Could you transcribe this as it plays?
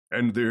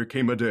And there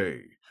came a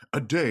day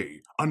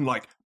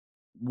unlike...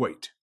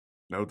 Wait,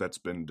 no, that's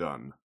been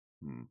done.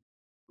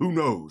 Who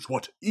knows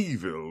what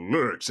evil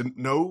lurks in...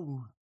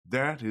 No,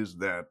 that is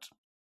that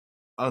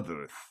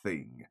other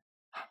thing.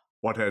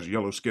 What has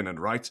yellow skin and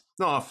rights?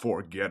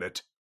 Forget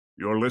it.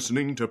 You're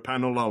listening to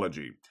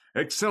Panelology.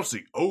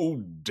 Excelsi, oh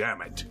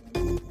damn it.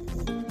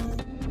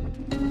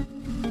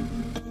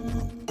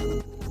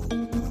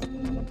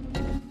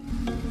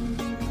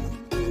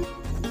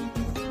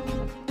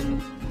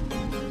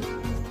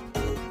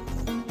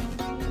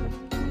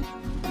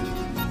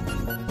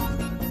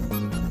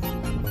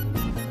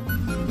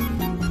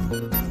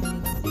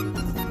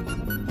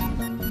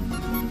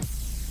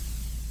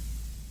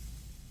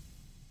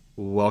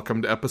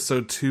 Welcome to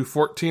episode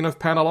 214 of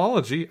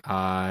Panelology.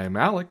 I'm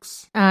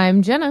Alex.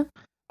 I'm Jenna.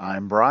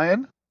 I'm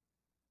Brian.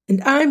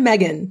 And I'm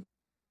Megan.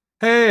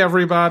 Hey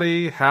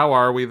everybody, how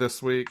are we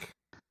this week?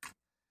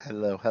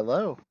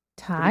 Hello.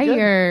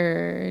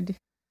 Tired.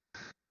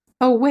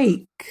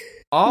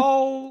 Awake.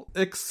 All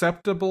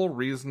acceptable,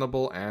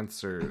 reasonable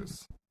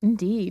answers.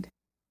 Indeed.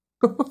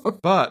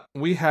 But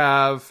we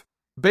have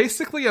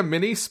basically a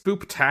mini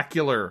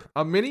spooptacular,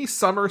 a mini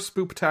summer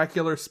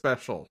spooptacular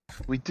special.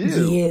 We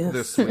do.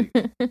 This week.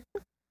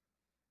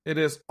 It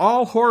is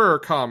all horror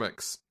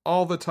comics,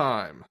 all the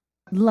time.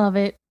 Love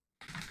it.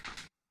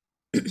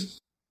 This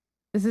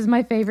is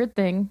my favorite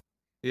thing.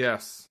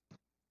 Yes.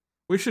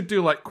 We should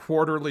do like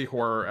quarterly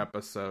horror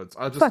episodes.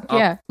 Look,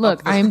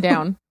 I am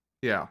down.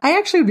 Yeah. I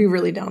actually would be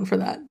really down for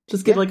that.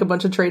 Just get like a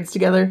bunch of trades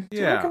together.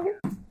 Yeah.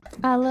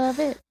 I love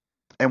it.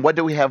 And what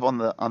do we have on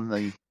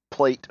the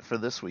plate for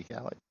this week,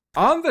 Alex?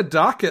 On the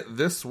docket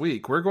this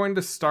week, we're going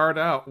to start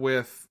out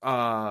with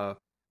a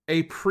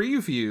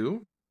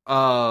preview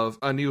of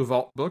a new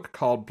Vault book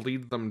called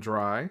Bleed Them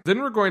Dry. Then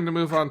we're going to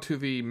move on to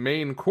the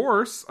main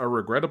course, a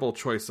regrettable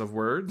choice of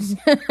words,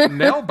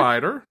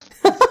 Nailbiter.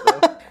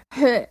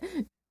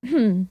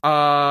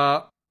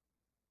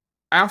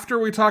 After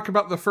we talk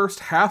about the first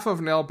half of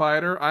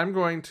Nailbiter, I'm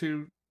going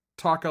to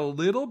talk a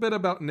little bit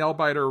about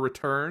Nailbiter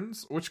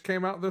Returns, which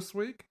came out this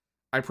week.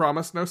 I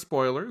promise no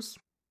spoilers.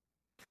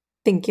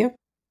 Thank you.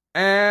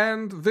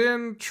 And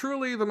then,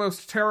 truly the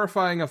most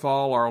terrifying of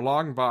all, our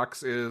long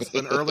box is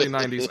an early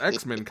 90s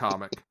X-Men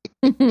comic.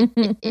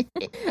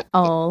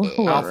 All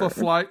horror. Alpha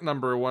Flight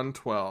number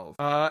 112.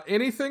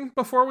 Anything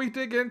before we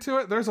dig into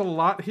it? There's a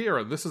lot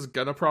here. This is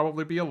gonna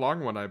probably be a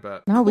long one, I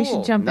bet. No, we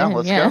should jump in,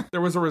 let's yeah. go.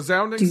 There was a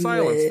resounding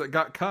silence that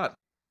got cut.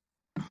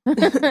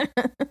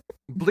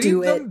 Bleed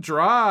Do Them it.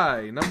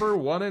 Dry, number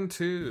 1 and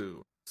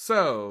 2.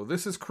 So,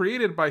 this is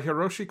created by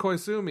Hiroshi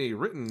Koizumi,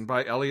 written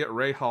by Elliot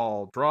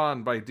Rahal,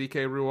 drawn by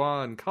DK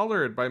Ruan,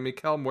 colored by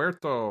Mikel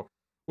Muerto,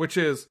 which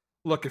is,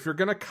 look, if you're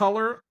gonna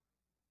color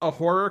a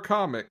horror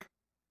comic,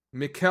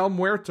 Mikel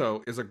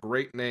Muerto is a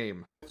great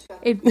name.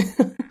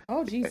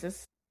 Oh,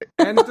 Jesus.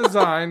 And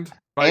designed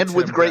by And Tim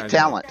with great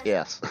Daniel. talent,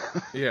 yes.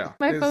 Yeah.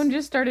 My phone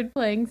just started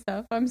playing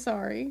stuff. I'm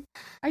sorry.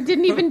 I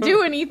didn't even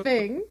do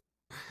anything.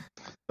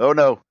 Oh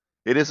no,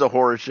 it is a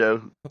horror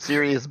show.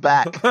 Siri is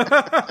back.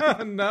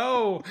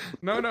 No.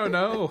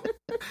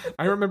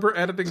 I remember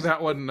editing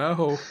that one,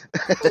 no.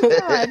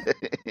 God.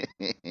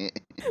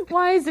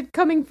 Why is it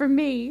coming from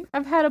me?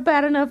 I've had a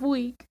bad enough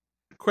week.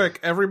 Quick,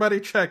 everybody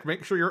check.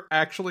 Make sure you're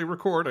actually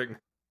recording.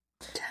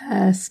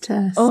 Test.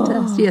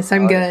 Oh. Yes,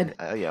 I'm good.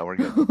 Yeah, we're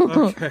good.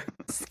 Okay.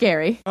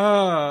 Scary.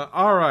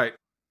 Alright.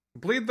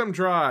 Bleed Them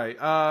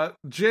Dry.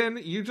 Jen,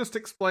 you just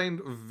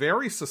explained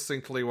very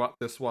succinctly what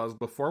this was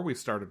before we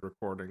started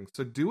recording,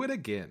 so do it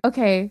again.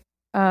 Okay.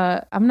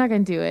 I'm not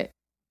gonna do it.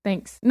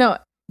 Thanks. No.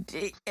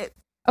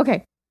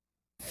 Okay.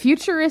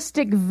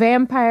 Futuristic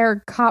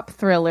vampire cop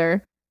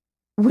thriller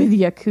with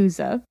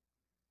Yakuza.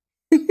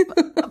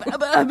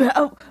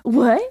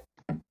 What?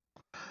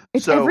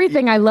 It's So,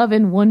 everything I love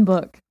in one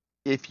book.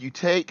 If you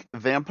take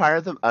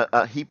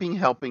a heaping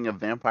helping of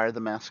Vampire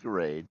the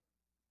Masquerade,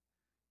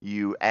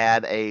 you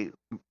add a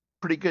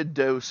pretty good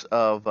dose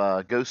of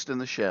Ghost in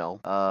the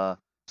Shell,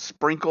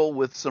 sprinkle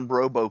with some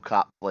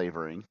RoboCop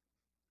flavoring,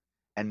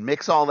 and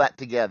mix all that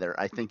together,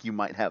 I think you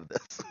might have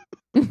this.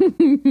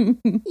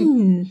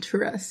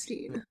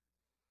 Interesting.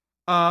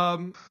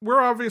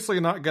 We're obviously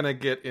not gonna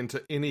get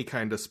into any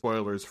kind of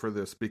spoilers for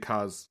this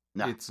because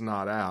No. it's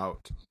not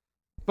out.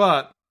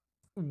 But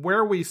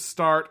where we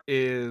start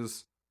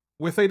is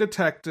with a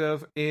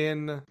detective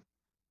in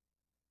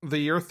the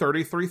year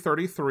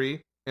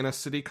 3333 in a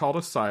city called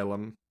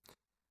Asylum,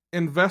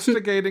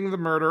 investigating the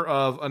murder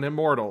of an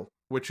immortal,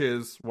 which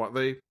is what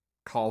they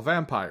call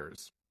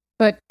vampires.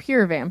 But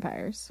pure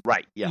vampires.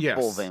 Right, yeah, Yes.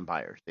 full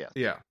vampires, yes.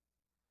 Yeah.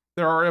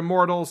 There are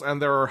immortals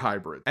and there are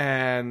hybrids.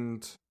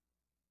 And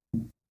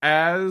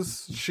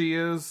as she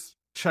is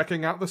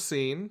checking out the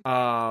scene,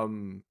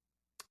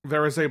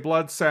 there is a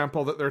blood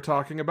sample that they're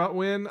talking about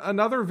when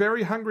another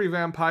very hungry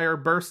vampire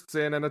bursts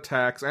in and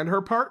attacks, and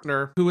her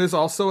partner, who is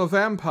also a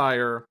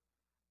vampire,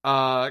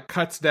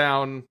 cuts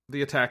down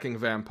the attacking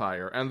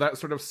vampire. And that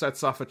sort of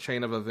sets off a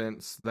chain of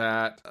events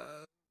that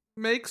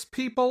makes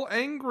people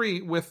angry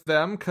with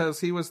them because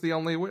he was the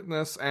only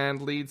witness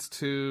and leads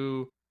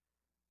to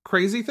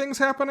crazy things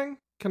happening.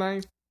 Can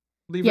I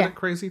leave it Yeah. at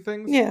crazy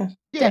things? Yeah.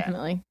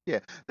 Definitely.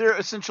 They're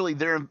essentially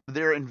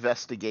they're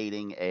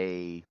investigating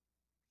a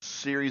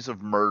series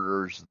of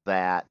murders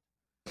that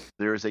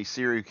there is a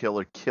serial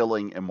killer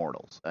killing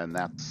immortals, and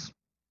that's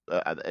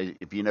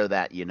if you know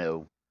that, you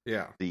know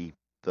Yeah. the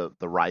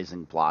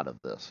rising plot of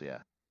this. Yeah.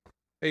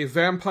 A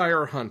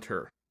vampire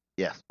hunter.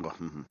 Yes.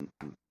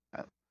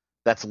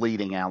 That's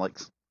leading,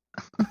 Alex.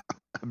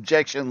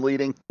 Objection,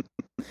 leading.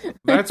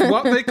 That's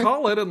what they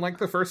call it in like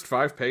the first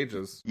 5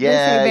 pages. They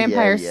say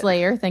Vampire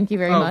Slayer. Thank you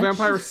very much.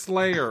 Vampire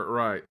Slayer,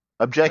 right.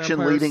 Objection,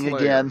 Vampire leading Slayer.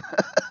 again.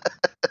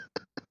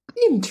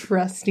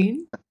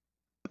 Interesting.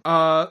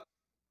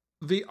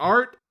 The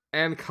art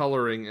and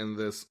coloring in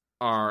this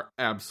are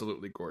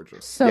absolutely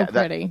gorgeous. So Yeah, that-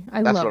 pretty.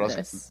 I That's love what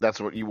this. That's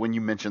what when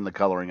you mentioned the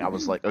coloring, I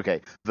was like,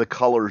 okay, the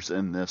colors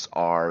in this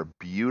are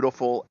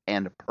beautiful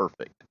and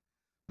perfect.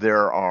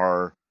 There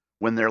are,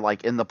 when they're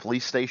like in the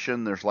police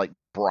station, there's like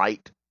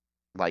bright,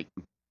 like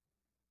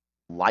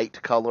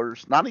light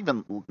colors, not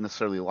even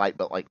necessarily light,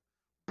 but like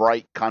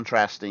bright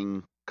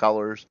contrasting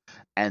colors.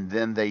 And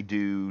then they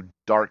do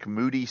dark,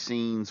 moody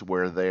scenes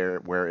where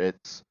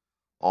it's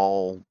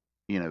all,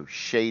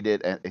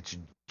 shaded, and it's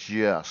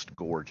just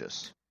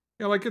gorgeous.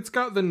 Yeah, like it's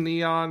got the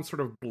neon sort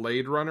of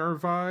Blade Runner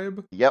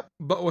vibe, Yep.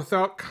 but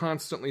without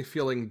constantly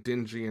feeling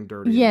dingy and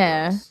dirty.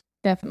 Yeah. and gross.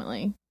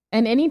 Definitely.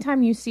 And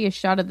anytime you see a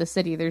shot of the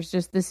city, there's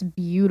just this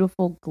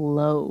beautiful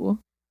glow.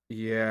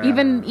 Yeah.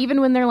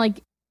 Even when they're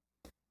like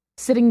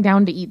sitting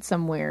down to eat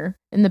somewhere,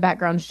 in the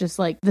background's just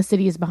like the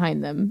city is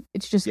behind them.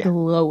 It's just Yeah.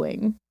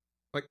 glowing.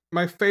 Like,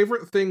 my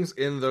favorite things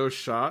in those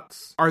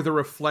shots are the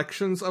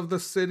reflections of the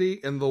city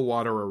and the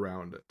water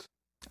around it.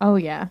 Oh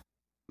yeah.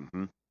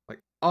 hmm Like,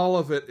 all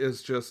of it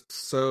is just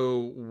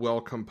so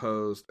well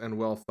composed and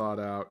well thought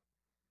out.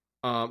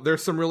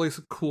 There's some really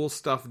cool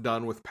stuff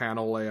done with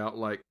panel layout,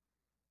 like,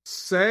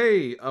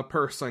 say a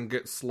person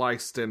gets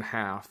sliced in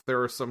half.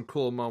 There are some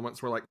cool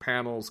moments where, like,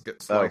 panels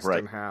get sliced right.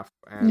 in half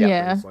and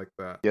Yeah. things like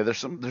that. Yeah,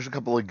 there's a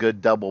couple of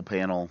good double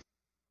panel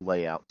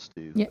layouts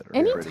too. Yeah. that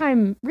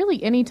are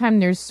pretty. Anytime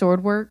there's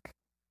sword work,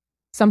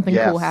 something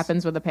Yes. cool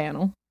happens with a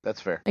panel. That's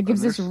fair. It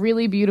gives And this there's-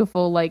 really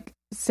beautiful like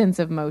sense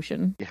of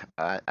motion. Yeah,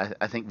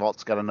 I think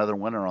Vault's got another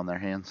winner on their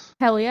hands.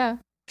 Hell yeah.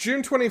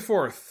 June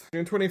 24th.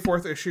 June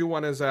 24th, issue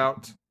 1 is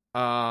out.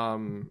 I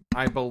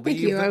Thank believe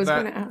you. I was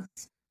that going to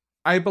ask.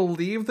 I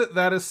believe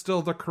that is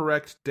still the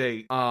correct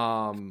date.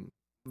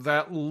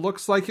 That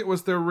looks like it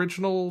was the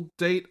original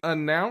date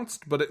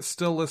announced, but it's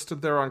still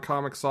listed there on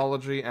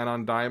Comixology and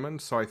on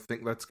Diamond, so I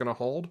think that's going to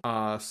hold.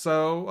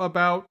 So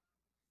about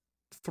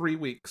 3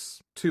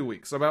 weeks, 2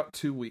 weeks, about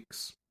 2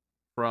 weeks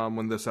from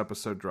when this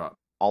episode dropped.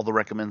 All the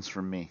recommends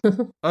from me.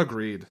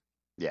 Agreed.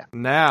 Yeah.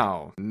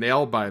 Now,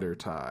 Nailbiter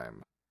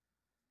time.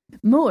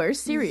 More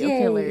serial Yay.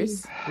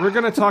 killers. We're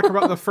going to talk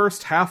about the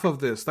first half of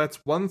this. That's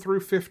 1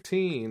 through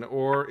 15,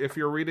 or if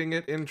you're reading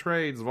it in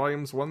trades,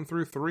 volumes 1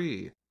 through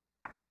 3.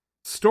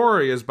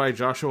 Story is by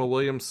Joshua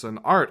Williamson.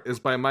 Art is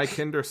by Mike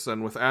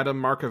Henderson with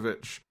Adam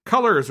Markovich.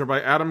 Colors are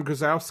by Adam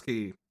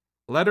Guzowski.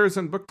 Letters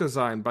and book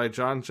design by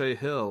John J.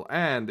 Hill.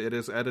 And it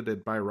is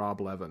edited by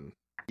Rob Levin.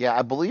 Yeah,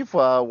 I believe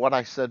what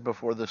I said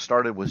before this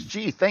started was,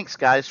 gee, thanks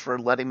guys for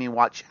letting me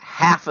watch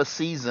half a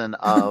season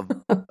of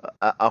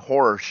a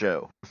horror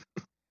show.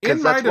 In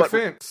 'Cause my that's what-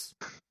 defense,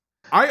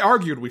 I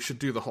argued we should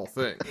do the whole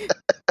thing.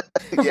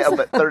 Yeah,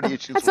 but 30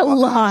 issues. That's a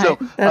lot. So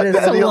That is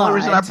the a only lot.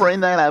 reason I bring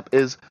that up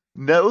is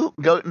no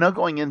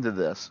going into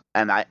this,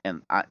 and I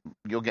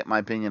you'll get my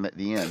opinion at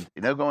the end.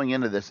 Going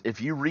into this,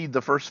 if you read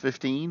the first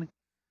 15,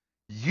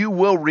 you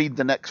will read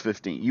the next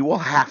 15. You will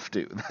have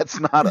to. That's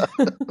not a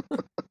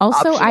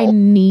Also, I optional.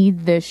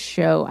 need this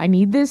show. I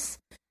need this.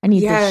 I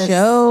need Yes. this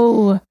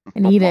show. I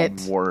need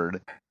it.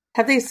 word.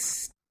 Have they?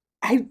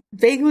 I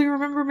vaguely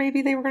remember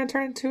maybe they were going to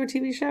turn it into a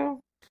TV show.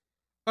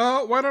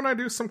 Why don't I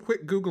do some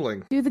quick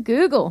Googling? Do the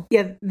Google.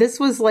 Yeah, this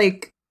was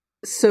like,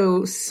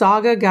 so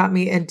Saga got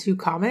me into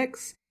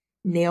comics.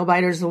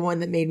 Nailbiter's the one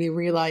that made me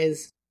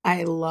realize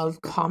I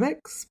love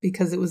comics,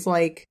 because it was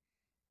like,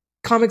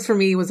 comics for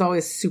me was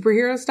always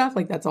superhero stuff.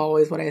 Like, that's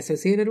always what I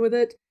associated with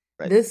it.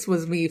 Right. This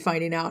was me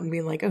finding out and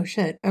being like, oh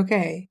shit,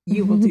 okay,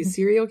 you will do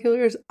serial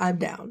killers? I'm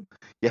down.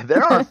 Yeah,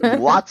 there are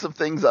lots of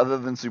things other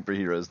than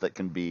superheroes that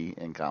can be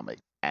in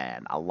comics,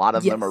 and a lot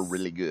of them are Yes.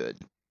 really good.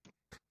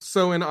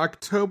 So in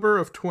October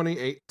of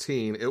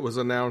 2018, it was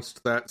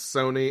announced that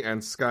Sony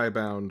and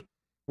Skybound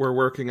were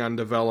working on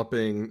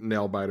developing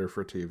Nailbiter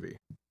for TV.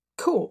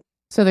 Cool.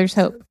 So there's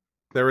hope.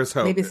 There is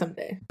hope. Maybe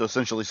someday. So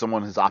essentially,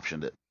 someone has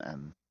optioned it,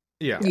 and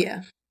Yeah.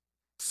 Yeah.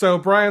 So,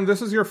 Brian,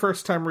 this is your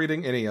first time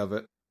reading any of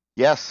it.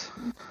 yes,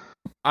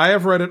 I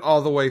have read it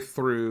all the way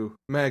through.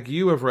 Meg,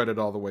 you have read it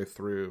all the way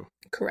through.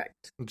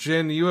 Correct.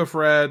 Jin, you have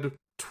read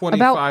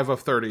 25 of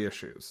 30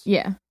 issues.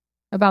 Yeah.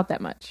 About that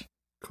much.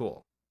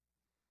 Cool.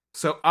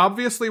 So,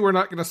 obviously, we're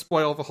not going to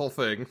spoil the whole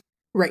thing.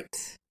 Right.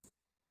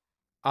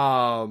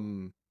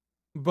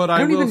 But I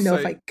don't will even know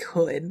say, if I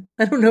could.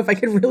 I don't know if I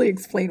could really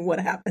explain what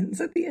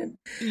happens at the end.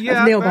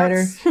 yeah,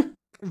 Nailbiter.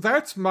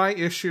 that's my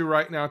issue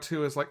right now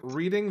too, is like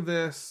reading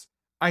this,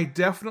 I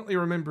definitely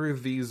remember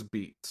these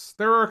beats.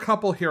 There are a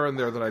couple here and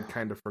there that I'd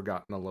kind of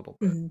forgotten a little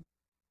bit. Mhm.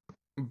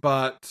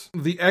 But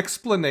the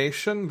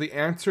explanation, the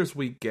answers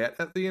we get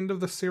at the end of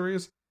the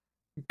series,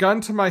 gun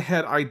to my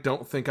head, I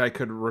don't think I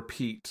could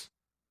repeat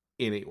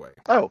anyway.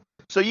 Oh,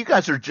 so you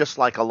guys are just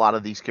like a lot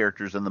of these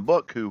characters in the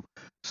book who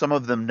some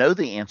of them know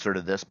the answer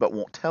to this but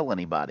won't tell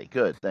anybody.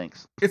 Good,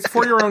 thanks. It's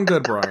for your own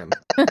good, Brian.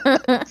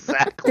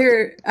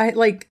 Exactly.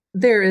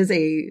 There is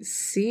a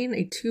scene,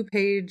 a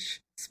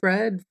 2-page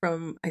spread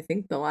from I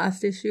think the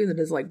last issue that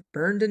is like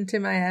burned into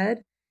my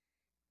head,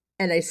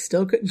 and I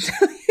still couldn't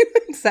tell you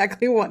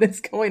exactly what is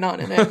going on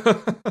in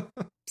it.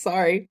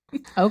 Sorry.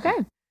 Okay.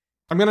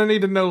 I'm gonna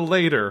need to know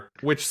later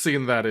which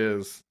scene that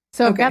is.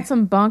 So I've Okay. got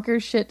some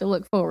bonkers shit to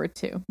look forward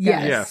to.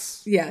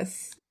 Yes.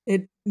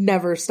 It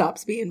never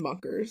stops being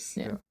bunkers.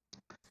 Yeah.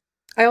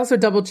 I also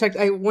double checked.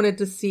 I wanted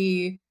to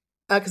see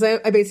because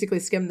I basically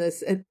skimmed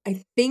this.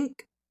 I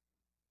think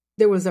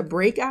there was a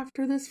break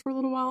after this for a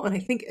little while, and I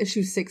think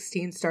issue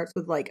 16 starts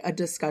with like a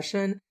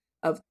discussion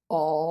of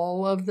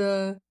all of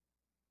the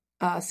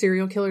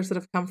serial killers that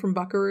have come from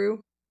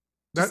Buckaroo.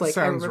 That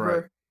sounds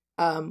right.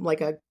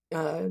 Like a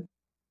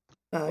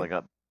Like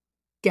a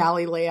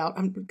gallery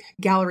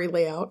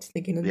layout,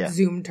 thinking in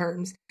Zoom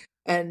terms,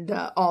 and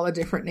all the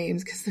different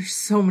names because there's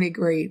so many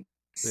great.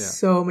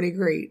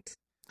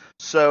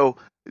 So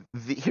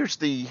here's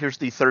the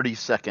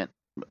 30-second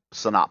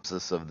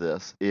synopsis of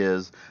this.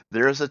 Is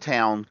there is a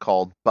town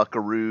called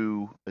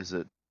Buckaroo? Is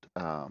it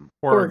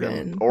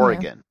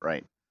Oregon,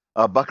 right?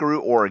 Buckaroo,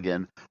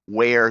 Oregon,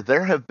 where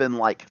there have been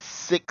like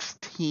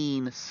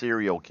 16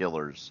 serial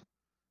killers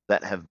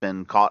that have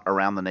been caught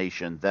around the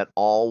nation that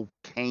all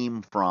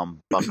came from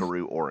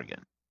Buckaroo,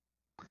 Oregon.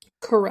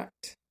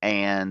 Correct.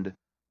 And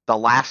the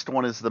last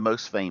one is the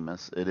most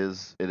famous. It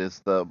is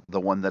the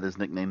one that is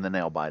nicknamed the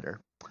Nailbiter.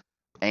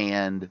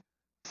 And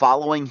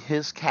following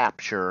his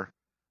capture,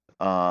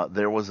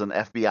 there was an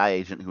FBI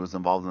agent who was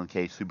involved in the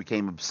case who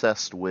became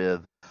obsessed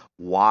with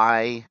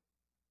why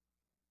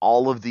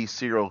all of these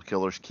serial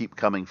killers keep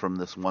coming from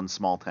this one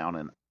small town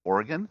in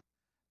Oregon.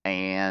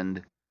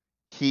 And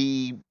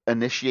he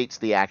initiates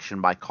the action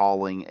by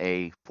calling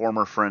a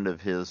former friend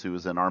of his who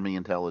was in Army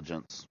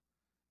intelligence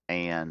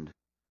and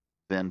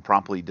then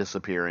promptly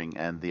disappearing,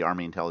 and the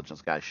Army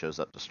intelligence guy shows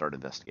up to start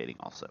investigating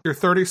also. Your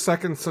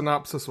 30-second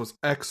synopsis was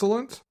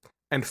excellent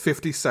and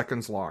 50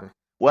 seconds long.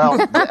 Well,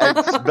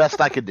 it's the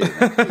best I could do.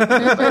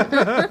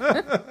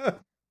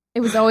 It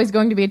was always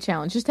going to be a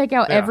challenge. Just take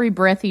out every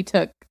breath he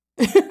took.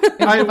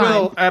 I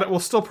will, and it will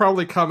still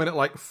probably come in at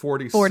like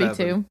 47.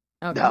 42.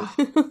 Okay.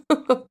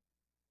 No.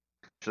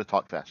 Should have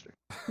talked faster.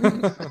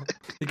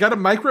 You gotta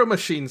micro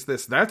machines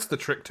this. That's the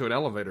trick to an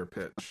elevator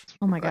pitch.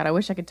 Oh my god, I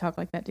wish I could talk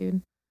like that,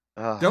 dude.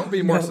 Don't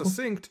be more No.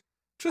 succinct.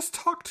 Just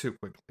talk too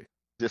quickly.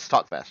 Just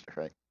talk faster,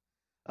 right?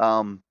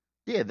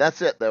 Yeah,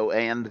 that's it though.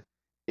 And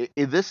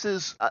this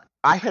is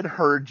I had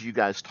heard you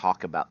guys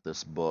talk about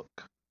this book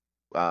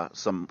a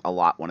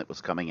lot when it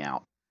was coming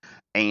out,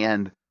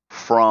 and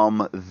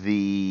from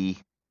the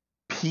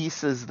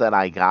pieces that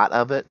I got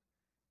of it,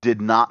 did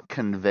not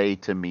convey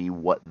to me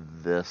what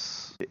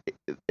this.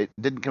 It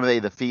didn't convey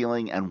the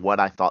feeling and what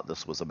I thought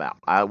this was about.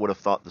 I would have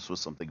thought this was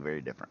something very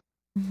different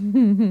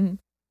than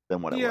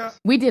what it was.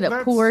 We did a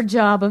That's- poor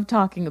job of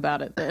talking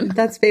about it then.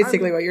 That's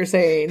basically what you're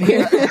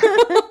saying.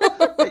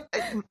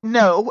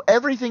 No,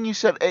 everything you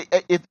said.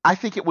 I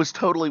think it was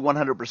totally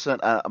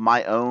 100%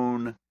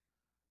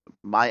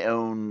 my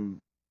own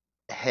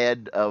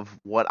head of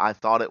what I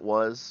thought it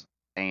was,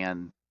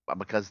 and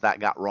because that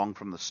got wrong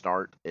from the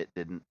start, it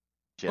didn't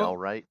gel Well,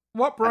 right.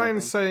 What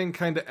Brian's think. saying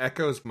kind of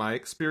echoes my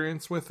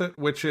experience with it,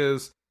 which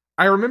is,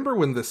 I remember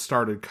when this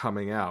started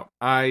coming out,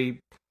 I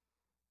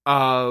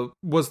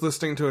was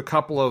listening to a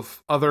couple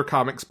of other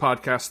comics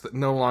podcasts that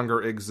no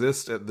longer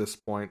exist at this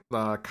point,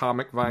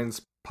 Comic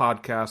Vine's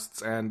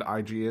podcasts and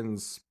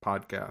IGN's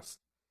podcast.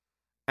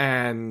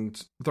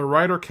 And the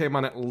writer came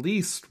on at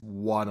least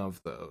one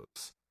of those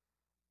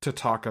to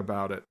talk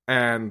about it.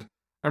 And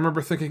I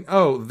remember thinking,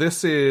 oh,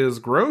 this is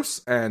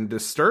gross and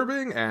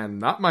disturbing and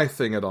not my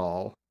thing at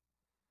all.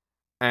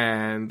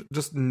 And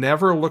just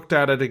never looked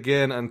at it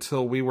again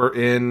until we were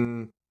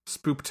in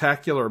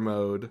spooktacular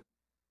mode.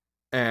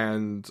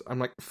 And I'm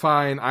like,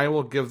 fine, I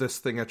will give this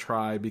thing a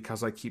try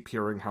because I keep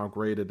hearing how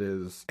great it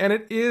is. And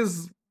it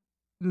is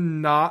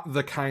not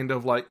the kind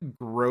of like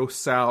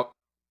gross out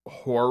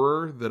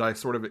horror that I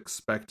sort of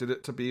expected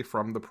it to be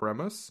from the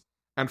premise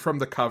and from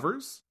the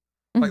covers.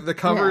 Like the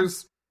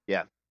covers,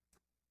 Yeah.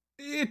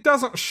 It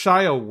doesn't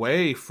shy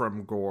away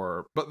from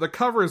gore, but the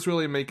covers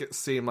really make it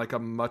seem like a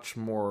much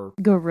more,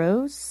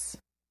 Gross?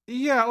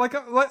 like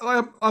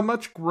a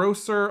much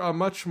grosser, a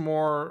much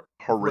more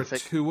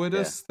Horrific.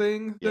 gratuitous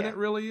thing than Yeah. it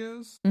really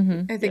is.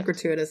 Mm-hmm. I think Yeah.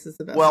 gratuitous is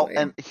the best Well, way.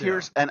 and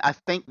and I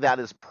think that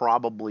is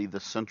probably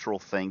the central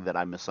thing that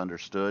I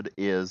misunderstood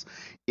is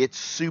it's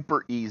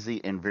super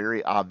easy and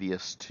very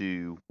obvious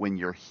to, when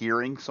you're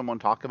hearing someone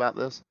talk about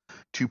this,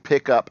 to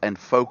pick up and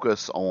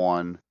focus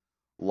on,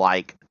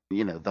 like,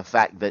 the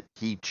fact that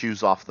he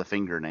chews off the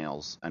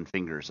fingernails and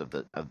fingers of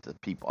the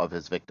people, of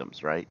his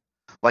victims, right?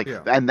 Like,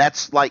 Yeah. and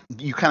that's like,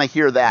 you kind of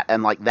hear that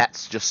and like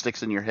that's just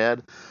sticks in your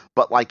head.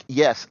 But like,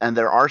 yes, and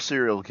there are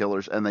serial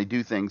killers and they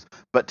do things,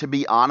 but to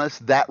be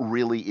honest, that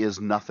really is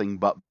nothing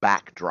but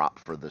backdrop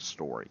for this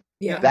story.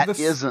 Yeah. That This-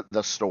 isn't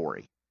the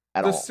story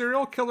at The all.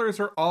 serial killers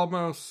are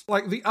almost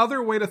like the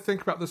other way to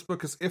think about this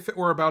book is if it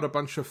were about a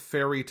bunch of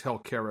fairy tale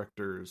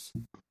characters,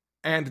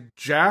 and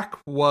Jack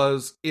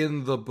was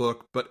in the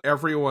book, but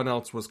everyone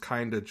else was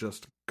kind of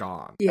just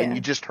gone. Yeah. And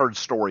you just heard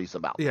stories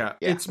about them. Yeah,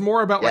 Yeah. it's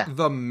more about Yeah. like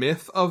the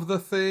myth of the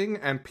thing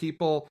and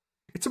people.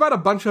 It's about a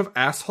bunch of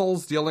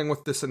assholes dealing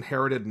with this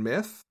inherited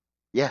myth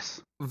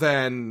Yes.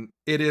 than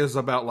it is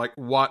about like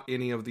what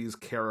any of these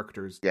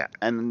characters do. Yeah.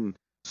 And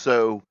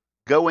so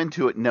go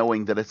into it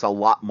knowing that it's a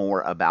lot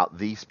more about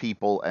these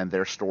people and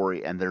their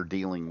story and their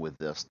dealing with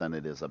this than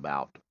it is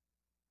about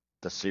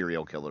the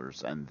serial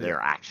killers and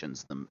their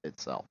actions them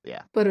itself.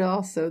 Yeah. But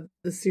also,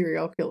 the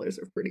serial killers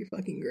are pretty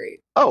fucking great.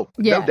 Oh,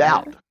 Yeah. no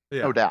doubt.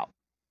 Yeah. No doubt.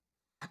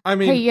 I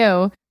mean, Hey,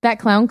 yo, that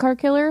clown car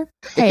killer?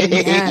 Hey,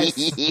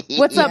 Yes.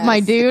 what's up, my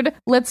Yes. dude?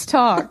 Let's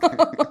talk.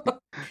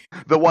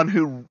 The one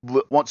who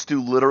wants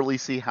to literally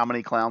see how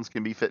many clowns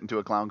can be fit into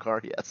a clown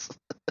car? Yes.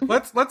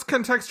 let's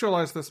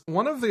contextualize this.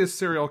 One of these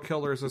serial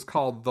killers is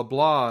called the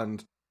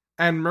Blonde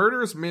and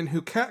murders men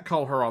who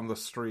catcall her on the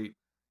street.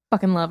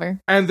 Fucking love her.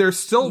 And there's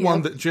still Yep.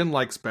 one that Jen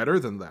likes better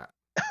than that.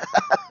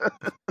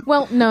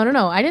 Well,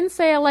 no. I didn't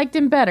say I liked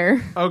him better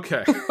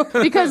Okay.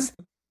 because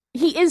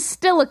he is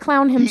still a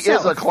clown He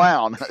himself. is a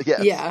clown.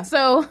 Yes. Yeah.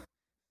 So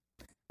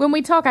when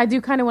we talk, I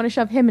do kind of want to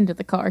shove him into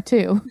the car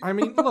too. I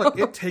mean, look,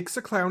 it takes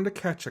a clown to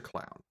catch a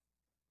clown.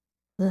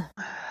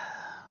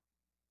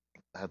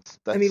 That's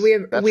I mean, we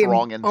have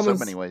wrong in so almost-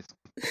 many ways.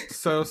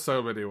 So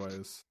many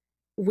ways.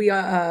 We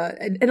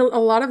and a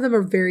lot of them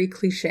are very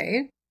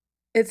cliche.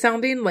 It's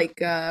sounding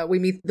like we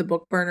meet the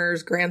book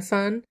burner's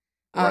grandson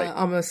Right.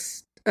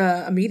 almost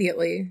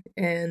immediately,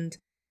 and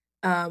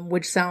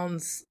which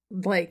sounds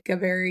like a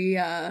very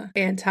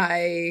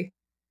anti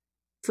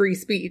free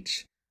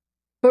speech.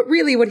 But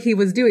really, what he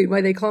was doing, why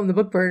they call him the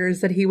book burner,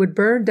 is that he would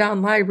burn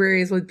down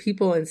libraries with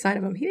people inside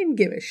of them. He didn't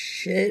give a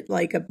shit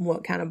like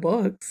what kind of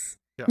books.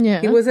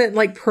 Yeah. He wasn't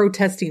like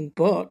protesting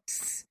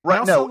books. I Right.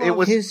 also No, love- it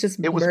was He was just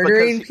it was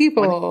murdering because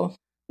people.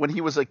 when he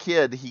was a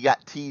kid, he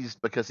got teased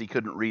because he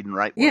couldn't read and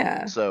write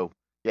well.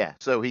 Yeah.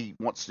 So he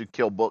wants to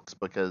kill books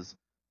because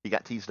he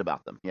got teased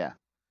about them. Yeah.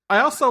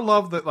 I also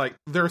love that, like,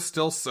 there's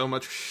still so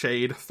much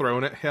shade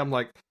thrown at him.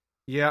 Like,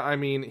 yeah, I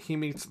mean, he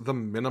meets the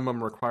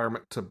minimum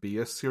requirement to be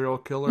a serial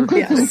killer to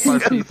kill Yes.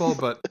 5 people,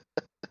 but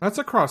that's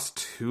across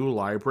 2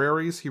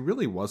 libraries. He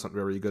really wasn't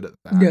very good at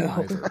that No.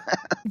 either.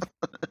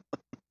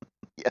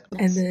 Yeah.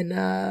 And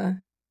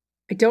then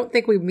I don't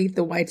think we meet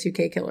the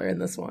Y2K killer in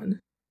this one.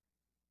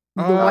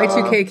 The Uh,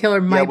 Y2K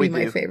killer might we be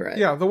my do. favorite.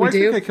 Yeah, the We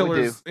do? Y2K killer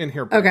We is in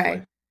here briefly.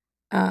 Okay.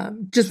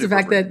 Just Super the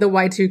fact that the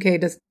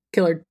Y2K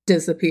killer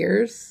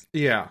disappears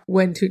Yeah.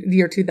 when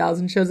year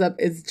 2000 shows up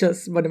is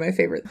just one of my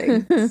favorite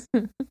things.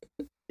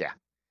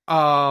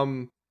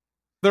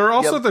 There are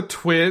also Yep. the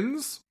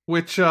twins,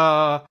 which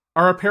are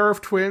a pair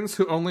of twins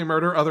who only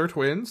murder other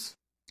twins.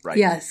 Right.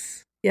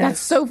 Yes. Yes. That's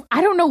so.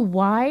 I don't know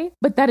why,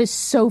 but that is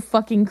so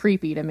fucking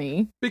creepy to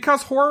me.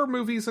 Because horror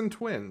movies and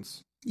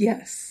twins.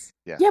 Yes.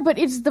 Yeah, but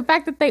it's the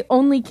fact that they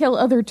only kill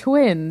other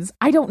twins.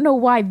 I don't know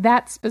why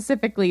that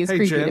specifically is Hey,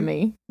 creepy Jen. to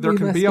me. There We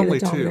can must be the only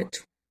 2. dominant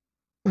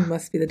We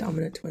must be the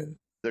dominant twin.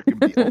 There can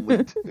be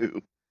only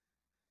 2.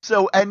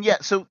 So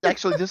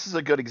actually this is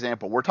a good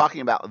example. We're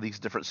talking about these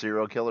different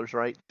serial killers,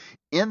 right?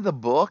 In the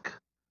book,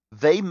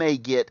 they may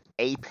get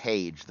a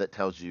page that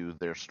tells you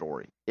their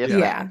story. If Yeah.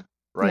 that,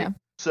 right? Yeah.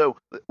 So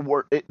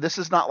this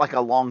is not like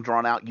a long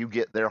drawn out, you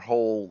get their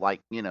whole,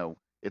 like,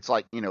 it's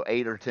like,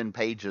 8 or 10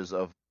 pages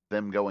of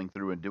them going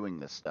through and doing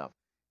this stuff.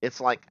 It's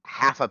like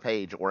half a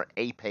page or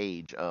a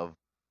page of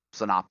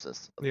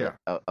synopsis Yeah.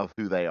 of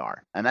who they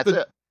are. And that's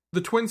it. The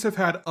twins have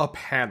had a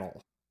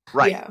panel.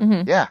 Right. Yeah.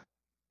 Mhm.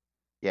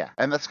 Yeah.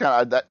 And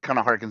that kind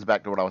of harkens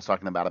back to what I was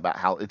talking about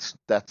how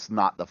that's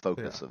not the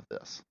focus of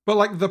this. But,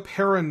 like, the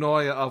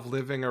paranoia of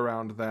living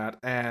around that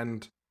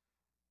and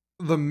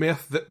the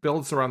myth that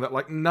builds around that,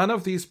 like, none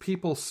of these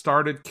people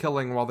started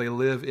killing while they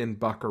live in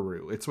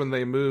Buckaroo. It's when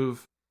they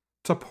move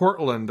to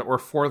Portland or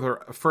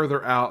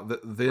further out that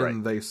then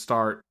Right. they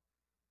start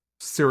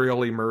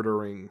serially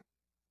murdering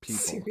people.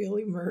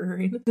 Serially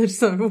murdering. There's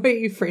some way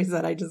you phrase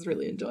that I just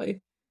really enjoy.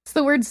 It's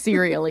the word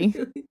serially.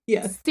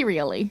 Yes.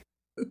 Serially.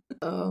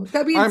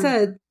 That being I'm-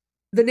 said,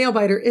 the nail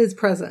biter is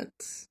present.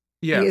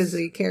 Yes. He is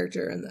a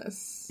character in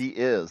this. He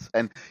is.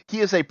 And he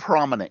is a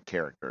prominent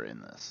character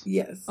in this.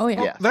 Yes. Oh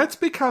yeah. Yes. That's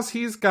because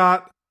he's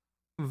got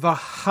the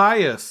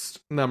highest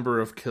number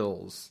of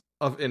kills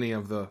of any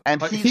of the.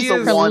 And like, he's he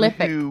the is, one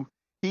prolific.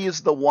 he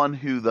is the one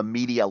who the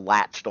media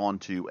latched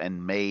onto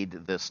and made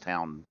this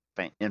town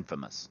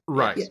infamous.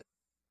 right.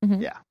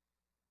 Yeah.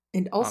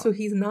 And also,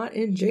 he's not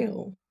in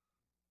jail.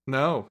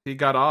 No, he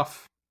got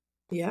off.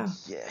 Yeah.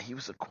 Yeah, he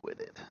was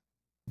acquitted.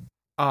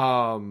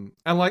 And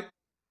like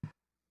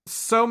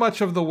so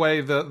much of the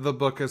way the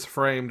book is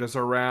framed is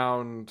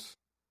around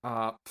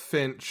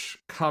Finch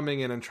coming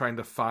in and trying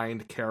to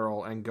find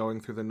Carol and going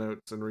through the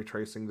notes and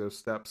retracing those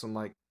steps, and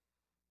like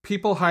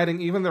people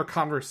hiding even their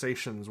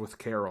conversations with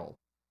Carol.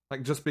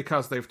 Like, just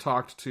because they've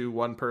talked to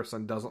one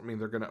person doesn't mean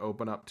they're going to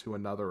open up to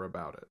another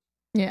about it.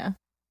 Yeah.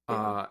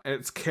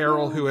 It's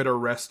Carol who had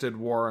arrested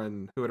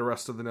Warren, who had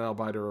arrested the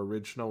Nailbiter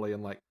originally,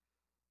 and like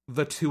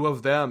the two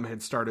of them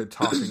had started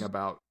talking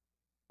about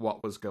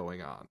what was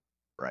going on.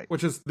 Right.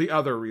 Which is the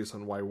other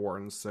reason why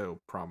Warren's so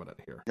prominent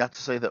here. Not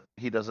to say that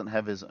he doesn't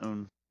have his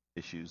own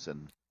issues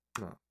and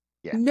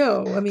yeah.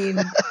 No, I mean,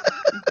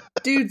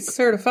 dude's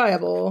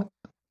certifiable.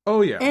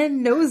 Oh yeah.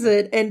 And knows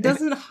it and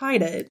doesn't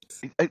hide it.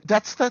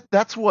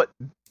 That's what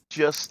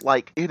just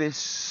like it is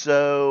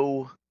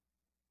so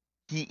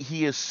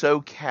he is so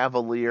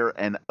cavalier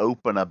and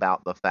open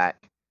about the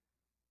fact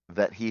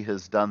that he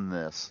has done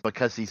this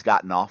because he's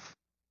gotten off,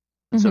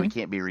 so he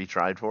can't be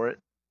retried for it.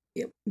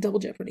 Yep, double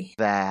jeopardy.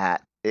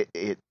 That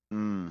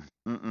yeah.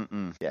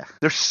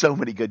 There's so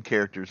many good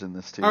characters in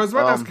this too. I was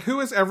about to ask, who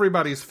is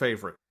everybody's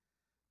favorite?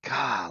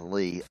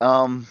 Golly,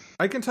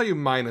 I can tell you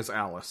mine is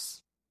Alice.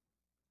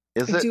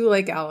 Is I it? do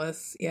like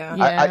Alice. Yeah,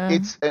 Yeah.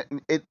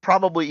 It's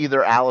probably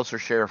either Alice or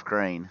Sheriff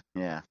Crane.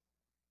 Yeah.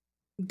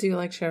 do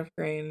like Sheriff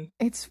Crane.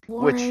 It's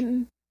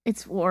Warren.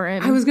 It's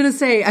Warren. I was gonna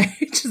say,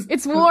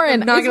 It's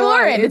Warren. I'm not It's gonna lie.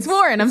 Warren. It's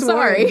Warren. I'm it's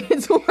sorry. Warren.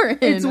 It's Warren.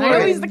 It's I know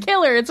Warren. he's the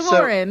killer. It's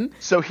Warren.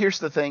 So here's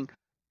the thing.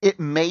 It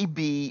may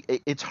be.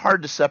 It's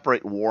hard to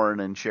separate Warren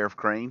and Sheriff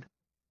Crane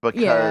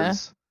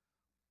because.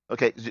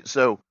 Okay,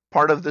 so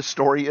part of the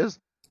story is,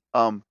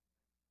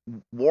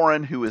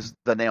 Warren, who is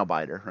the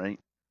Nailbiter, right?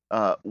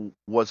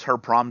 Was her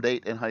prom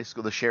date in high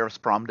school, the sheriff's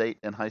prom date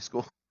in high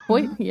school.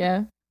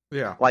 Yeah.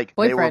 Yeah. Like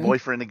they were Boyfriend.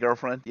 boyfriend and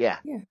girlfriend. Yeah.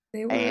 Yeah,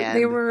 they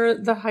And- were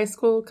the high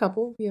school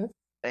couple. Yeah,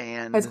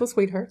 And high school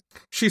sweetheart.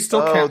 She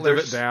still Oh, can't live it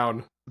there's-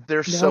 down.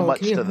 there's so No, much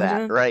can you to that,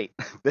 imagine? right?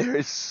 There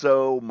is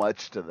so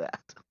much to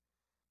that.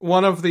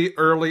 One of the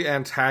early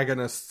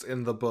antagonists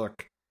in the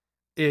book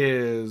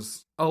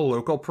is a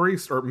local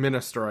priest, or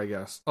minister, I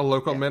guess. A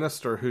local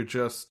minister who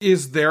just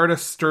is there to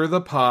stir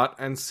the pot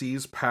and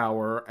seize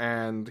power,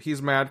 and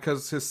he's mad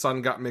because his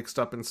son got mixed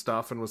up in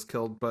stuff and was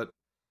killed, but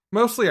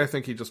mostly I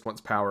think he just wants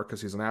power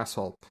because he's an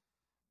asshole.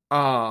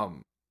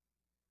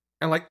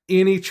 And like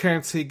any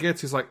chance he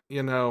gets, he's like,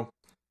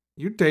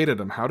 you dated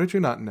him. How did you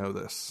not know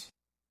this?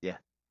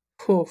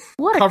 Oof.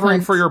 What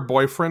Covering a cunt. for your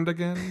boyfriend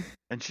again?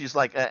 And she's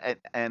like,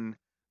 and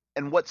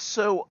what's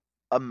so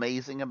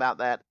amazing about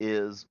that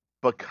is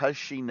because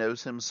she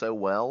knows him so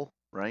well,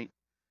 right?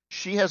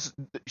 She has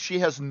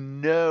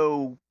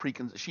no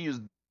she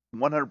is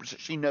 100%.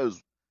 She knows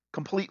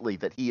completely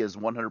that he is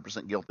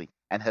 100% guilty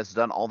and has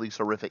done all these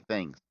horrific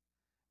things.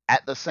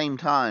 At the same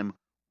time,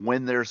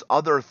 when there's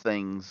other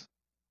things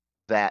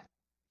that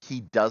he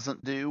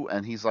doesn't do,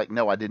 and he's like,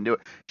 "No, I didn't do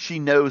it," she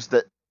knows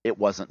that it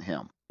wasn't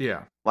him.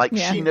 Yeah. Like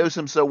Yeah. she knows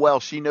him so well.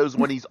 She knows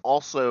when he's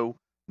also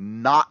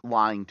not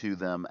lying to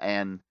them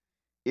and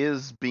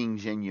is being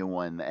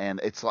genuine. And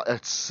it's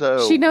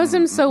so. She knows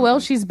him so well,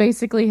 she's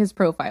basically his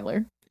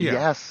profiler. Yeah.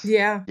 Yes.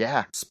 Yeah.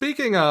 Yeah.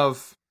 Speaking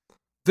of,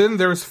 then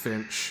there's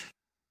Finch,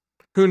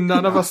 who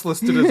none of us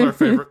listed as our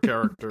favorite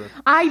character.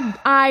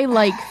 I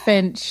like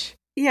Finch.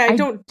 Yeah, I I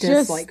don't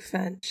just- dislike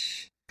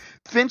Finch.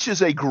 Finch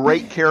is a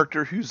great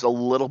character who's a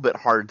little bit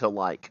hard to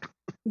like.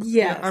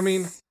 Yes. I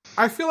mean,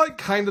 I feel like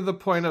kind of the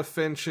point of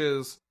Finch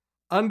is,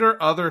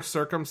 under other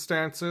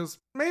circumstances,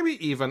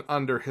 maybe even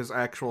under his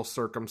actual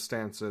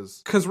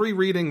circumstances, because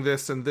rereading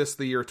this in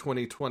the year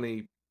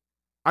 2020,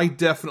 I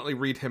definitely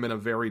read him in a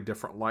very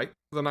different light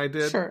than I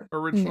did Sure.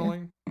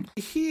 originally.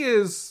 He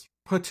is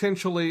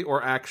potentially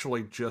or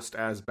actually just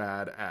as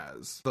bad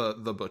as the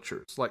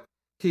butchers. Like,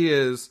 he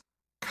is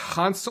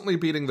constantly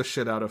beating the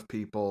shit out of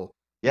people.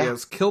 Yeah. He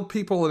has killed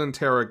people in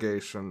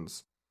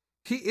interrogations.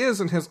 He is,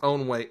 in his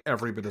own way,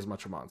 every bit as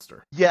much a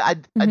monster. Yeah, I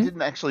Mhm.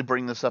 didn't actually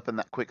bring this up in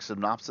that quick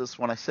synopsis.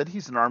 When I said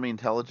he's an Army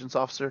intelligence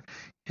officer,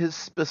 his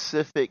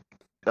specific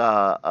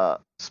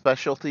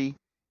specialty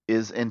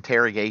is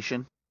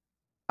interrogation,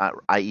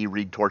 i.e.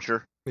 read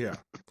torture. Yeah.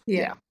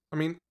 yeah. I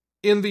mean,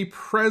 in the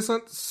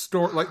present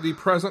story, like the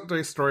present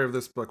day story of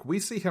this book, we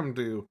see him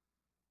do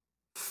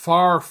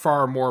far,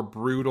 far more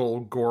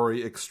brutal,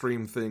 gory,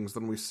 extreme things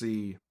than we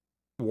see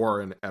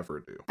Warren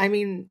ever do. I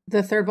mean,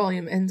 the third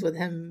volume ends with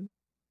him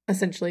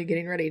essentially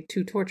getting ready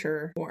to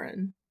torture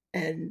Warren.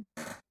 And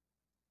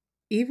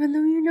even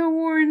though you know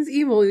Warren's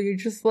evil, you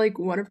just like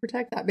want to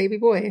protect that baby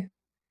boy.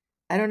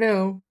 I don't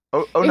know.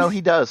 Oh no,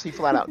 he does. He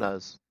flat out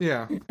does.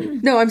 Yeah.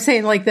 No, I'm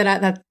saying like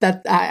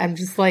I'm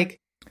just like,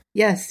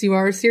 yes, you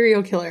are a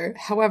serial killer.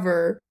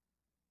 However,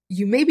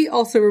 you maybe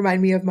also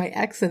remind me of my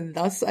ex, and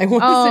thus I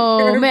want to sit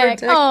here Oh, and Meg.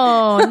 protect.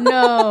 Oh,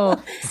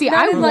 no. See,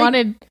 Not I in, like,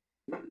 wanted...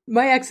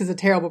 My ex is a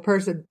terrible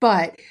person,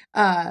 but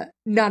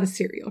not a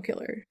serial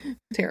killer.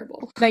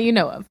 Terrible. that you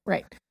know of.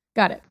 Right.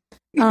 Got it.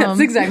 That's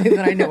exactly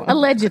that I know of.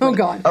 Allegedly. Oh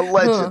God.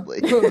 Allegedly.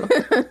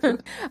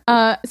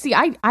 See,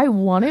 I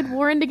wanted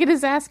Warren to get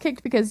his ass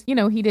kicked because,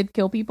 he did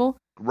kill people.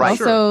 Right.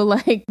 Also,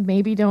 like,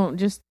 maybe don't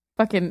just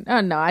fucking.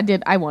 Oh no,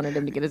 I wanted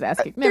him to get his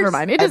ass kicked. Never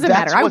mind. It And doesn't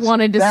matter. I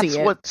wanted to see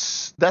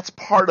it. That's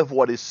part of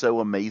what is so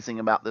amazing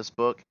about this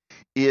book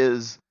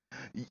is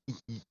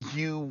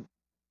you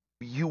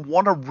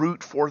want to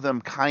root for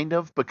them kind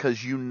of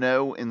because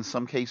in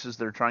some cases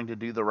they're trying to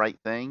do the right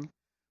thing,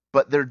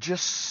 but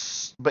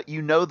but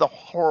the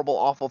horrible,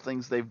 awful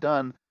things they've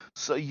done.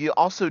 So you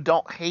also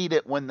don't hate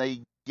it when they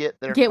get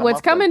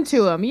what's coming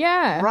to them.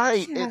 Yeah,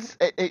 right. Yeah.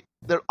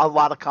 There are a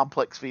lot of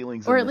complex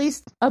feelings, or at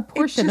least a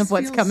portion of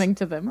what's coming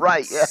to them.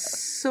 right. Yeah.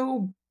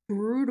 So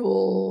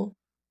brutal.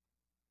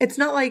 It's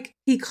not like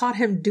he caught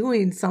him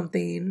doing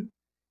something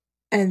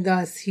and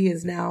thus he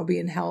is now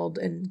being held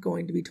and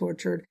going to be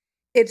tortured.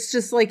 It's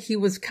just like he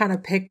was kind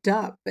of picked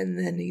up and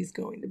then he's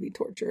going to be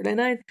tortured.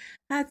 And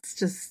that's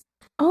just...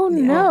 Oh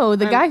no,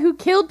 the guy who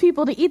killed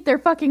people to eat their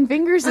fucking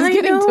fingers is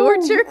getting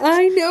tortured.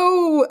 I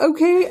know.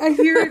 Okay, I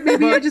hear it.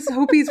 Maybe I just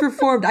hope he's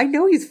reformed. I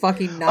know he's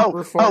fucking not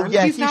reformed. Oh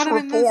yeah, he's not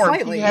reformed.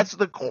 Slightly. He has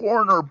the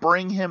coroner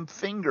bring him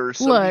fingers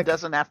so he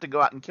doesn't have to go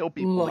out and kill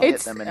people and get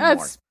them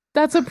anymore.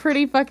 That's a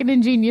pretty fucking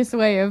ingenious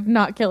way of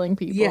not killing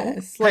people.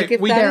 Yes, like hey,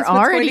 if they're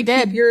already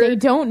dead, they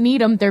don't need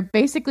them. They're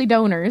basically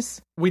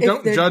donors. We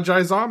don't judge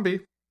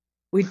iZombie.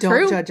 We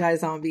don't judge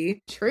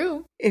iZombie.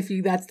 True.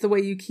 That's the way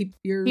you keep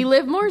your... He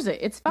live mores it.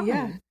 It's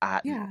fine.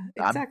 Yeah,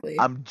 exactly.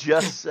 I'm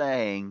just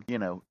saying,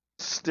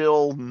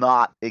 still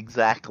not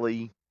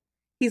exactly...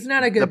 He's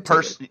not a good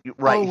person,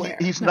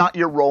 right? He's not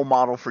your role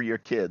model for your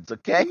kids,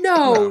 okay?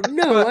 No,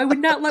 I would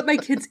not let my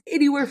kids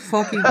anywhere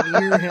fucking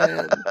near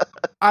him.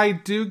 I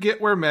do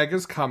get where Meg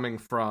is coming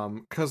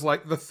from, because,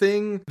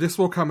 this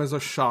will come as a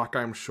shock,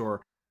 I'm sure.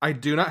 I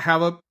do not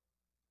have a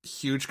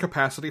huge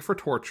capacity for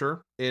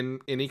torture in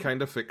any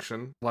kind of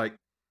fiction. Like,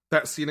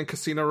 that scene in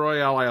Casino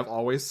Royale I have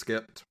always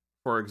skipped,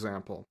 for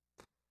example.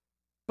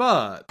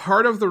 But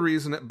part of the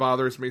reason it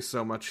bothers me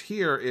so much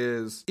here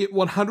is it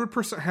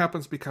 100%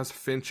 happens because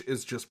Finch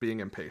is just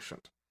being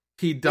impatient.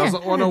 He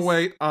doesn't want to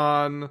wait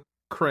on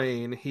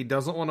Crane. He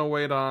doesn't want to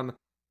wait on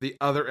the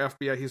other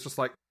FBI. He's just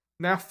like,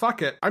 nah,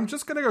 fuck it. I'm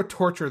just going to go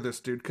torture this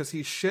dude because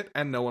he's shit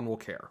and no one will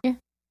care. Yeah,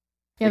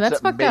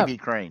 that's fucked up. Maybe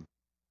Crane.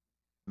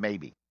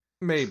 Maybe.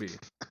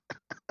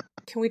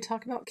 Can we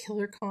talk about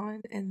Killer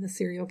Con and the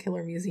Serial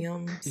Killer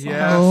Museum?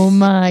 Yes. Oh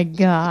my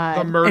god.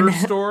 The murder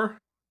store?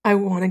 I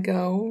want to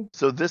go.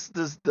 So this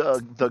is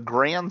the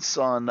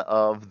grandson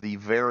of the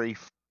very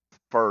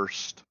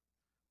first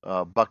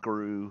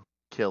Buckaroo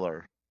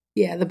killer.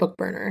 Yeah, the book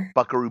burner.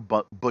 Buckaroo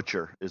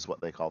Butcher is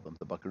what they call them,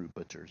 the Buckaroo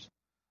Butchers.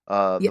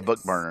 Yes. The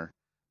book burner.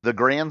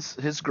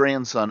 His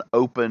grandson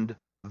opened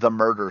the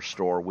murder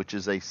store, which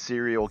is a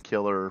serial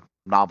killer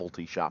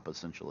novelty shop,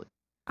 essentially.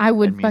 I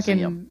would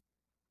fucking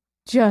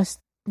just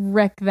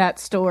wreck that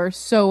store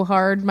so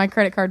hard. My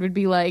credit card would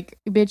be like,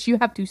 bitch, you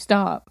have to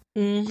stop.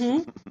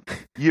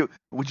 Mm-hmm.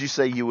 Would you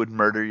say you would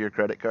murder your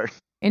credit card?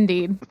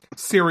 Indeed.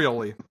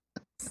 Serially.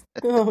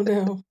 Oh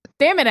no.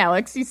 Damn it,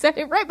 Alex. You said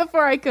it right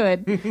before I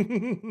could.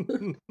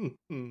 Would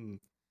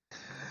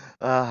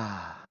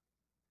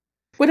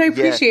I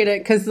appreciate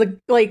it because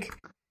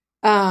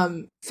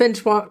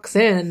Finch walks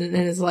in and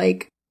is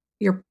like,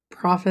 you're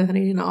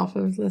profiting off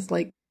of this,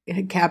 like,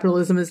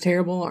 capitalism is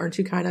terrible. Aren't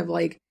you kind of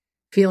like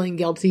feeling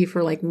guilty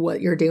for like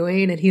what you're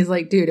doing? And he's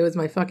like, dude, it was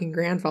my fucking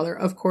grandfather.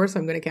 Of course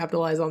I'm going to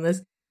capitalize on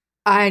this.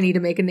 I need to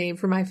make a name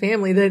for my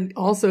family, then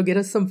also get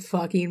us some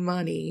fucking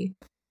money.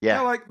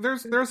 Yeah,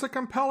 there's a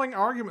compelling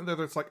argument there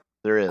that's like,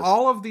 there is.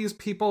 All of these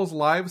people's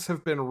lives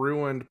have been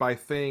ruined by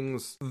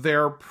things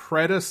their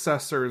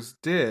predecessors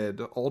did,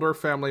 older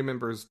family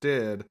members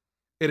did.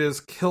 It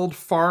has killed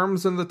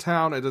farms in the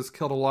town. It has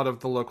killed a lot of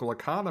the local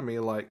economy.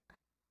 Like,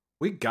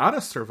 we gotta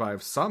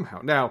survive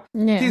somehow. Now,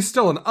 he's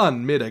still an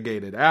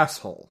unmitigated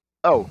asshole.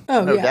 Oh,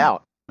 no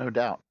doubt. No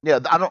doubt. Yeah,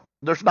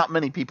 there's not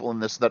many people in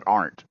this that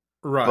aren't.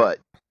 Right. But,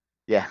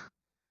 yeah.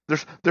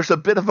 There's a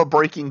bit of a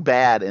Breaking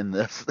Bad in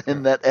this,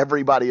 in that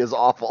everybody is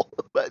awful.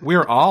 But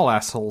we're all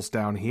assholes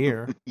down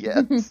here.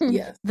 Yes.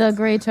 Yes. The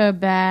greater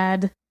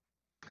bad.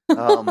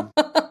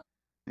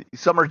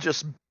 Some are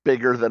just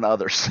bigger than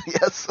others.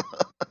 Yes.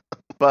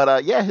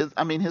 But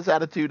his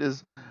attitude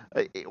is,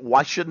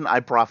 why shouldn't I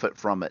profit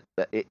from it?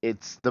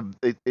 It's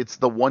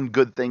the one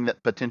good thing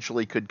that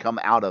potentially could come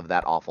out of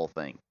that awful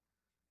thing.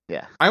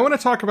 Yeah. I want to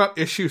talk about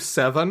issue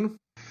 7.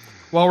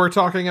 While we're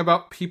talking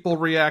about people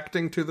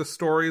reacting to the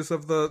stories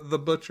of the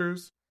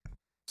butchers.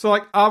 So,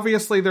 like,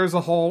 obviously there's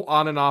a whole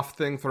on and off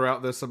thing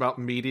throughout this about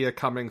media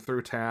coming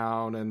through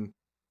town and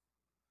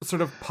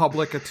sort of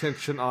public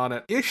attention on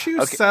it.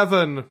 Issue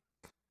 7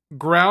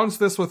 grounds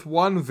this with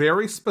one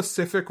very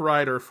specific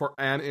writer for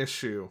an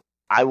issue.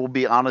 I will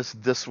be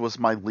honest, this was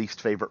my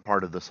least favorite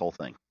part of this whole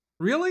thing.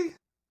 Really?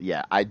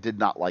 Yeah, I did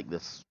not like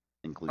this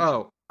inclusion.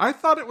 Oh, I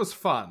thought it was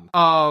fun.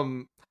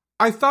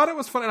 I thought it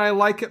was fun, and I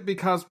like it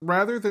because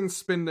rather than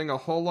spending a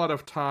whole lot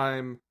of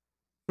time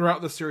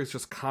throughout the series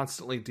just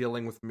constantly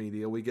dealing with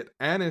media, we get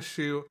an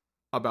issue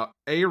about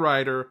a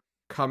writer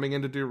coming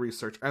in to do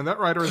research, and that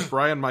writer is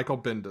Brian Michael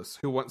Bendis,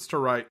 who wants to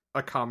write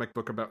a comic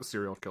book about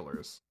serial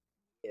killers.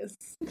 Yes.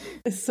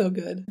 It's so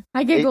good.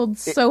 I giggled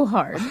so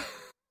hard.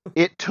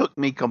 It took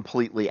me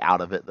completely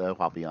out of it, though.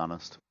 I'll be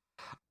honest.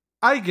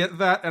 I get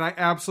that, and I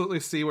absolutely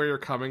see where you're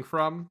coming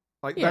from.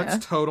 Like, Yeah.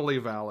 that's totally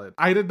valid.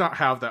 I did not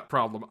have that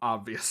problem,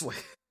 obviously.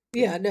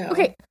 Yeah, no.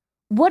 Okay,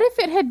 what if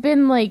it had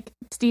been like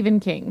Stephen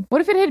King?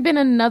 What if it had been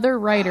another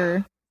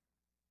writer,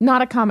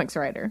 not a comics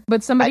writer,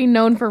 but somebody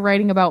known for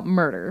writing about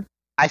murder?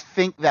 I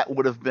think that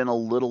would have been a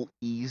little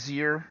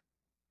easier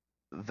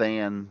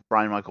than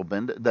Brian Michael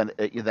Bendis,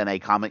 than a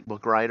comic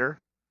book writer,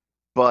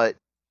 but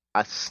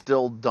I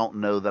still don't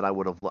know that I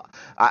would have.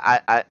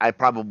 I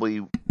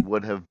probably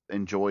would have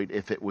enjoyed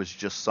if it was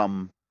just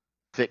some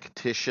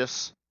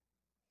fictitious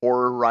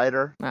horror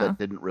writer that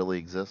didn't really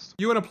exist.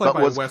 You want to play But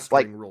by was, West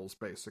like- Wing rules,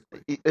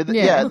 basically.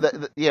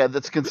 Yeah,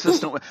 that's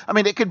consistent with. I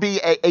mean, it could be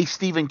a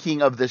Stephen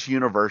King of this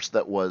universe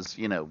that was,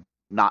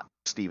 not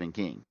Stephen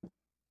King.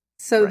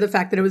 So Right. the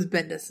fact that it was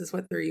Bendis is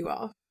what threw you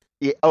off.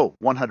 Yeah,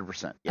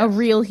 100%. A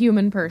real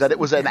human person. That it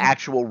was an Yeah.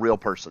 actual real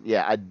person.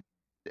 Yeah,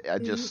 I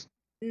just.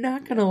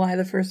 Not gonna lie,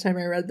 the first time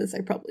I read this,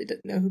 I probably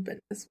didn't know who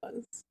Bendis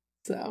was.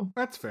 So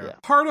That's fair. Yeah.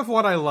 Part of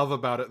what I love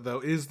about it, though,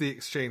 is the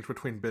exchange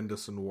between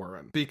Bendis and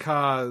Warren.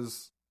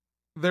 Because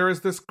there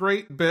is this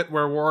great bit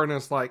where Warren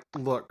is like,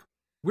 look,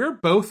 we're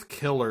both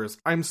killers.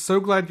 I'm so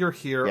glad you're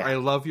here. Yeah. I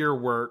love your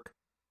work.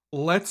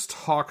 Let's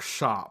talk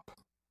shop.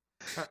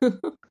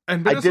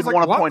 And I Bendis did is like,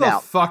 wanna what point the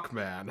out- fuck,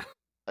 man?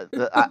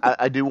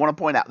 I do want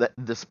to point out that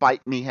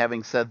despite me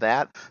having said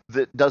that,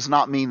 that does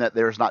not mean that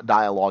there's not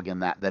dialogue in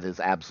that is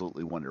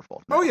absolutely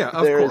wonderful. Oh, yeah,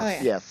 of There course. is- Oh,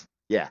 yeah. Yes,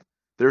 yeah.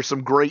 There's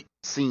some great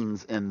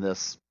scenes in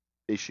this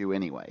issue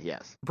anyway,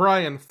 yes.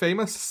 Brian,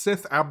 famous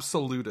Sith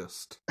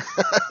absolutist.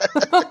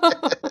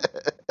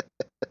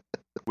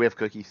 We have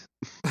cookies.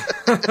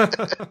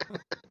 I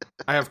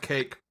have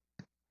cake.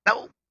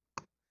 No!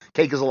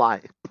 Cake is a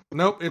lie.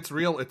 Nope, it's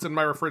real. It's in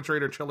my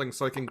refrigerator chilling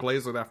so I can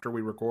glaze it after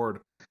we record.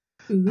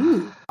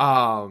 ooh.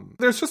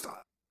 There's just,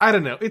 I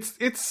don't know.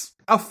 It's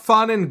a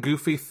fun and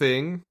goofy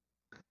thing.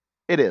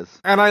 It is.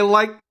 And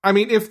I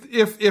mean,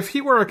 if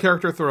he were a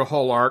character through a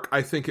whole arc,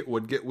 I think it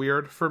would get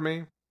weird for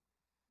me.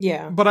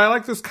 Yeah. But I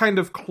like this kind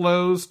of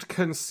closed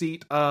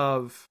conceit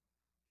of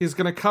he's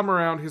going to come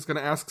around, he's going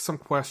to ask some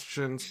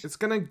questions, it's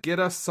going to get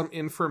us some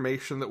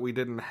information that we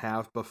didn't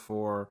have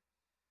before.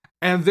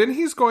 And then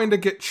he's going to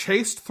get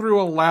chased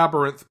through a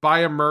labyrinth by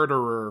a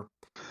murderer,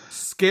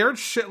 scared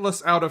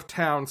shitless out of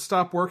town,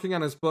 stop working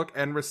on his book,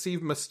 and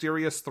receive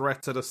mysterious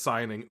threats at a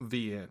signing.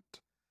 The end.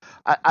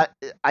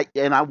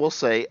 I will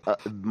say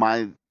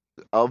my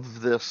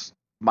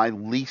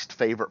least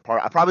favorite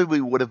part. I probably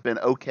would have been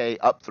okay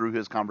up through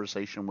his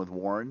conversation with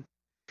Warren.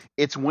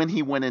 It's when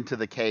he went into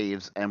the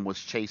caves and was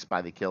chased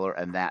by the killer,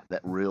 and that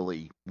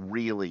really,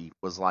 really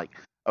was like,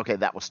 okay,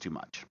 that was too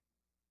much.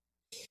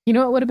 You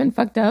know what would have been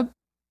fucked up?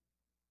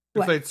 If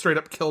What? they'd straight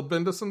up killed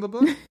Bendis in the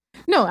book?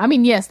 No, I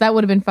mean, yes, that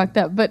would have been fucked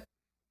up, but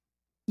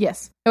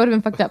yes, that would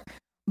have been fucked up.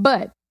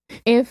 But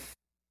if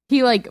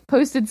he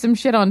posted some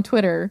shit on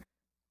Twitter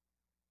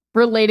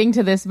relating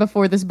to this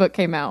before this book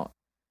came out,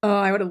 Oh,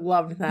 I would have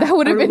loved that. That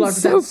would have I been loved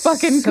so that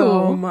fucking so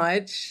cool.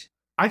 much.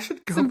 I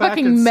should go some back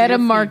fucking and see meta if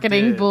he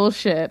marketing did.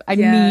 bullshit. I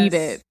Yes. need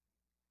it.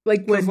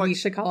 Like when 'Cause, like-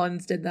 Misha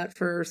Collins did that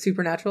for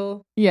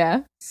Supernatural.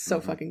 Yeah. So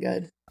fucking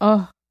good.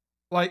 Oh,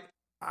 Like,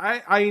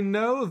 I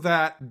know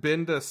that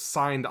Bendis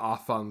signed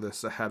off on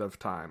this ahead of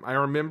time. I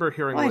remember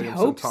hearing I Williamson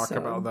hope talk so.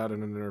 about that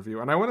in an interview.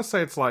 And I want to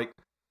say it's like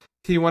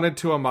he wanted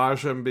to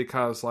homage him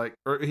because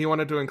or he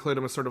wanted to include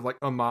him as sort of like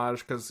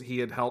homage because he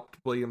had helped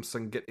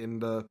Williamson get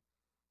into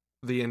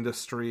the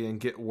industry and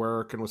get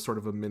work and was sort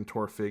of a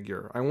mentor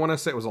figure. I want to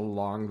say it was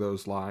along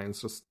those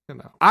lines. Just,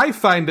 I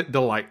find it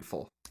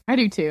delightful. I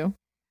do too.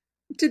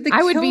 Did the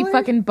I would be killer-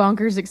 fucking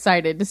bonkers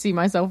excited to see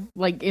myself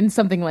in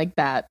something like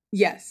that.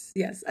 Yes.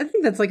 I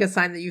think that's a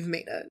sign that you've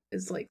made it.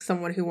 Is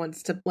someone who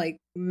wants to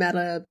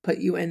meta put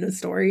you in a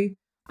story.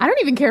 I don't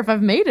even care if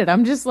I've made it.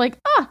 I'm just like,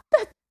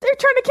 they're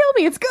trying to kill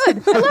me. It's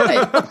good. I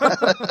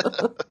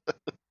love it.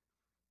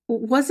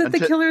 Was it the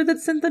Until- killer that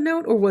sent the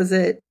note, or was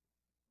it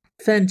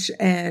Finch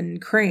and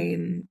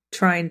Crane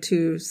trying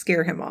to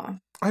scare him off?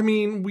 I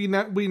mean, we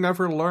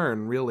never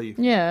learn, really.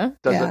 Yeah.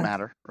 Doesn't Yeah.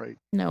 matter, right?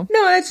 No.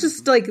 No, it's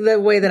just the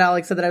way that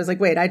Alex said that. I was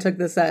like, wait, I took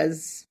this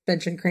as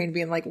Finch and Crane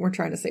being like, we're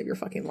trying to save your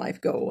fucking life.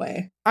 Go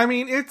away. I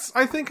mean,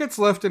 I think it's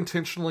left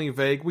intentionally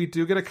vague. We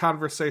do get a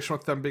conversation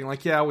with them being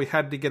like, yeah, we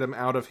had to get him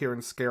out of here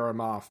and scare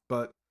him off,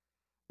 but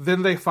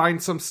then they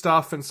find some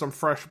stuff and some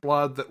fresh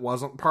blood that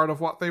wasn't part of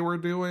what they were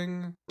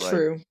doing. Right.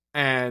 True.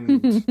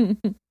 And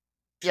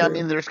Yeah, I True.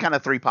 mean, there's kind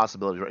of three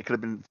possibilities, right? It could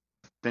have been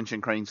Finch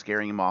and Crane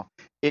scaring him off.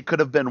 It could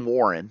have been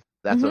Warren.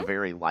 That's a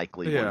very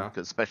likely Yeah. one,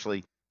 'cause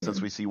especially since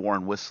we see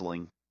Warren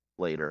whistling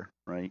later,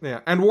 right?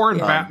 yeah, and Warren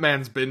Yeah.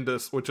 Batman's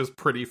Bendis, which is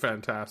pretty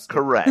fantastic.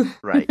 Correct,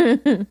 right.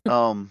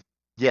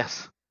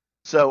 Yes.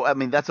 So, I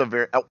mean, that's a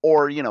very,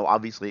 or,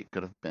 obviously it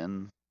could have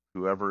been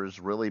whoever is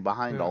really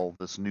behind Yeah. all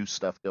this new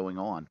stuff going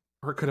on.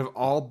 Or it could have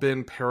all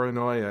been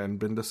paranoia in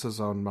Bendis'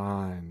 own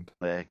mind.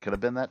 It could have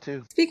been that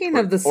too. Speaking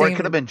of the Or same, it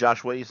could have been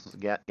Josh Williams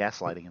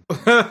gaslighting him.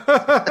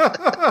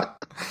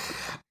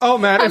 Oh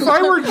man, if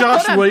I were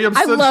Josh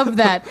Williamson, I love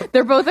that.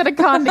 They're both at a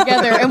con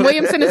together, and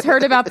Williamson has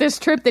heard about this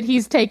trip that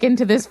he's taken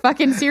to this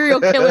fucking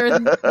serial killer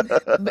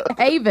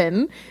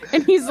haven,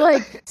 and he's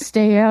like,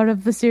 "Stay out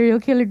of the serial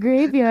killer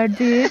graveyard,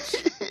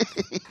 bitch."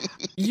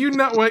 You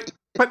know what?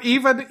 But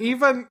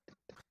even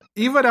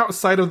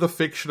outside of the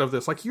fiction of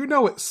this, like, you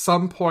know, at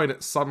some point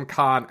at some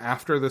con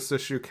after this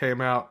issue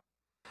came out,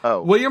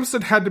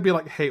 Williamson had to be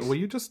like, "Hey, will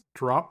you just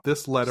drop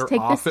this letter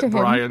off at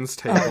Brian's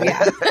table?" Oh,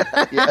 yeah.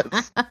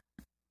 Yes.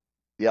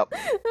 Yep.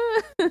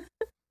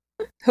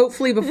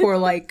 Hopefully before,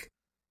 like,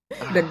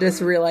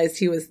 Bendis realized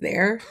he was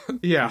there.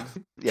 Yeah.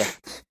 Yeah.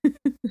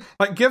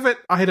 Like, give it,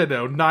 I don't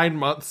know, 9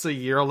 months, a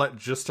year, let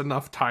just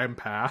enough time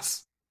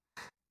pass.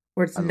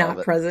 Where it's not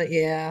present,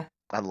 yeah.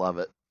 I love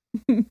it.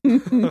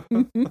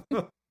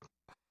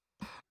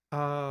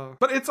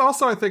 But it's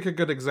also, I think, a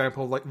good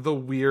example of, like, the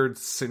weird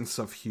sense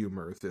of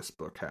humor this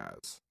book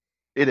has.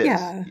 It is.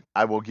 Yeah.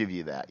 I will give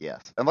you that,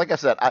 yes. And like I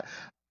said,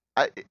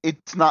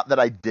 it's not that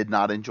I did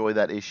not enjoy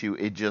that issue.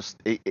 It just,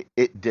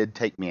 it did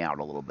take me out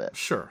a little bit.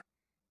 Sure.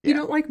 You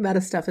don't like meta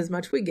stuff as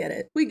much. We get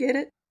it.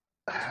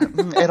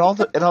 It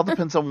all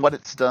depends on what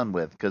it's done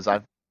with, because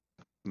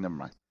never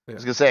mind. Yeah. I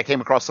was going to say, I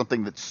came across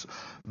something that's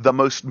the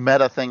most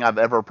meta thing I've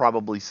ever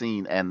probably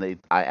seen, and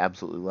I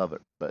absolutely love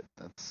it. But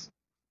that's,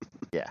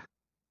 yeah.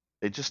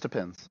 It just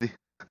depends.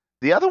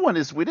 The other one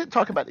is, we didn't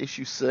talk about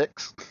issue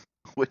 6,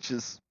 which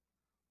is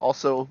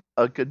also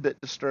a good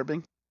bit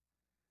disturbing.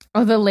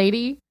 Oh, the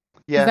lady?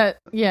 Yeah.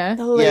 Yeah.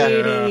 The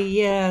lady,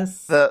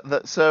 yes.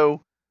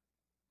 So,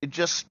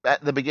 just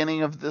at the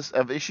beginning of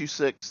issue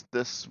 6,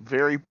 this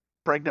very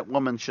pregnant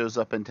woman shows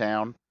up in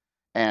town,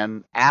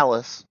 and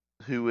Alice,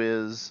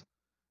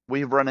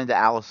 we've run into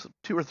Alice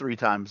 2 or 3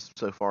 times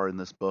so far in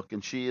this book,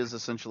 and she is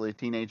essentially a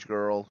teenage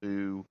girl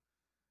who,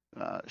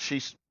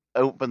 she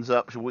opens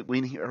up,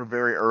 we hear her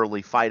very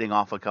early fighting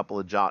off a couple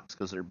of jocks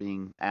because they're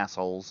being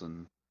assholes,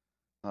 and,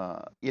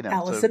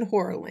 Alice in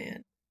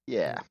Horrorland.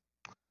 Yeah.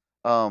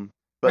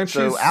 But and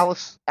so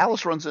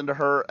Alice runs into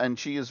her, and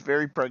she is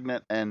very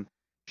pregnant, and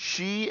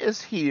she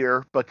is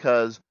here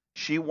because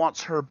she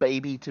wants her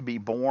baby to be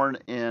born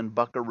in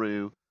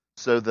Buckaroo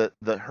so that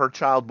her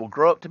child will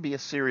grow up to be a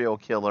serial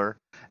killer,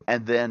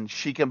 and then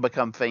she can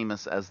become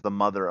famous as the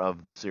mother of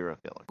the serial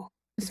killer.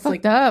 It's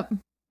fucked up.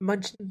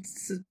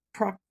 Munchausen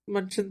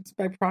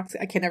by proxy.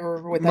 I can never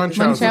remember what that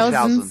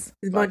Munchausen. is.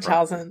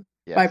 Munchausen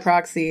Yes. by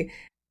proxy.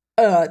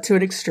 To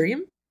an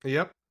extreme.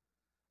 Yep.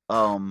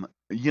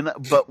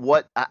 But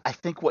what I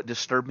think what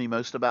disturbed me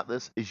most about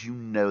this is,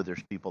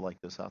 there's people like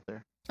this out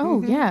there.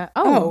 Oh, yeah.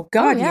 Oh,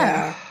 God,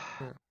 yeah.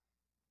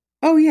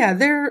 Oh, yeah.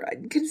 They're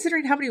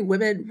considering how many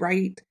women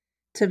write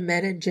to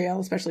men in jail,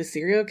 especially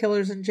serial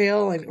killers in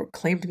jail, or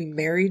claim to be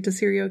married to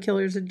serial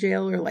killers in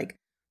jail, or like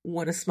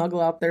want to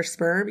smuggle out their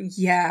sperm.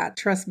 Yeah,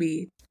 trust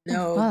me.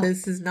 No,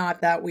 this is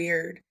not that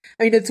weird.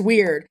 I mean, it's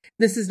weird.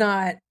 This is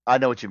not. I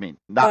know what you mean.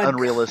 Not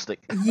unrealistic.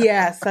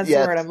 Yes, that's the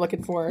word I'm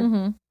looking for.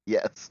 Mm-hmm.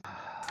 Yes.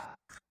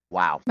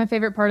 Wow. My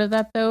favorite part of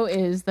that, though,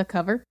 is the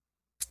cover.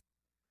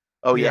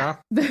 Oh, yeah.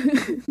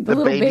 The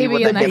little baby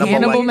with in the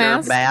Hannibal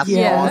mask.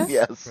 Yeah. On.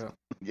 Yes. Yeah.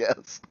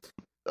 Yes.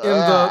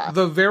 And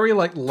the very,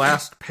 like,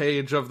 last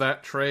page of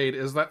that trade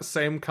is that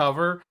same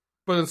cover,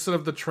 but instead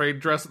of the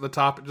trade dress at the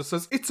top, it just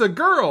says, "It's a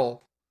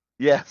girl."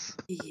 Yes.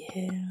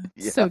 Yeah.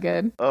 So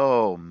good.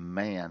 Oh,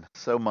 man.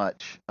 So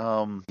much.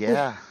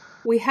 Yeah.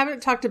 We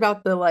haven't talked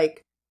about the,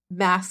 like,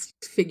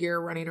 masked figure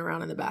running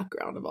around in the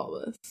background of all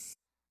this.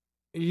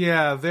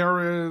 Yeah,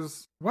 there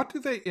is... What do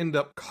they end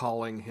up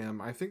calling him?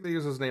 I think they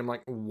use his name,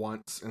 like,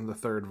 once in the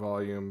 3rd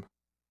volume.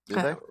 Did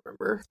they? don't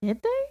remember.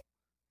 Did they?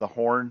 The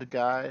horned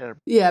guy?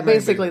 Yeah, Maybe.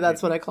 basically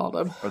that's what I called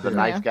him. Or the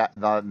knife guy,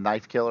 the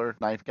knife killer,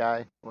 knife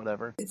guy,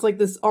 whatever. It's like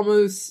this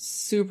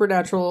almost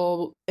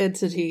supernatural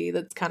entity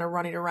that's kind of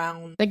running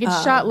around. They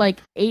get shot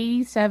like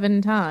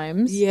 87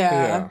 times.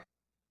 Yeah.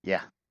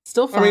 Yeah.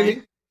 Still fine. I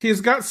mean, he's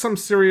got some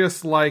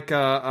serious, like,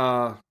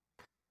 oh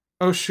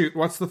shoot,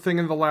 what's the thing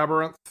in the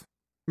labyrinth?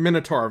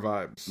 Minotaur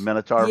vibes.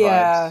 Minotaur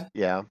Yeah. vibes.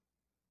 Yeah.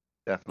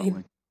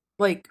 Definitely.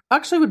 Like,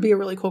 actually would be a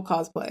really cool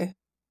cosplay.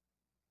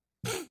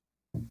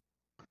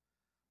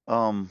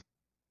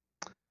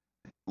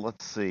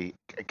 Let's see.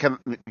 Can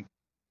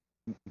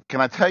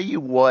I tell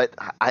you what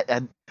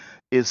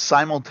is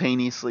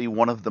simultaneously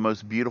one of the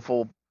most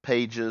beautiful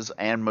pages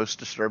and most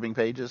disturbing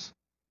pages?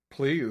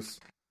 Please.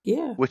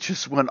 Yeah. Which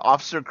is when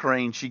Officer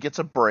Crane, she gets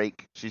a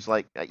break. She's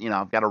like,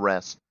 I've got to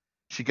rest.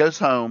 She goes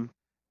home,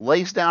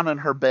 lays down in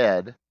her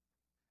bed,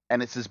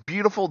 and it's this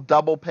beautiful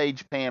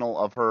double-page panel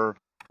of her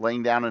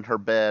laying down in her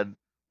bed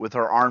with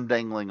her arm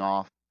dangling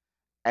off,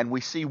 and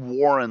we see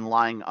Warren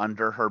lying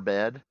under her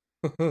bed.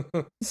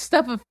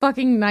 Stuff of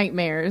fucking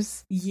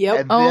nightmares.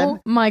 Yep. Oh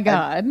my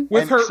god.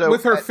 With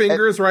her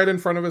fingers right in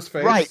front of his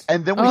face. Right,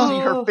 and then we see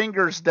her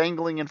fingers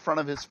dangling in front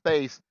of his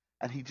face,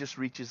 and he just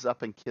reaches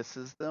up and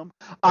kisses them.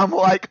 I'm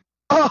like,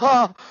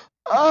 oh.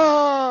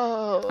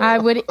 I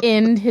would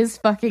end his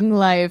fucking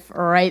life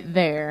right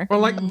there. Or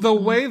like the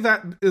way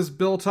that is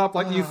built up,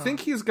 like you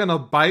think he's gonna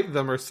bite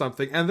them or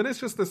something, and then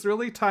it's just this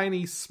really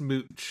tiny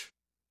smooch.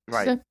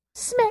 Right.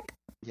 Smack.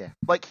 Yeah.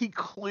 Like, he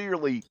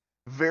clearly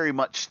very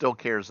much still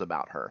cares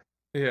about her.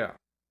 Yeah.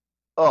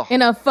 Oh,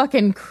 In a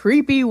fucking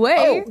creepy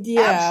way.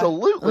 Yeah.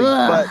 absolutely.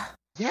 Ugh. But,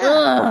 yeah.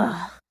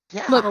 Ugh.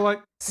 Yeah. Look, So,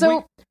 like,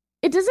 So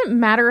it doesn't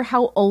matter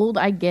how old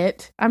I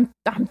get. I'm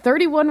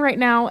 31 right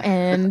now,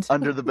 and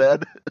Under the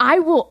bed. I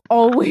will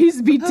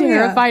always be Oh, yeah.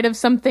 terrified of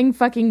something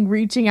fucking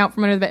reaching out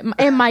from under the bed.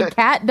 And my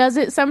cat does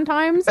it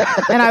sometimes,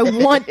 and I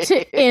want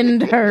to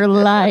end her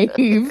life.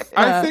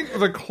 I think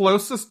the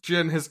closest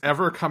Jin has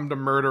ever come to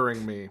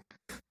murdering me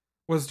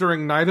was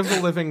during Night of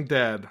the Living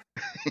Dead.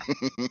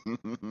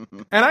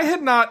 And I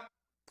had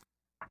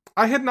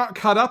not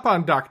caught up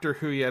on Doctor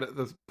Who yet at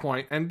this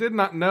point, and did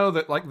not know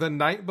that, like, the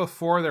night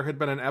before there had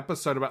been an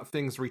episode about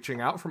things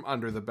reaching out from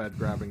under the bed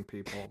grabbing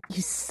people.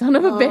 You son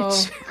of a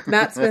bitch.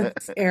 Matt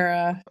Smith's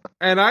era.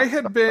 And I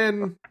had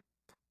been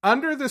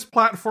under this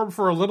platform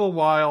for a little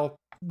while,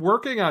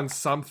 working on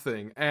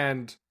something,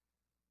 and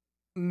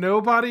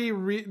nobody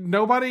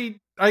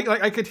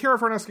I could hear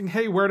everyone asking,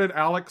 "Hey, where did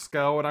Alex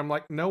go?" And I'm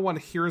like, no one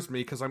hears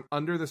me because I'm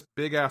under this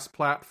big ass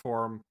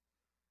platform.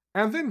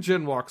 And then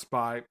Jin walks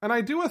by, and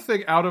I do a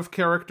thing out of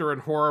character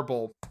and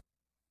horrible,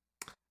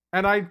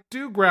 and I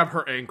do grab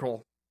her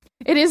ankle.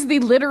 It is the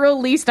literal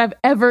least I've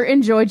ever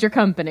enjoyed your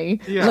company.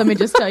 Yeah. Let me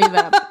just tell you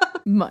that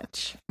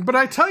much. But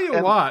I tell you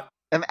And- what,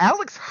 And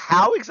Alex,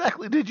 how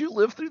exactly did you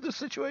live through this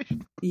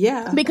situation?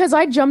 Yeah. Because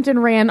I jumped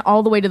and ran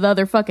all the way to the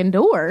other fucking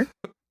door.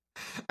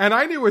 and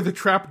I knew where the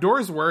trap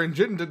doors were, and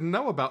Jin didn't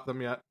know about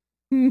them yet.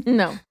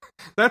 No.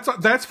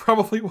 That's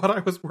probably what I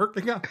was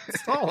working on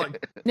installing.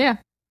 Yeah.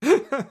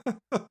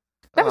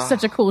 That was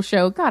such a cool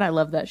show. God, I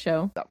love that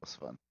show. That was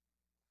fun.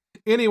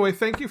 Anyway,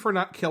 thank you for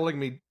not killing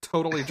me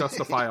totally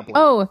justifiably.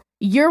 Oh,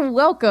 you're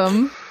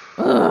welcome.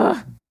 Ugh.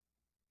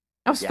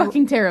 I was Yeah.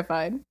 fucking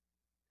terrified.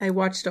 I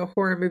watched a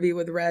horror movie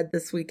with Red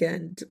this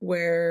weekend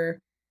where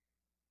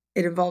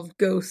it involved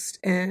Ghost,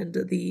 and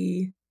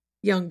the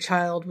young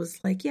child was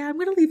like, yeah, I'm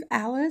going to leave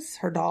Alice,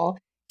 her doll,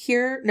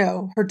 here.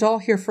 No, her doll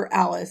here for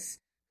Alice,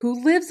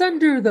 who lives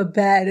under the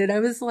bed. And I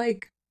was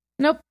like,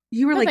 Nope.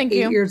 you were No, like thank 8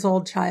 you. years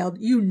old, child.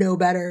 You know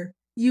better.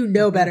 You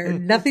know better.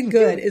 Nothing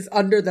good is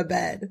under the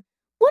bed.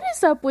 What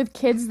is up with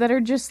kids that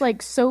are just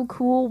like so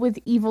cool with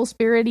evil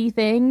spirity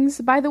things,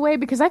 by the way?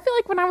 Because I feel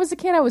like when I was a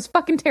kid, I was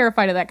fucking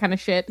terrified of that kind of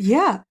shit.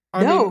 Yeah.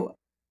 I no.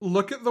 mean,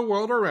 look at the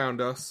world around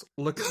us.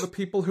 Look at the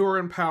people who are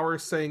in power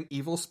saying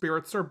evil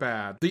spirits are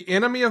bad. The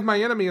enemy of my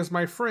enemy is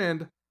my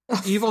friend.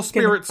 Evil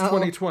spirits uh-oh.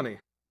 2020.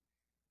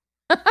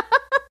 All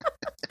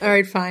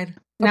right, fine.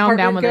 Now I'm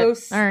down Apartment with it.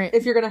 Ghosts, All right.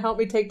 If you're going to help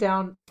me take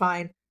down,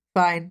 fine.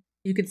 Fine.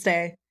 You can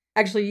stay.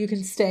 Actually, you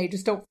can stay.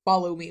 Just don't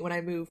follow me when I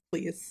move,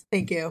 please.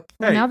 Thank you.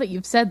 Well, Hey. now that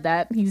you've said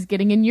that, he's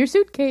getting in your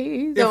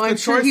suitcase. No, the I'm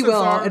sure he choices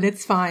will, are- and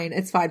it's fine.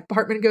 It's fine.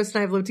 Apartment Ghost and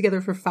I have lived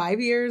together for 5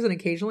 years, and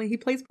occasionally he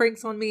plays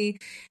pranks on me,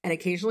 and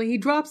occasionally he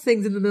drops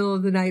things in the middle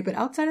of the night. But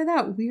outside of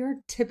that, we are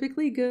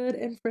typically good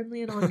and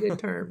friendly and on good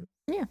terms.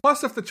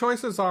 Plus, if the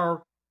choices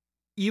are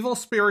evil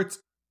spirits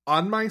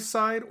on my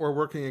side or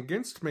working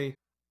against me,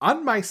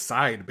 on my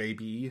side,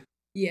 baby.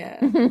 Yeah.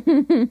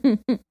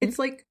 It's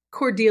like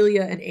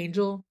Cordelia and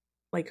Angel,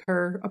 like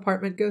her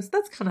apartment ghost.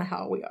 That's kind of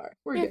how we are.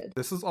 We're Yeah. good.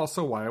 This is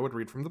also why I would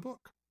read from the book.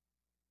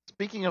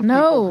 Speaking of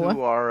No. people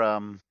who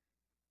are,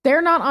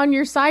 They're not on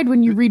your side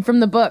when you read from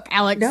the book,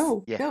 Alex.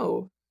 No, Yeah.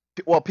 no.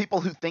 people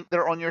who think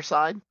they're on your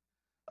side,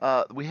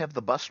 we have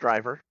the bus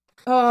driver.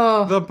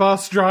 Oh, The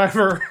bus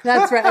driver.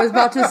 that's right. I was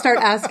about to start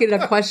asking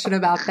a question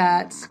about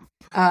that.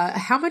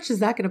 How much is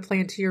that going to play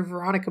into your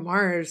Veronica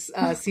Mars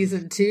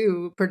season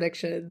 2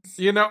 predictions?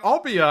 You know,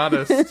 I'll be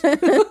honest.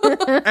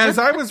 As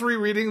I was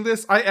rereading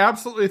this, I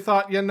absolutely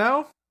thought,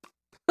 when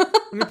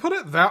you put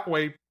it that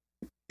way,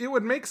 it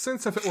would make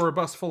sense if it were a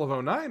bus full of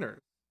 09ers.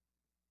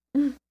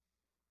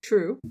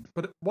 True.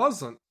 But it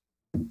wasn't.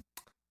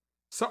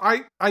 So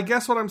I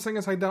guess what I'm saying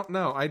is I don't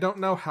know. I don't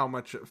know how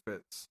much it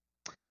fits.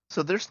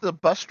 So there's the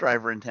bus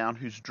driver in town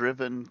who's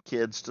driven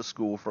kids to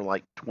school for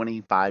like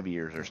 25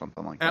 years or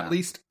something like that. At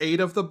least 8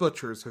 of the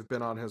butchers have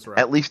been on his route.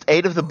 At least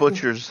 8 of the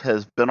butchers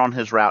has been on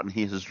his route, and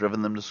he has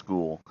driven them to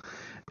school.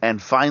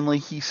 And finally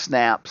he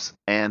snaps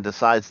and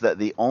decides that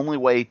the only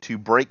way to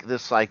break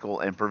this cycle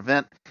and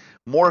prevent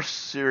more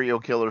serial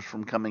killers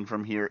from coming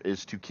from here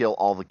is to kill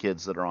all the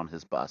kids that are on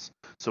his bus.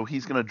 So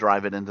he's going to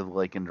drive it into the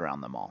lake and drown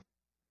them all.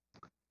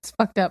 It's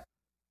fucked up.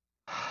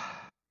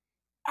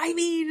 I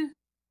mean,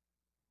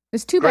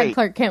 It's too bad Great.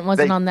 Clark Kent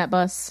wasn't They- on that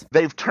bus.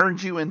 They've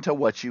turned you into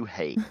what you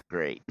hate.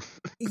 Great.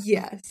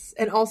 yes.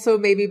 And also,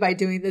 maybe by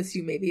doing this,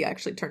 you maybe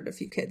actually turned a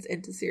few kids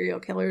into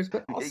serial killers.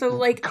 But also,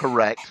 like,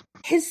 Correct.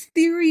 his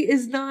theory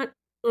is not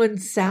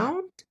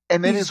unsound.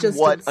 And it He's is just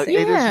what insane.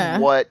 it Yeah.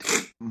 is what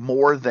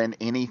more than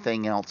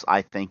anything else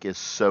I think is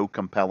so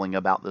compelling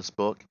about this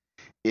book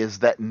is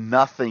that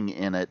nothing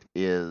in it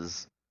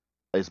is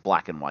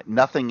black and white.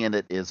 Nothing in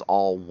it is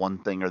all one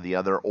thing or the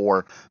other,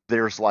 or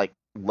there's like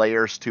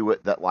layers to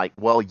it that like,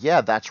 well,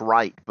 yeah, that's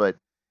right, but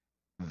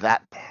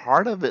that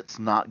part of it's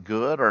not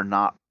good or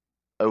not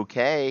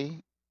okay.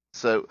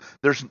 So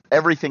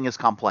everything is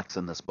complex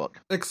in this book.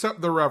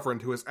 Except the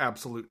Reverend, who is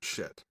absolute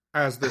shit.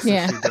 as this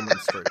Yeah. issue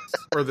demonstrates,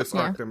 or this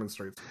arc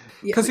demonstrates.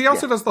 Yeah. Because he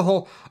also does the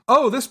whole,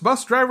 this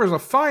bus driver is a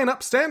fine,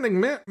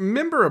 upstanding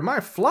member of my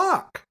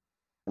flock.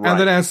 Right. And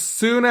then as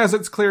soon as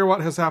it's clear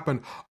what has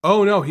happened,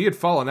 oh no, he had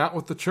fallen out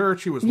with the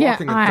church. He was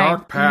walking a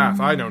dark path.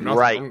 I know nothing.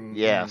 Right. Mm-mm.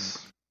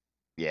 Yes.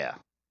 Yeah.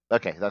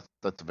 Okay,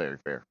 that's very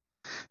fair.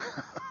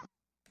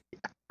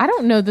 I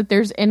don't know that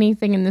there's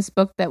anything in this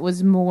book that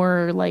was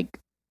more like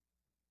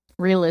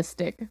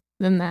realistic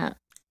than that.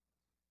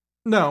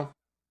 No,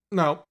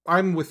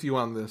 I'm with you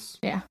on this.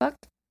 Yeah.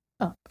 Fucked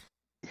up.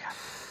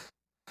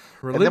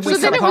 Religious So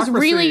then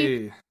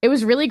hypocrisy. it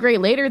was really great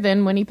later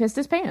than when he pissed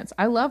his pants.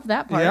 I love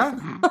that part.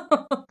 Yeah.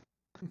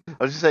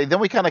 I was just saying, then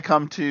we kind of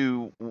come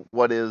to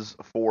what is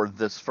for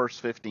this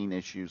first 15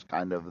 issues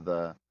kind of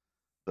the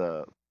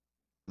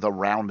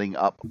rounding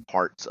up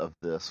parts of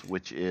this,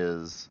 which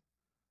is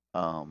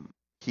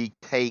he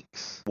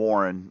takes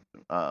Warren,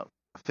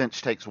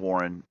 Finch takes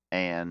Warren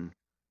and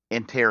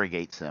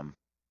interrogates him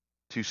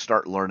to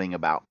start learning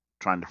about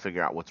trying to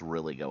figure out what's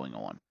really going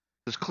on.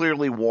 Because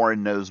clearly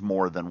Warren knows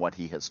more than what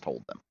he has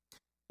told them.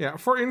 Yeah,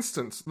 for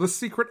instance, the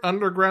secret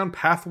underground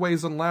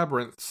pathways and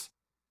labyrinths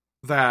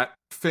that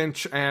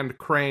Finch and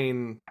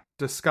Crane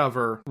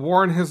discover,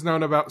 Warren has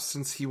known about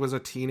since he was a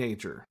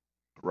teenager.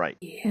 Right.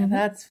 Yeah,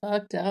 that's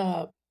fucked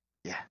up.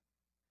 Yeah.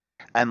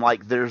 And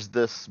like there's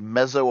this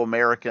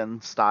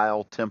Mesoamerican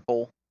style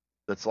temple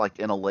that's like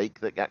in a lake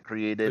that got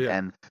created,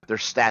 and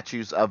there's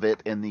statues of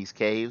it in these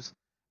caves.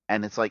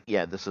 And it's like,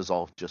 yeah, this is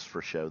all just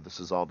for show. This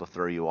is all to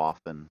throw you off.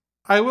 And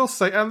I will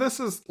say, and this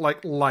is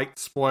like light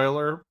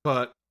spoiler,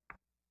 but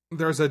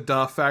there's a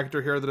duh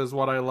factor here that is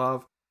what I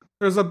love.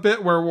 There's a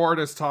bit where Warren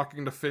is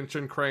talking to Finch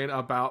and Crane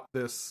about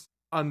this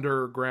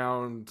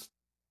underground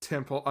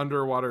temple,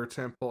 underwater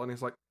temple, and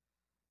he's like,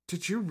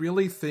 did you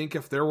really think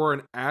if there were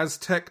an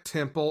Aztec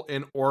temple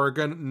in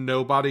Oregon,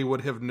 nobody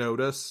would have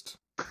noticed?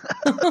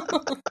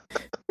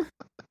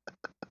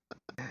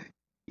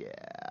 yeah.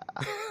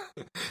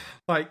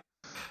 Like,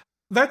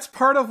 that's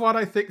part of what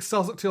I think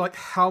sells it to, like,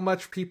 how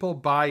much people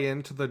buy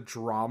into the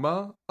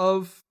drama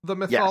of the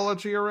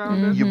mythology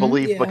around it. You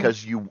believe Yeah.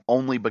 because you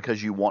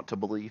want to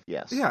believe,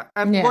 yes. Yeah,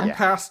 and Yeah. look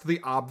past the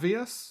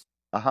obvious.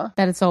 Uh-huh.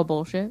 That it's all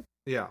bullshit.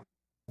 Yeah.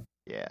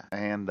 Yeah.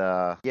 And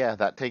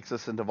that takes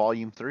us into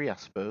volume 3, I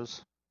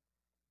suppose.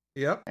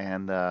 Yep.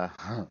 And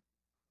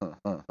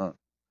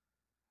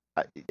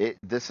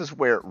this is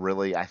where it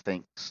really, I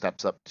think,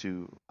 steps up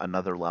to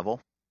another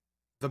level.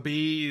 The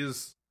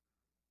bees.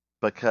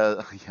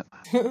 Because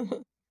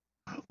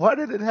why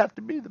did it have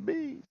to be the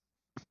bees?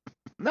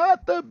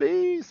 Not the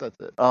bees. That's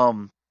it.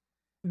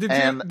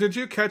 Did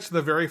you catch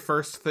the very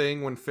first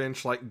thing when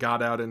Finch like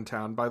got out in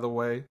town? By the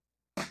way,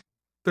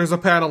 there's a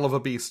panel of a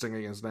bee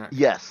stinging his neck.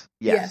 Yes.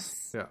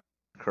 Yeah.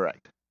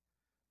 Correct.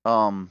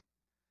 And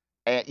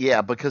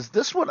because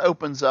this one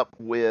opens up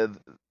with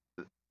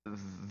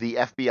the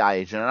FBI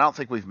agent, and I don't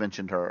think we've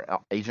mentioned her,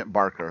 Agent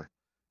Barker,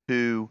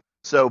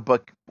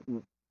 but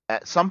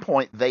at some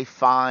point they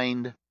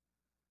find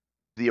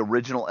the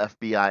original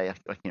FBI,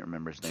 I can't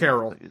remember his name.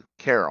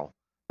 Carol.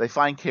 They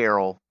find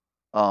Carol.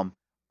 All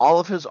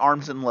of his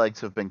arms and legs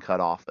have been cut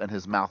off, and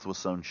his mouth was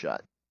sewn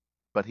shut.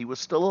 But he was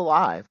still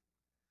alive.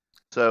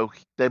 So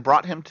they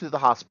brought him to the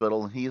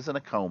hospital, and he is in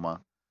a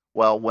coma.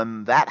 Well,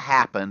 when that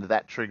happened,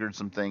 that triggered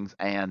some things,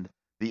 and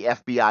the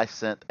FBI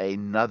sent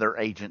another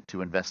agent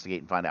to investigate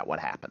and find out what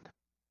happened.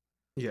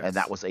 Yes. And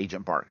that was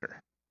Agent Barker.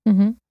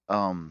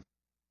 Mm-hmm.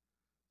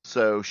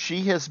 So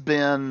she has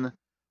been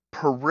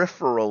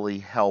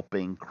peripherally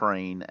helping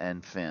Crane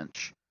and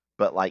Finch,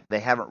 but like they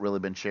haven't really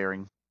been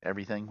sharing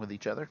everything with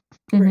each other.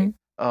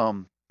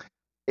 Mm-hmm.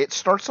 It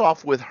starts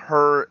off with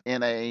her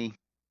in a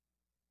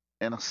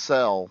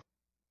cell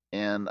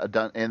in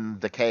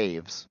the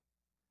caves,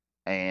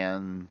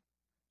 and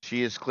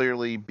she is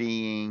clearly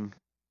being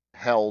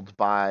held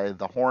by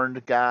the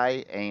horned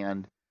guy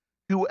and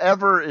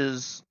whoever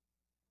is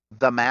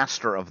the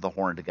master of the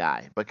horned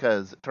guy,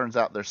 because it turns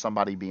out there's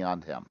somebody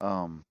beyond him.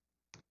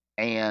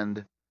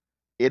 And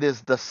it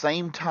is the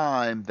same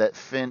time that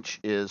Finch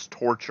is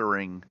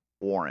torturing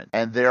Warren.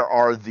 And there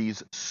are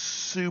these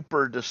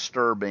super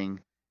disturbing,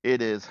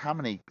 it is, how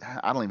many,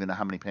 I don't even know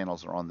how many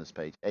panels are on this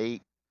page.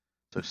 8,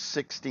 so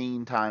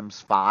 16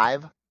 times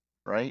 5,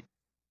 right?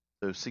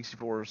 So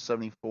 64,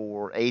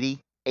 74,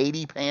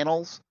 80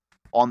 panels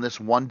on this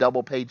one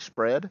double page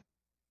spread.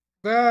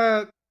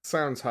 That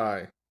sounds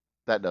high.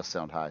 That does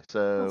sound high.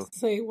 So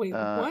Wait,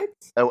 what?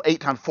 8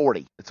 times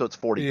 40. So it's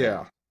 40 Yeah.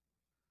 panels.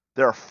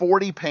 There are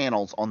 40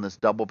 panels on this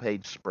double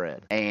page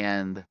spread,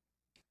 and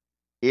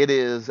it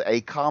is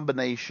a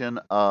combination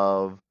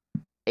of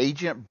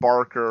Agent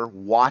Barker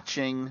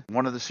watching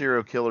one of the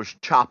serial killers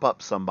chop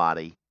up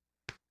somebody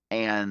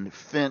and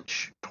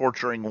Finch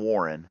torturing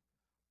Warren,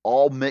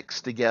 all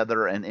mixed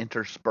together and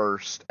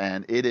interspersed,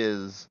 and it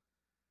is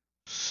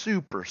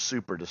super,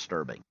 super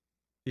disturbing.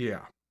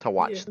 Yeah. To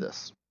watch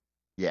this.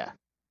 Yeah.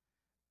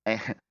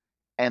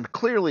 And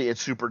clearly it's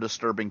super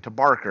disturbing to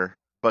Barker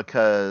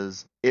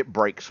because it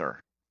breaks her.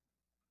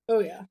 Oh,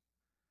 yeah.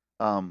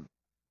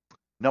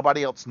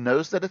 Nobody else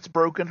knows that it's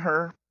broken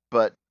her,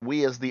 but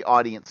we as the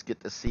audience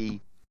get to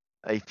see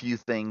a few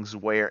things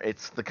where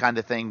it's the kind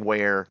of thing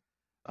where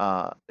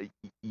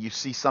you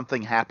see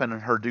something happen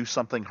and her do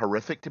something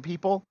horrific to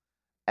people,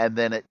 and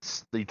then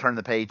you turn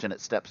the page and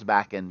it steps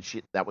back and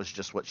that was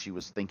just what she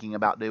was thinking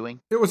about doing.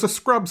 It was a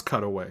Scrubs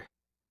cutaway.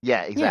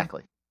 Yeah,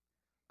 exactly.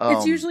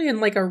 It's usually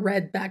in like a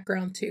red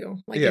background too.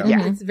 Like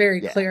Yeah. it's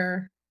very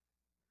clear.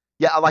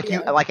 Yeah,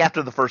 like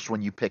after the first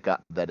one, you pick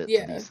up that it's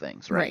these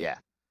things, right? Right. Yeah.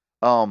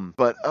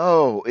 But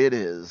it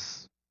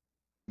is.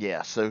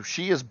 Yeah, so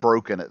she is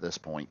broken at this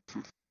point.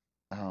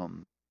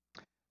 And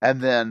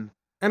then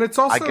And it's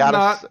also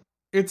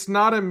it's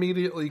not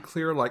immediately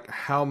clear like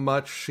how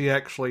much she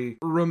actually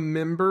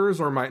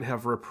remembers or might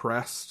have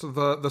repressed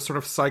the sort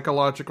of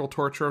psychological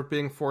torture of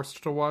being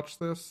forced to watch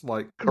this.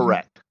 Like,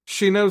 correct.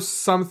 She knows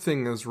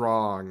something is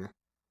wrong,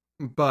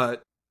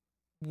 but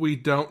we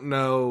don't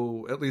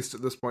know, at least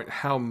at this point,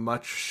 how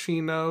much she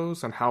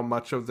knows and how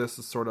much of this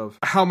is sort of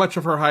how much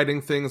of her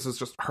hiding things is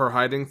just her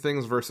hiding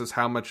things versus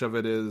how much of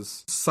it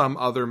is some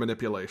other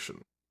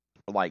manipulation.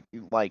 Like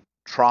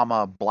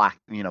trauma blocked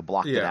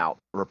it Yeah. out,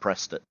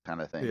 repressed it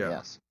kind of thing. Yeah.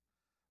 Yes.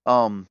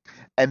 And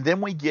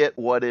then we get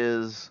what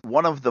is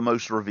one of the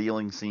most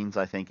revealing scenes,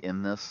 I think,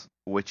 in this,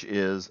 which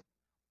is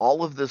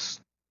all of this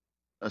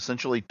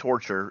essentially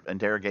torture,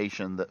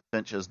 interrogation that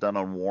Finch has done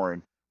on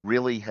Warren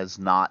really has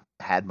not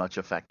had much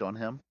effect on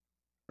him,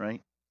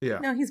 right? Yeah.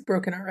 No, he's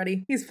broken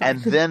already. He's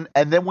fine.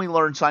 And then we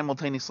learn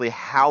simultaneously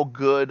how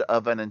good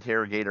of an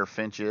interrogator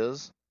Finch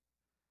is,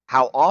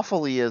 how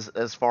awful he is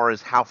as far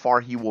as how far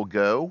he will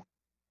go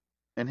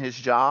in his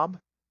job,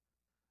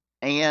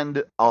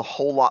 and a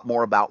whole lot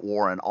more about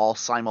Warren, all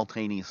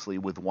simultaneously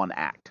with one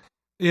act.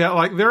 Yeah,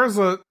 like there's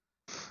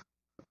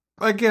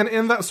again,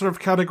 in that sort of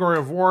category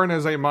of Warren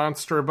as a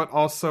monster, but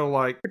also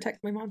like Protect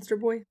my monster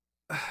boy.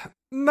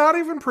 not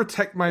even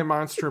protect my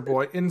monster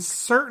boy. In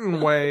certain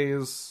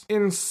ways,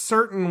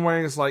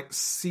 like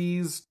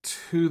sees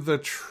to the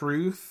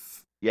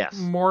truth Yes.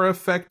 more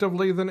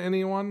effectively than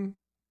anyone.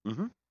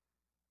 Mm-hmm.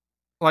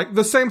 Like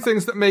the same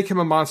things that make him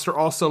a monster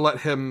also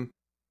let him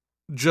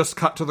just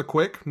cut to the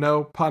quick.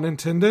 No pun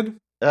intended.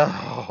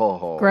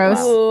 Oh, Gross.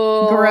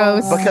 wow.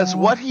 Gross. Because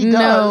what he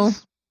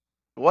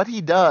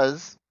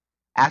does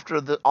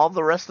after all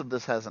the rest of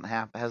this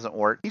hasn't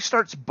worked, he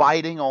starts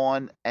biting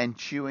on and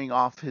chewing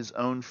off his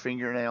own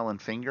fingernail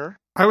and finger.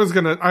 I was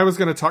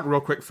gonna talk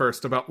real quick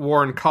first about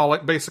Warren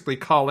basically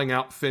calling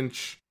out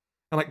Finch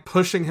and like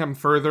pushing him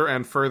further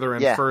and further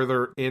and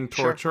further in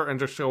torture and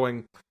just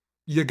showing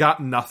you got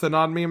nothing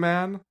on me,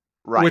 man.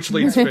 Right. Which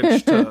leads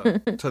Finch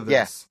to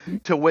this. Yeah.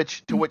 To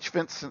which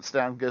Finch sits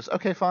down and goes,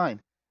 okay, fine.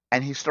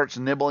 And he starts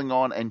nibbling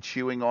on and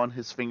chewing on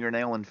his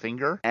fingernail and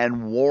finger,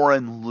 and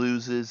Warren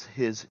loses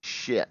his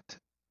shit.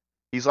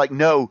 He's like,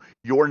 no,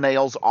 your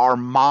nails are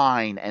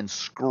mine, and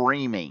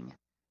screaming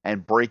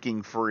and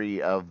breaking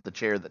free of the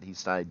chair that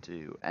he's tied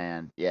to.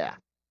 And yeah,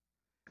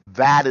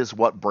 that is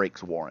what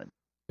breaks Warren.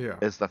 Yeah.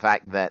 Is the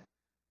fact that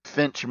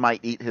Finch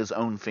might eat his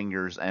own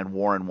fingers and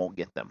Warren won't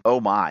get them.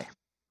 Oh my.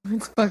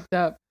 It's fucked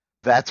up.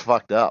 That's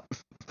fucked up,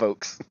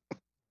 folks.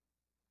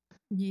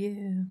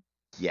 Yeah.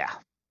 Yeah.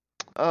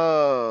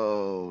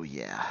 Oh,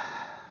 yeah.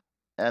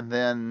 And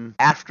then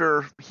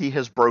after he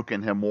has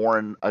broken him,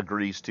 Warren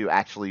agrees to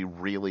actually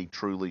really,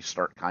 truly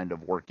start kind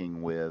of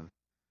working with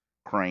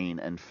Crane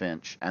and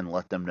Finch and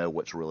let them know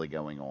what's really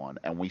going on.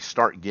 And we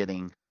start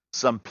getting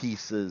some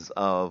pieces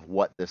of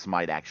what this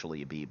might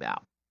actually be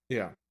about.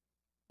 Yeah.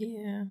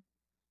 Yeah.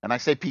 And I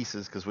say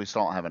pieces because we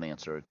still don't have an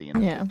answer at the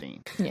end of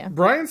 15. Yeah.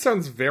 Brian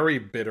sounds very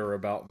bitter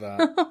about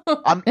that.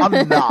 I'm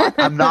not.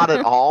 I'm not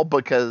at all,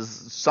 because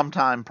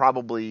sometime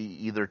probably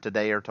either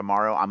today or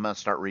tomorrow I'm going to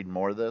start reading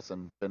more of this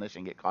and finish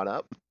and get caught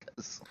up.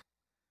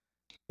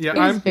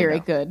 Yeah, It's very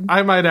good.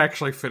 I might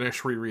actually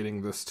finish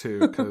rereading this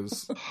too,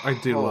 because I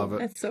do love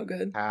it. It's so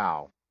good.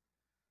 How?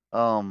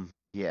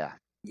 Yeah.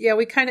 Yeah,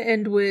 we kind of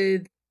end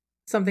with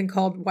something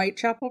called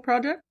Whitechapel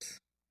Project.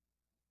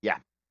 Yeah.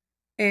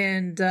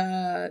 And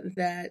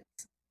that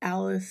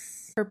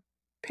Alice, her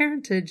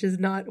parentage is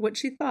not what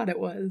she thought it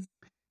was.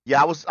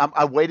 Yeah,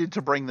 I waited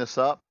to bring this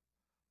up.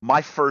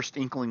 My first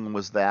inkling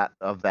was that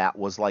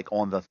was like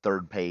on the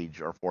third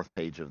page or fourth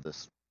page of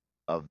this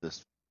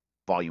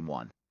volume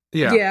 1.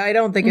 Yeah. Yeah, I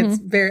don't think it's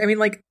very, I mean,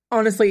 like,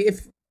 honestly,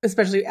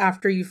 especially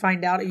after you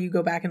find out, you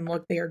go back and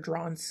look, they are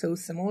drawn so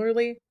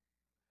similarly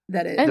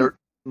that it...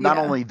 Not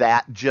only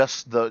that,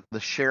 just the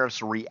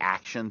sheriff's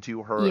reaction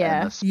to her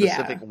and the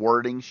specific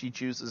wording she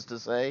chooses to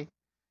say.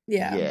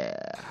 Yeah.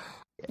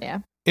 Yeah.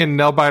 In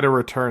Nailbiter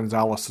Returns,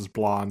 Alice is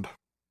blonde.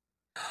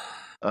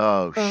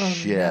 Oh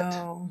shit.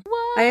 No.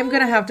 I am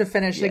going to have to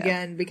finish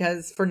again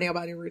because for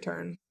Nailbiter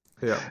Return.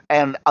 Yeah.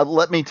 And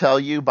let me tell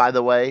you, by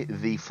the way,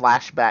 the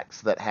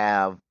flashbacks that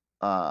have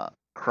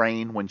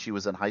Crane when she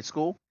was in high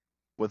school,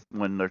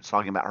 when they're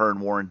talking about her and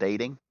Warren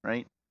dating,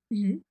 right?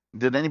 Mm-hmm.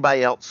 Did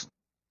anybody else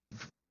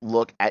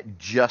look at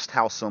just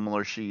how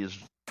similar she is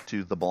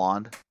to the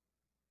blonde?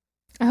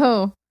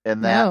 Oh,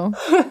 And that,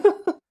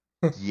 No.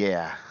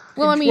 yeah.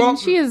 well, I mean, Well-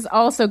 she is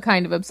also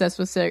kind of obsessed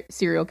with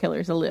serial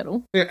killers a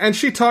little. Yeah, and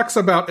she talks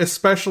about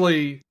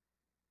especially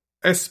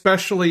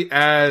Especially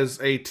as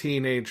a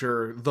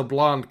teenager, the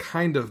blonde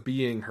kind of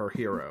being her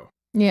hero.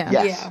 Yeah.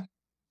 Yes.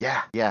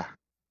 Yeah.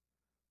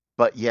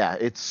 But yeah,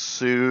 it's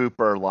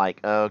super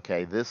like,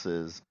 okay, this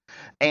is,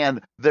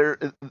 and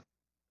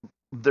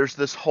there's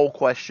this whole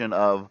question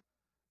of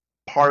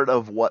part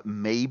of what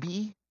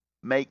maybe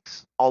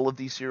makes all of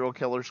these serial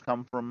killers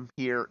come from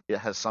here. It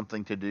has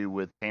something to do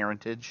with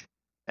parentage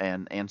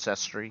and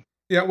ancestry.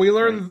 Yeah, we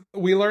learned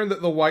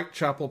that the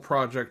Whitechapel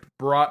Project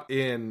brought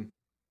in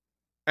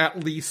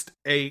at least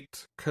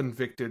 8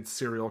 convicted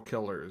serial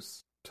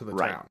killers to the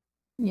Right. town.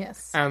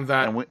 Yes. And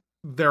that And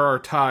there are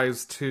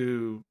ties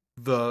to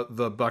the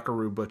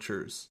Buckaroo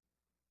Butchers.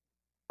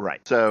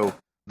 right. So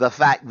the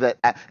fact that,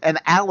 and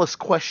Alice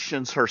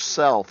questions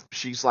herself,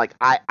 she's like,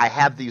 I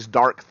have these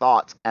dark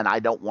thoughts and I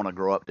don't want to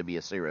grow up to be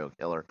a serial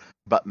killer,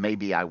 but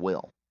maybe I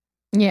will.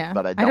 Yeah.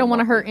 But I don't want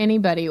to want hurt to.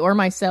 anybody or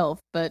myself,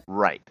 but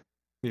Right.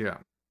 Yeah.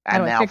 How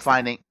And do I now fix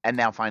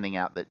that? finding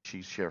out that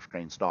she's Sheriff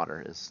Crane's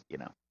daughter is,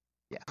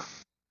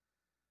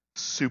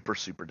 super,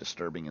 super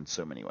disturbing in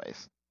so many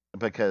ways.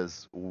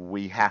 Because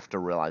we have to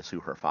realize who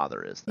her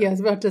father is. then. Yeah, I was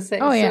about to say.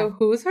 Oh, yeah. So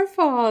who's her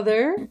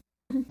father?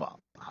 Well,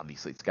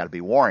 obviously it's got to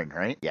be Warren,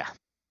 right? Yeah.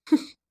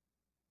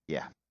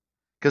 Yeah.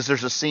 Because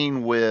there's a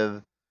scene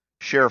with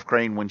Sheriff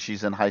Crane when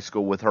she's in high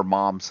school with her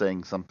mom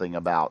saying something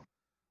about,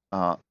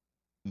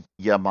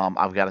 yeah, Mom,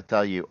 I've got to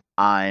tell you,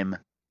 and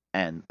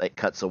it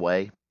cuts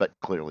away, but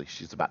clearly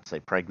she's about to say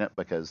pregnant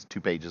because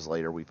 2 pages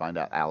later we find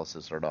out Alice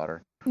is her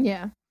daughter.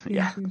 yeah.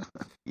 Yeah. Mhm.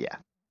 Yeah.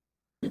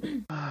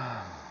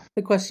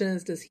 The question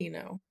is, does he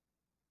know?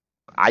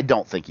 I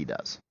don't think he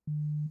does.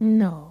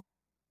 No.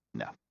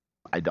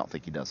 I don't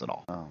think he does at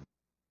all.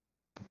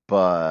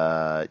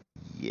 But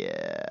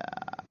yeah,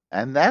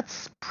 and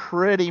that's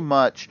pretty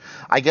much.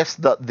 I guess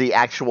the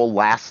actual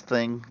last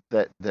thing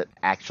that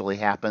actually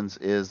happens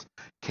is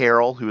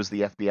Carol, who is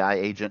the FBI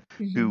agent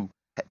Mhm.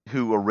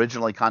 who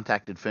originally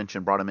contacted Finch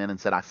and brought him in and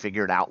said, "I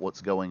figured out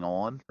what's going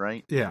on."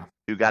 Right? Yeah.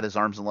 Who got his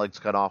arms and legs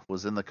cut off,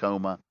 was in the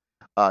coma.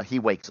 He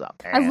wakes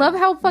up. I love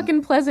how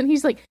fucking pleasant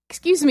he's like,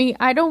 excuse me,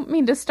 I don't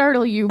mean to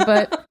startle you,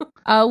 but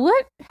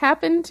what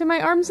happened to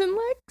my arms and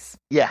legs?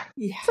 Yeah,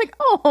 Yeah. It's like,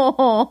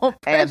 oh,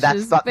 and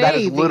precious that is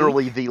baby.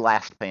 literally the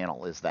last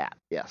panel. Is that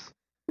yes?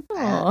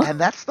 Aw. And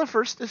that's the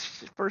first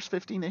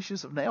 15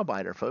 issues of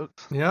Nailbiter,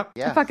 folks. Yep. I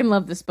Yeah, fucking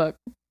love this book.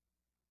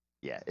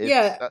 yeah,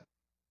 Yeah.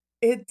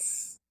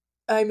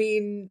 I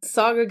mean,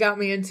 Saga got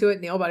me into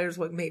it. Nailbiter's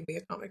what made me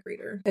a comic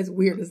reader. As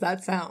weird as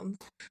that sounds.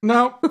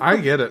 No, I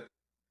get it.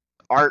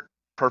 Art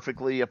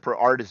perfectly.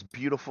 Art is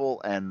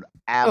beautiful and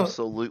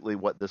absolutely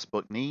what this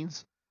book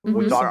needs. We're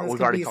We've just on this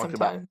already to talked be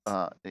about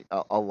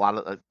sometimes. a lot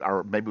of,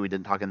 or maybe we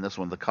didn't talk in this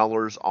one. The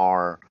colors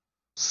are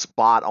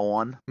spot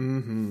on.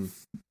 Mm-hmm.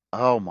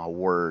 Oh my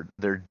word,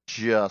 they're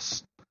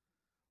just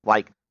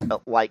like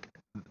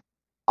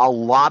a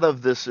lot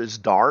of this is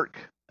dark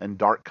and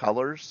dark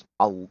colors,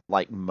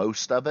 like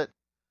most of it,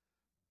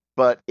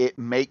 but it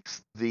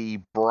makes the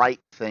bright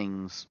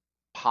things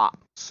pop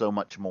so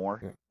much more.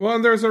 Yeah. Well,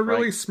 and there's a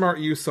really Right. smart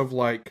use of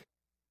like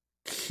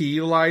key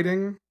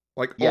lighting,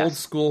 like Yes. old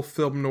school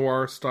film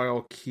noir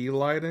style key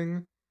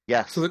lighting,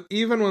 Yes, so that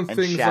even when and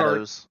things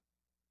shadows.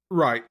 are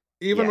right,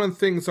 even Yeah. when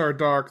things are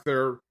dark,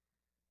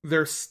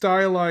 they're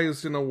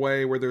stylized in a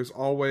way where there's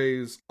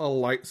always a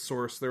light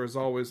source, there's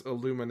always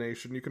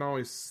illumination. You can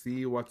always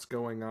see what's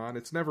going on.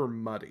 It's never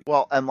muddy.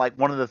 Well, and like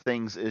one of the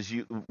things is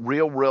you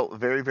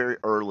very, very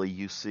early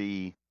you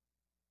see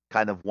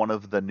kind of one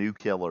of the new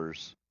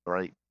killers,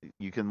 right?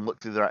 You can look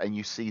through there and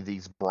you see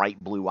these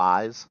bright blue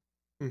eyes.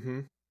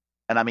 Mm-hmm.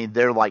 And I mean,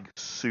 they're like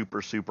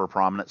super, super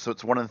prominent. So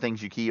it's one of the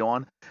things you key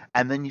on.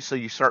 And then you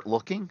start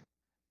looking,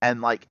 and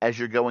like as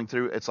you're going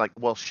through, it's like,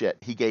 well, shit,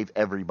 he gave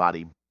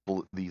everybody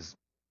these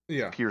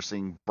Yeah.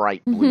 piercing,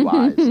 bright blue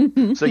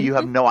eyes. So you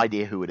have no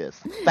idea who it is.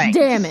 Thanks.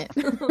 Damn it.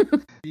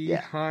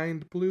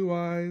 Behind blue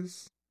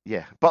eyes.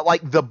 Yeah. But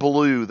like the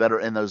blue that are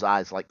in those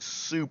eyes, like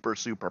super,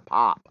 super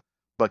pop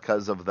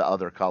because of the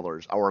other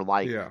colors, or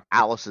like Yeah.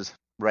 Alice's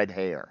red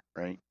hair,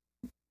 right?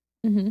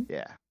 Mhm.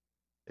 Yeah.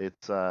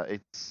 It's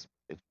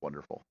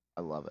wonderful.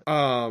 I love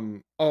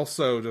it.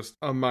 Also, just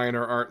a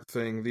minor art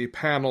thing. The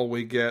panel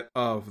we get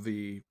of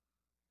the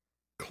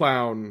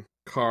clown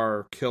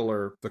car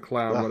killer, the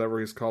clown, Ugh.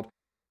 whatever he's called.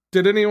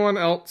 Did anyone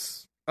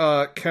else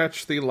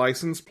catch the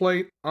license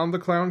plate on the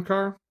clown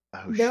car?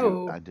 Oh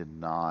No. shoot, I did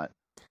not.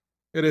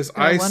 It is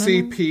I wanna know.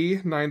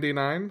 ICP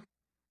 99.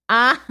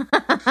 Ah.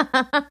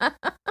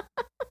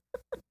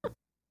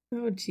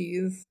 Oh,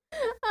 jeez.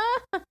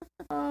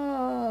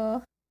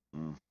 Oh.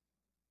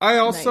 I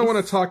also Nice.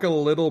 want to talk a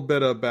little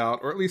bit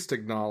about, or at least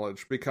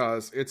acknowledge,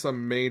 because it's a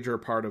major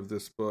part of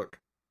this book.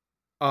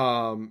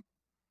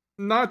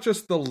 Not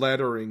just the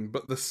lettering,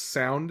 but the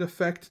sound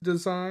effect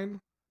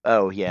design.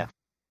 Oh yeah.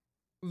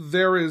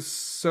 There is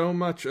so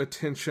much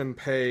attention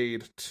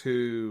paid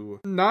to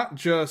not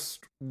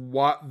just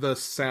what the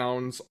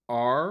sounds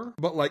are,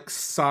 but like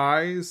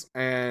size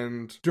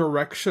and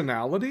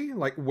directionality,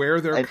 like where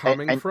they're And-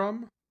 coming and-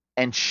 from.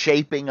 And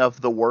shaping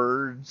of the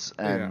words,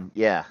 and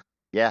yeah.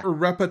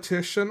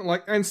 Repetition,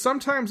 like, and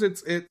sometimes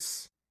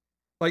it's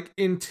like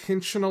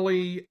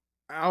intentionally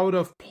out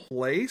of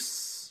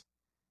place.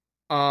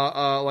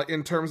 Like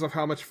in terms of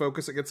how much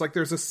focus it gets. Like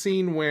there's a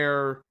scene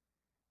where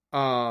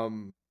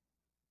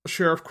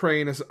Sheriff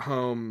Crane is at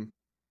home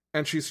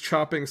and she's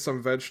chopping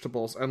some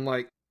vegetables, and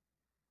like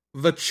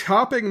the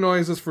chopping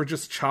noises for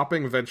just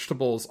chopping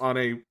vegetables on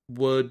a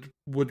wood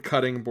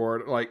cutting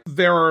board, like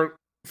there are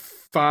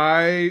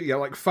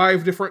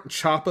five different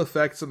chop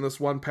effects in this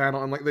one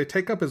panel, and like they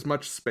take up as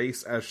much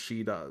space as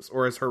she does,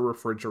 or as her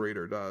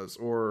refrigerator does,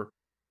 or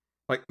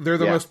like they're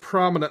the most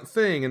prominent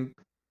thing, and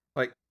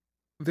like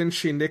then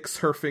she nicks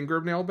her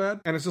fingernail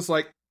bed, and it's just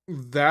like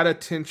that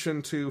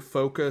attention to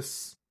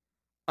focus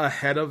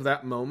ahead of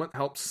that moment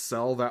helps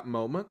sell that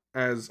moment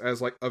as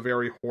like a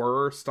very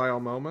horror style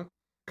moment.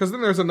 Because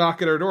then there's a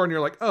knock at her door and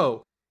you're like,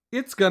 oh,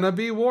 it's gonna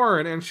be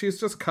Warren, and she's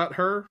just cut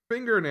her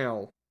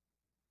fingernail.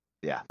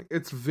 Yeah.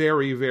 It's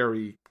very,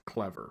 very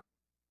clever.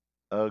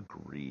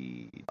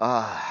 Agreed.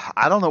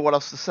 I don't know what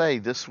else to say.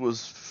 This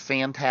was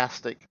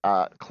fantastic.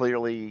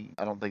 Clearly,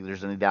 I don't think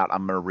there's any doubt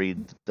I'm going to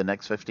read the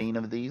next 15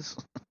 of these.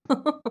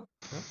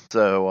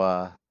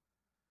 So,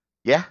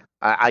 yeah,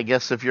 I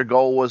guess if your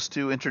goal was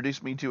to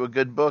introduce me to a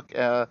good book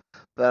that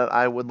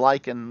I would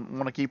like and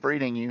want to keep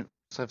reading, you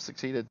have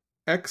succeeded.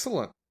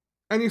 Excellent.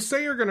 And you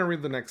say you're going to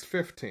read the next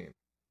 15.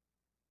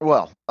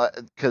 Well,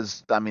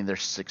 because, I mean,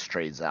 there's 6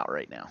 trades out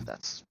right now.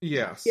 That's...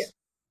 Yes. Yeah.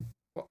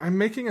 Well, I'm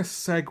making a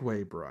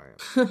segue, Brian.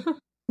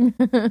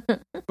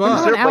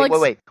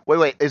 But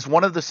Wait. Is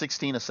one of the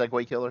 16 a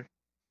segue killer?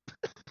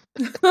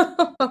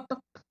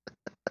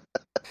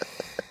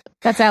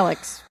 That's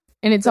Alex.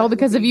 And it's all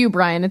because of you,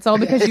 Brian. It's all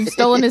because you've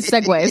stolen his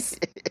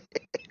segues.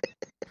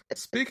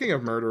 Speaking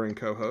of murdering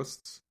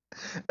co-hosts.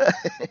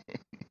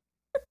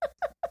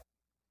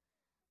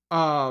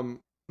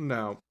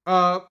 No.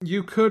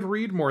 You could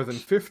read more than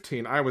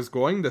 15, I was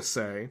going to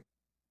say,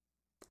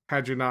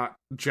 had you not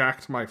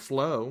jacked my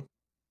flow.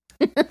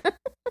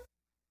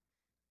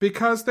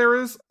 Because there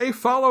is a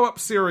follow-up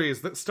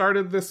series that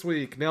started this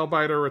week,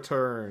 Nailbiter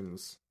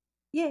Returns.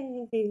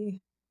 Yay.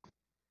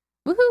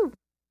 Woohoo.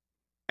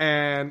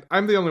 And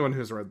I'm the only one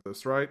who's read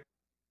this, right?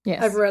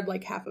 Yes. I've read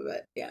like half of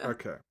it, yeah.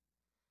 Okay.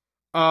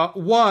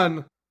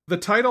 One, the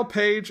title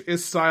page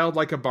is styled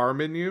like a bar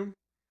menu,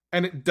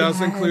 and it does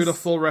include a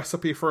full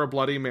recipe for a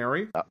Bloody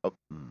Mary.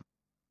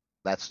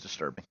 That's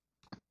disturbing.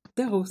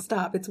 No,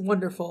 stop. It's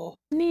wonderful.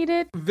 Need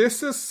it.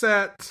 This is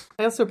set...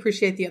 I also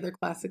appreciate the other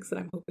classics that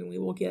I'm hoping we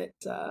will get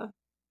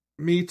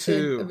Me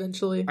too.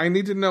 eventually. I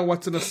need to know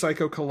what's in a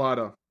Psycho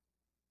Colada.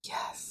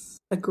 Yes.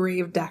 A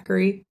grave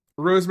daiquiri.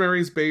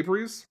 Rosemary's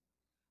Baberies.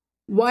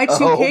 Y2K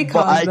Oh my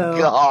combo.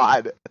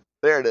 god.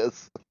 There it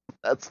is.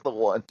 That's the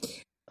one.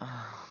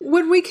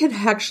 When we can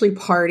actually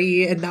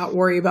party and not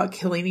worry about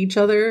killing each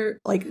other,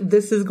 like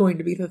this is going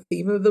to be the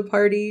theme of the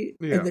party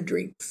and the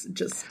drinks.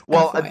 Just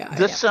FYI.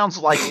 This sounds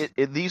like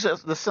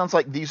this sounds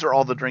like these are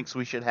all the drinks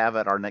we should have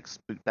at our next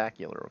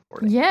Spooktacular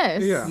recording.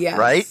 Yes. Yeah. Yes.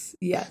 Right?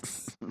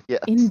 Yes.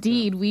 Yes.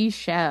 Indeed, we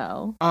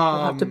shall.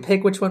 We'll have to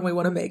pick which one we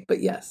want to make,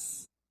 but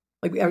yes.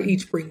 Like we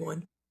each bring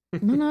one.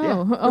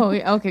 No. Yeah. Oh,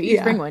 okay. Each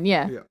Yeah. bring one.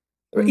 Yeah.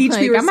 Or each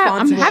be I'm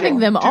responsible. having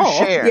them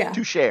all.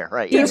 To share,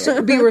 right. Each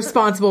be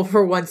responsible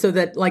for one so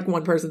that like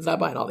one person's not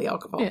buying all the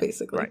alcohol,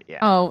 basically. Right, yeah.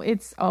 Oh,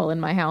 it's all in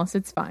my house.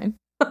 It's fine.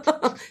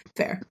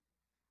 Fair.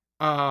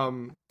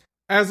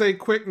 As a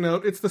quick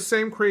note, it's the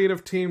same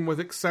creative team with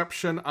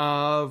exception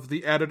of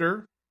the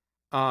editor.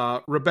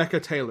 Rebecca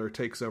Taylor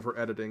takes over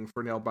editing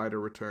for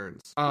Nailbiter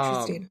Returns.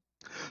 Interesting.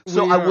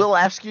 So I will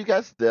ask you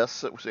guys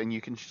this, and we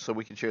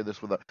can share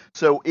this with us.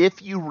 So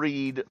if you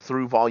read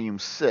through volume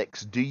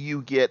 6, do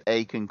you get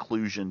a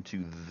conclusion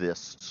to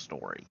this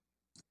story?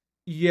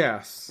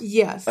 Yes.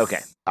 Yes. Okay.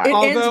 It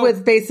ends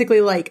with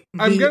basically like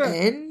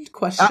end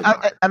question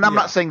mark. And I'm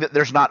not saying that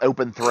there's not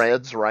open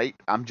threads, right?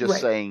 I'm just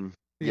saying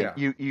Yeah.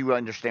 You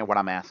understand what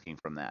I'm asking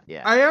from that.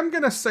 Yeah. I am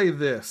going to say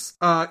this.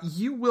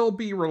 You will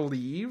be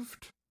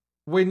relieved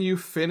when you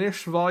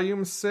finish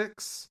volume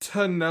 6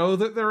 to know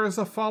that there is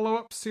a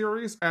follow-up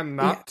series and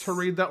not to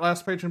read that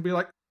last page and be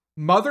like,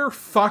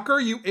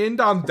 motherfucker, you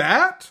end on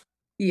that?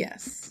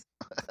 Yes.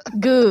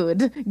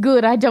 Good.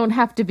 I don't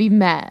have to be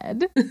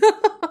mad.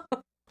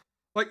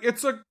 Like,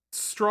 it's a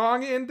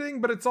strong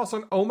ending, but it's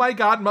also an, oh my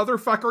god,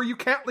 motherfucker, you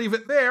can't leave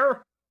it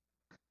there.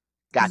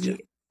 Gotcha. Yeah.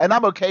 And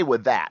I'm okay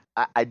with that.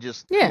 I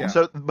just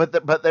So,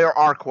 but there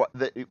are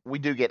we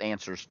do get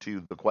answers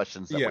to the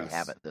questions that we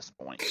have at this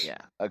point. Yeah.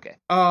 Okay.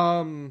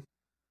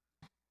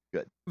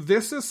 Good.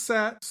 This is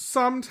set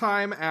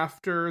sometime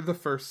after the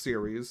first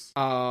series,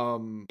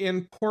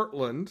 in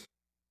Portland,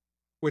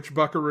 which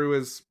Buckaroo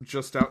is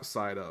just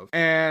outside of,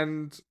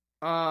 and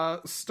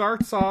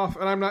starts off.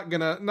 And I'm not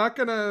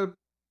gonna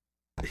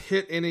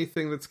hit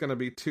anything that's gonna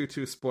be too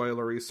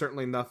spoilery.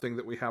 Certainly nothing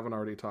that we haven't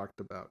already talked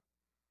about.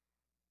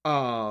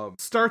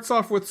 Starts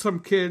off with some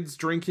kids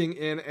drinking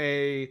in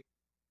a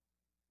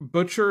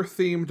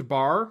butcher-themed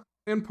bar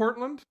in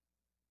Portland,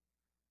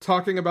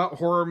 talking about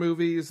horror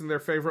movies and their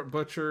favorite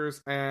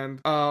butchers,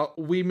 and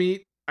we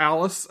meet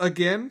Alice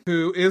again,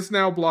 who is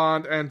now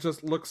blonde and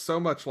just looks so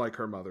much like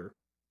her mother.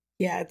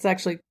 Yeah, it's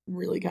actually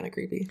really kind of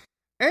creepy.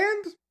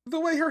 And the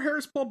way her hair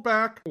is pulled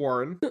back,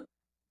 Warren.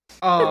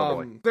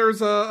 boy.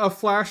 There's a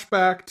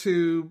flashback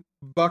to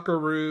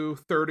Buckaroo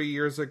 30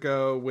 years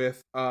ago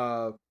with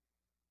a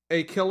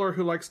killer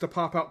who likes to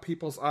pop out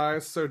people's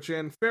eyes. So,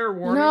 Jen, fair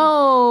warning.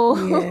 No.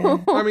 Yeah.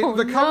 I mean,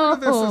 the cover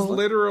of this is No.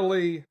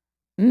 literally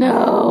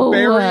No.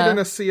 buried in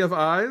a sea of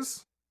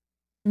eyes.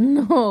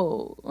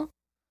 No.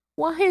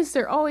 Why is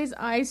there always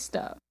eye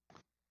stuff?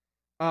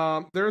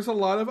 There's a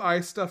lot of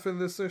eye stuff in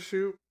this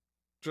issue.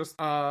 Just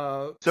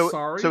So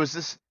sorry. So is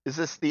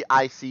this the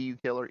ICU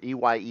killer?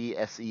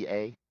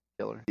 EYESEA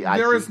killer? The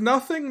There IC? is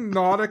nothing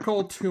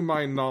nautical to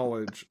my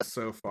knowledge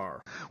so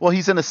far. Well,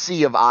 he's in a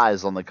sea of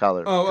eyes on the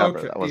cover. Oh, cover.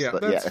 okay. That was Yeah, the-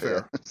 that's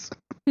fair.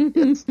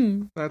 Yes.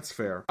 That's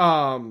fair.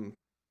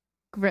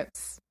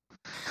 Grips.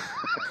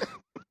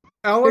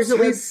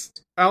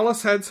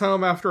 Alice heads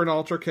home after an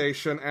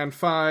altercation and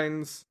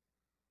finds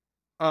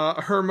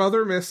her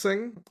mother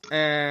missing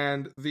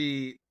and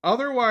the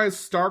otherwise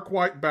stark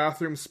white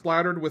bathroom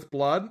splattered with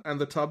blood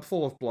and the tub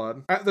full of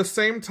blood. At the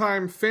same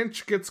time,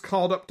 Finch gets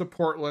called up to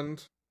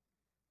Portland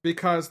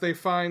because they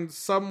find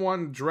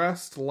someone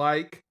dressed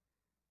like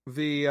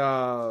the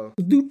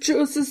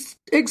Luchos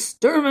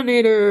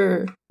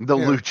Exterminator. The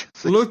Yeah. Lucha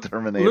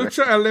Exterminator.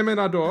 Lucha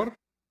Eliminador.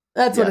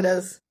 That's what it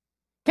Yes. is.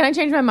 Can I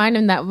change my mind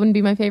and that wouldn't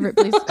be my favorite,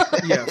 please?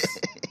 Yes,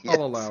 Yes.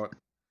 I'll allow it.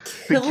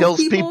 Who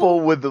kills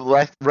people with the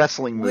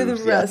wrestling moves. with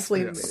yes.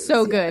 wrestling yes. moves.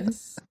 So good.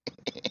 yes.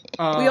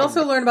 We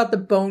also learn about the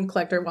Bone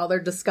Collector while they're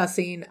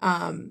discussing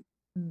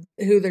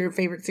who their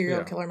favorite serial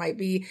Yeah. killer might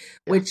be,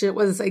 Yeah. which it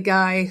was a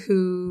guy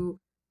who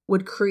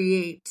would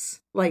create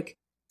like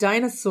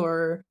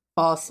dinosaur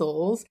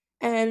fossils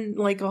and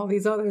like all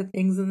these other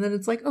things, and then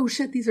it's like, oh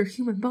shit, these are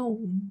human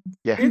bones.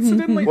 Yeah.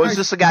 Incidentally, Was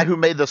this the guy who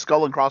made the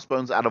skull and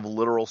crossbones out of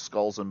literal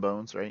skulls and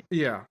bones, right?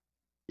 yeah.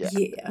 Yeah.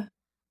 Yeah.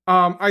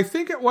 I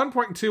think at one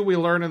point too we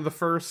learn in the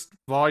first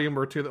volume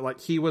or two that like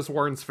he was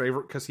Warren's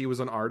favorite because he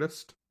was an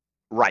artist.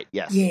 Right,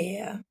 yes.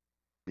 Yeah.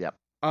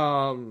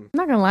 Um, I'm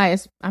not gonna lie,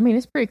 it's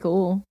pretty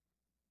cool.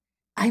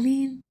 I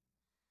mean,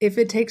 if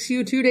it takes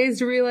you 2 days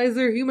to realize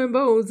they're human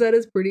bones, that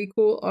is pretty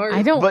cool art.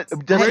 I don't. But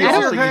does he I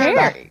also don't use care.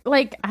 bac-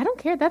 Like, I don't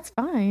care. That's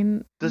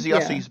fine. Does he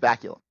also Yeah. use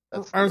baculum?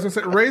 That's I was gonna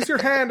say, raise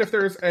your hand if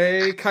there's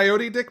a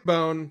coyote dick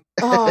bone.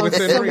 Oh, it's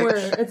Within somewhere.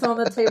 reach. It's on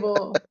the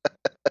table.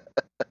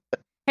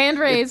 Hand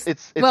raised.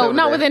 It's Well, over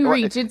not there. within Well,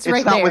 reach. It's it's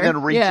right not there.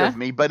 within reach Yeah. of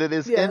me, but it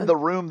is Yeah. in the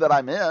room that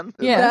I'm in. Does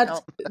Yeah. that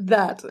count?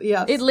 That,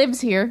 yes. It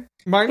lives here.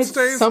 Mine It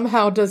stays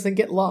somehow doesn't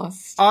get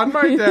lost. on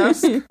my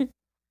desk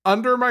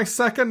under my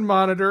second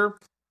monitor,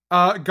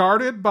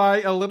 guarded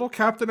by a little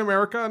Captain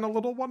America and a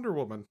little Wonder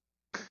Woman.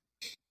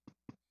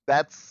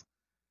 That's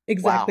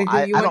Exactly wow. who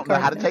I you want don't know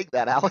how to guarding it. take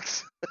that,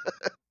 Alex.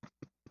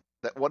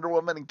 That Wonder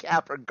Woman and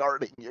Cap are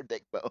guarding your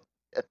dick bone.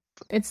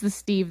 It's the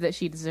Steve that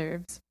she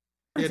deserves.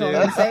 It That's all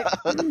I is.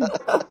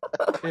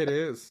 say. It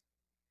is.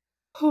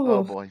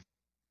 Oh boy.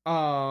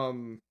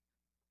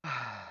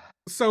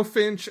 So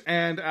Finch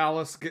and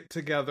Alice get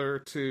together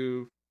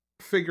to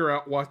figure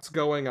out what's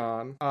going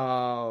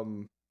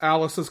on.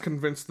 Alice is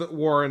convinced that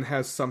Warren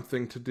has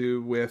something to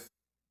do with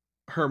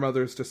her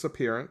mother's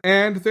disappearance.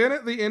 And then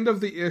at the end of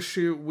the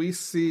issue, we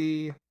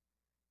see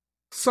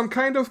some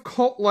kind of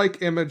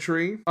cult-like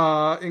imagery,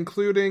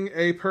 including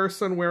a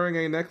person wearing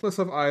a necklace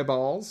of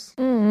eyeballs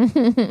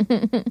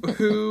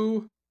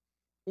who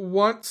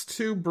wants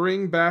to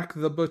bring back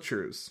the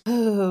butchers.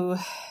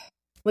 Oh,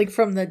 like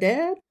from the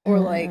dead, or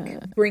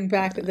like bring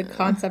back the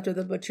concept of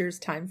the butcher's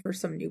time for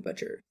some new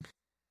butcher.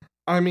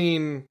 I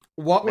mean,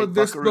 what Make would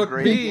this Buckaroo book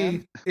great be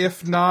again?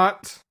 if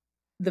not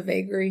The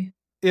vagary.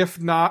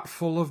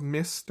 full of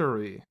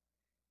mystery?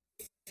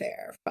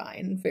 Fair,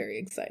 fine, very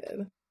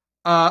excited.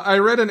 I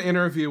read an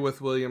interview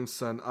with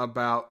Williamson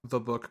about the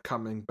book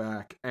coming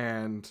back,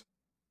 and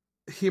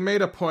he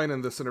made a point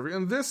in this interview,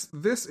 and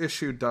this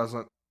issue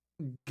doesn't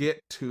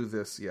get to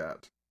this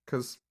yet,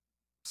 because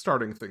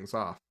starting things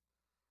off.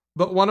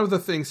 But one of the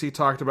things he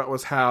talked about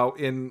was how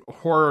in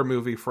horror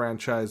movie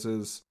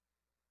franchises,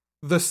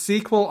 the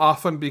sequel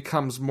often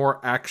becomes more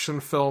action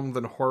film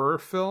than horror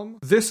film.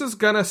 This is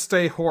gonna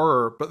stay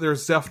horror, but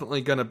there's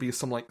definitely gonna be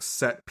some like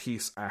set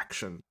piece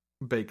action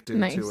baked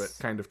into Nice.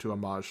 it, kind of to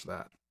homage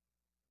that.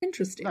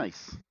 Interesting.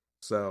 Nice.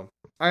 So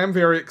I am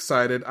very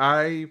excited.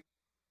 I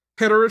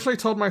had originally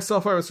told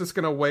myself I was just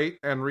gonna wait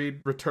and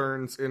read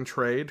Returns in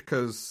trade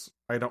because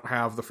I don't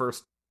have the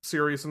first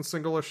series in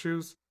single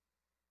issues.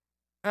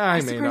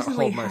 I may not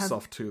surprisingly hold have-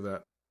 myself to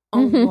that. A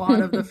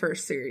lot of the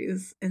first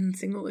series in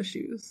single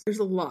issues. There's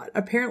a lot.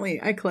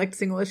 Apparently, I collect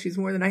single issues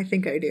more than I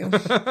think I do.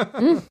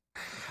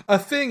 A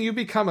thing you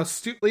become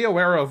astutely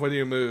aware of when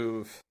you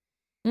move.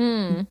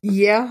 Mm.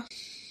 Yeah.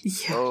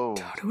 Oh. Don't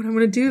know what I'm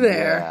gonna do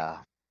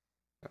there.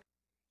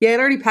 Yeah, I'd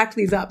already packed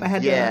these up. I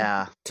had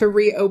Yeah. to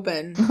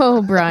reopen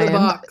Oh, the Brian.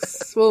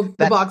 box. Well, the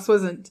That's- box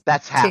wasn't,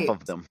 That's half Taped.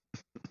 of them.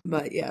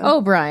 but yeah.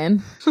 Oh,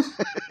 Brian.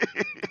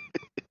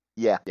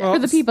 Yeah. Well, For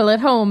the people at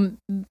home,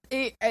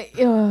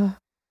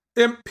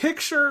 And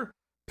picture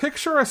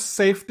a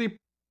safety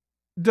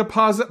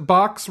deposit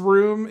box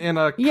room in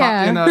a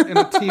Yeah. in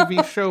a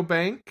TV show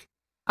bank.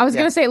 I was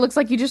gonna say it looks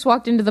like you just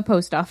walked into the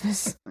post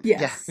office.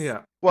 Yes.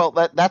 Yeah. Well,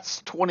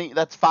 that's 20.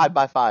 That's 5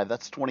 by 5.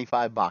 That's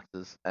 25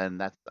 boxes, and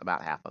that's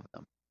about half of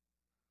them.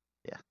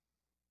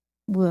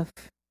 Woof.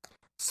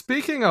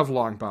 Speaking of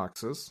long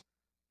boxes,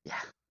 Yeah.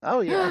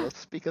 Oh yeah. Let's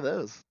speak of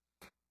those.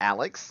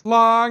 Alex.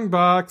 Long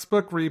Box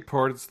Book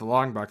Report. It's the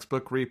Long Box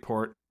Book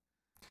Report.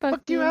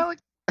 Fuck you,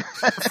 Alex.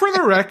 For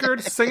the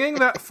record, singing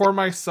that for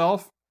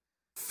myself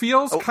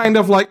feels kind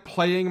of like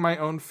playing my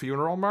own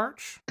funeral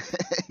march.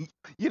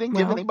 You didn't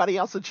give Well. anybody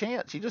else a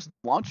chance. You just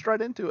launched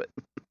right into it.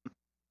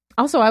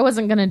 Also, I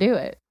wasn't gonna do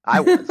it.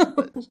 I was.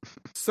 But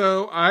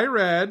So I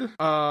read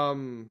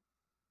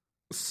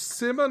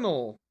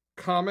seminal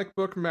comic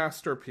book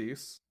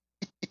masterpiece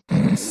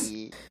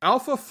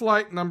Alpha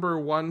Flight number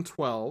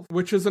 112,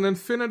 which is an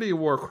Infinity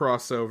War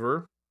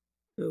crossover.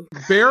 Ooh.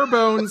 Bare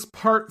Bones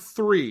Part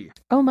 3.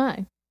 Oh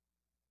my.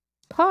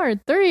 Part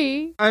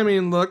 3. I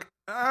mean, look,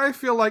 I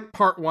feel like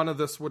Part 1 of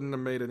this wouldn't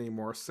have made any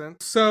more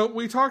sense. So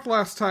we talked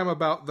last time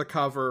about the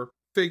cover.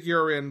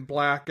 Figure in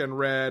black and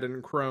red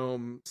and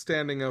chrome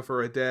standing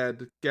over a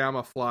dead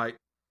Gamma Flight.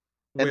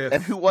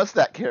 and who was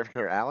that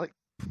character, Alex?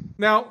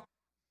 Now,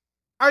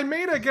 I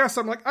made a guess.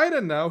 I'm like, I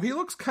don't know. He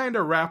looks kind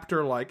of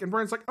raptor-like. And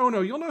Brian's like, oh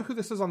no, you'll know who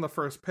this is on the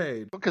first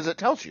page. Because it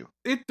tells you.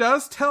 It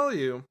does tell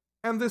you.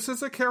 And this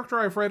is a character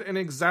I've read in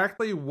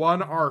exactly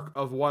one arc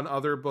of one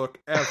other book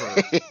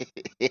ever.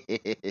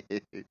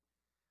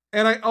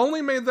 And I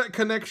only made that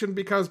connection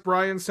because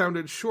Brian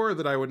sounded sure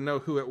that I would know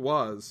who it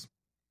was.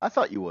 I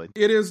thought you would.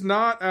 It is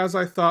not, as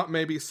I thought,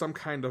 maybe some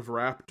kind of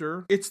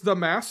raptor. It's the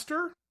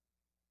Master,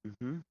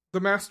 Mm-hmm. the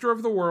Master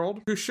of the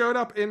World, who showed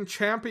up in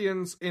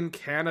Champions in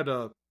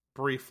Canada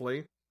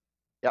briefly.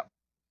 Yep.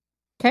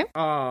 Okay.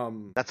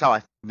 That's how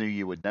I knew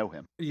you would know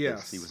him.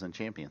 Yes. He was in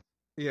Champions.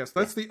 Yes,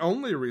 that's the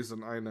only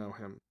reason I know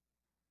him.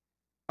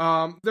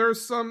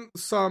 There's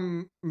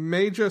some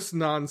Magus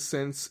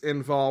nonsense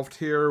involved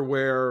here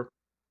where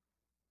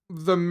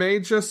the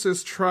Magus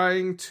is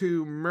trying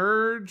to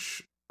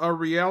merge a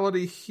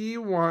reality he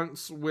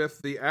wants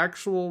with the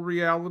actual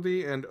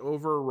reality and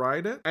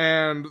override it.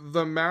 And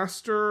the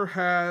Master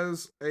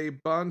has a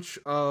bunch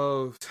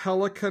of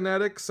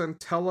telekinetics and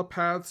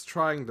telepaths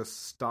trying to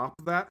stop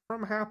that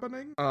from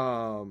happening.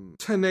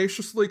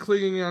 Tenaciously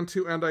clinging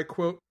onto, and I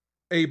quote,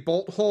 a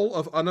bolt hole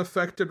of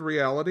unaffected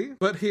reality,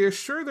 but he is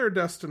sure they're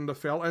destined to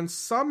fail, and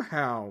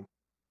somehow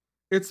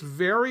it's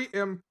very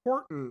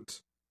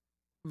important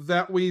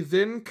that we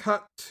then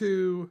cut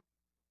to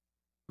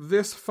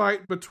this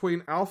fight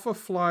between Gamma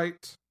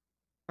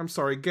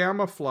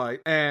Flight,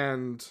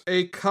 and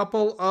a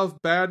couple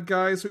of bad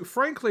guys who,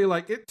 frankly,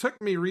 like, it took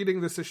me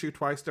reading this issue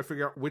twice to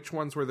figure out which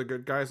ones were the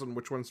good guys and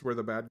which ones were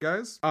the bad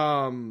guys.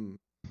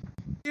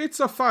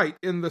 It's a fight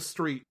in the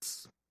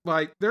streets.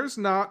 Like, there's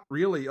not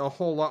really a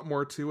whole lot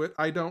more to it.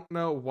 I don't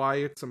know why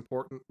it's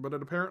important, but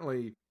it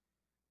apparently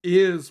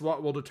is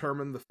what will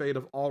determine the fate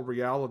of all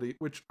reality,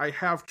 which I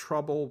have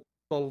trouble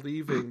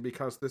believing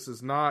because this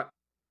is not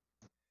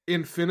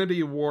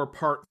Infinity War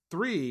Part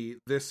 3.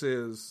 This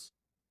is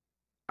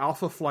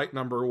Alpha Flight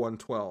number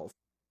 112,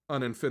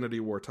 an Infinity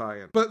War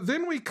tie-in. But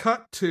then we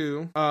cut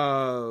to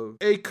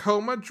a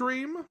coma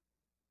dream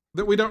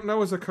that we don't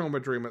know is a coma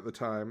dream at the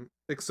time,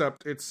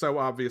 except it's so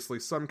obviously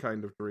some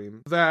kind of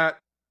dream, that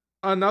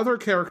another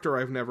character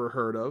I've never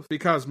heard of,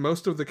 because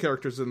most of the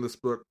characters in this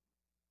book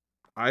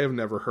I have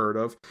never heard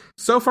of.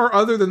 So far,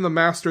 other than the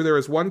Master, there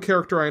is one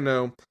character I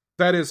know,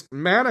 that is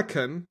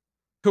Mannequin,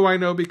 who I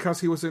know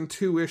because he was in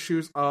 2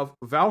 issues of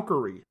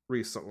Valkyrie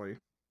recently.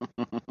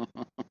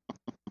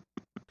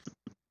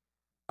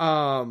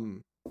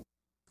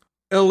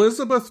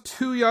 Elizabeth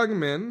Two Young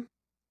Men,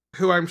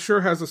 who I'm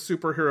sure has a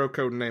superhero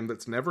code name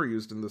that's never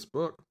used in this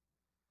book.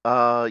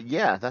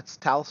 Yeah, that's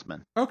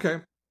Talisman.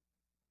 Okay.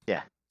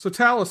 Yeah. So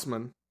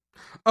Talisman.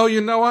 Oh,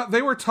 you know what?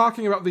 They were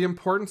talking about the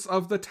importance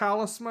of the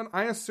talisman.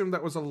 I assumed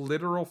that was a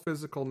literal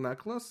physical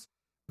necklace.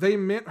 They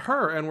meant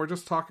her, and we're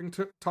just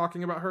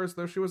talking about her as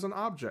though she was an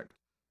object.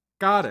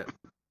 Got it.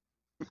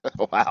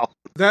 Wow.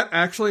 That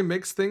actually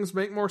makes things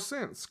make more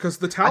sense, because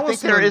the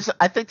talisman...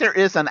 I think there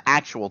is an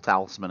actual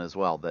talisman as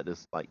well that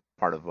is, like,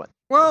 part of what...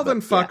 Well,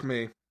 then fuck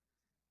me.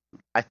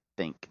 I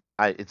think.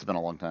 It's been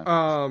a long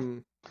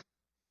time.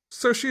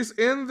 So she's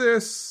in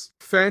this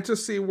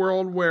fantasy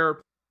world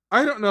where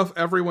I don't know if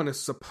everyone is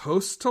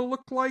supposed to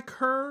look like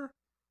her,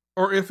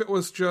 or if it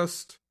was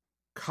just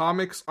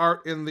comics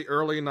art in the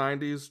early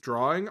 90s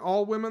drawing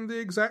all women the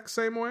exact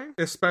same way,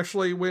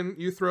 especially when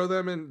you throw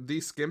them in the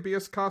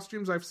skimpiest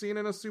costumes I've seen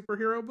in a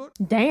superhero book.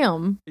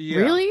 Damn. Yeah.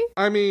 Really?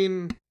 I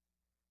mean,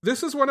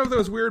 this is one of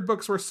those weird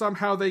books where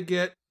somehow they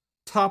get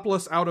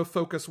topless,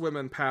 out-of-focus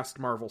women past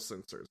Marvel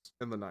censors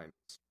in the 90s.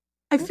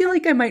 I feel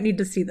like I might need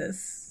to see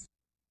this.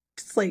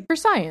 Just like, For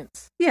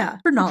science. yeah,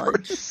 for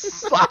knowledge. For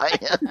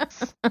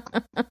science.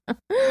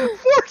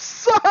 For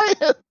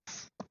science.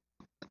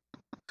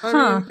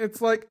 I mean,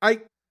 it's like,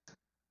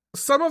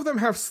 some of them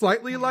have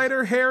slightly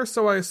lighter hair,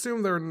 so I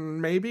assume they're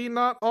maybe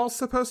not all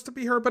supposed to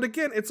be her, but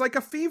again, it's like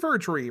a fever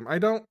dream. I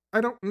don't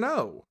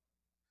know.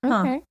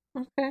 Huh. Okay.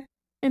 Okay.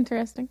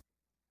 Interesting.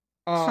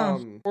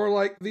 Or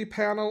like the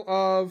panel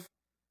of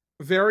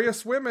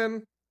various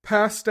women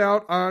passed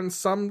out on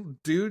some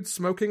dude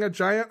smoking a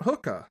giant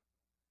hookah.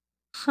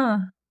 Huh.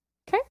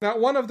 Now,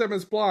 one of them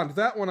is blonde.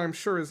 That one, I'm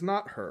sure, is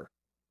not her.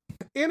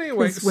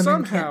 Anyway, Because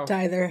women somehow... can't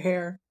dye their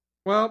hair.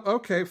 Well,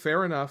 okay,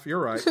 fair enough. You're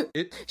right.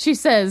 She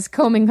says,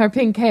 combing her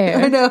pink I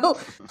hair. know.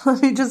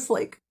 Let me just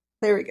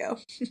there we go.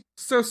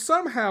 So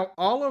somehow,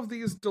 all of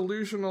these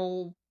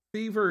delusional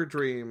fever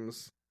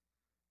dreams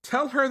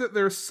tell her that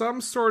there's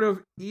some sort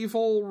of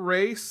evil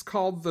race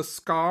called the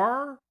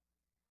Scar,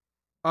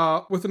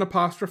 with an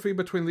apostrophe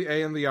between the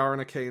A and the R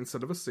and a K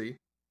instead of a C.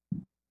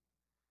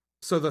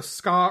 So the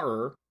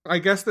Scar. I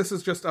guess this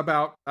is just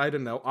about, I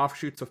don't know,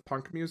 offshoots of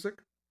punk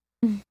music.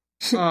 The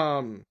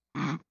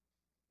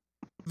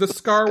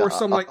Scar were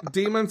some, like,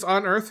 demons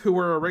on Earth who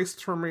were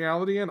erased from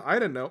reality and, I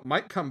don't know,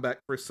 might come back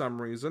for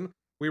some reason.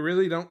 We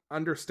really don't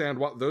understand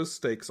what those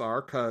stakes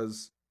are,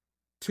 because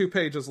 2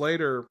 pages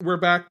later, we're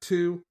back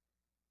to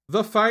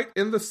the fight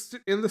in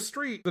the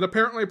street that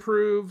apparently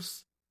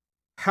proves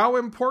how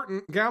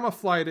important Gamma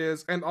Flight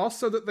is, and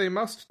also that they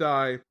must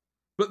die.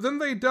 But then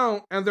they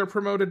don't, and they're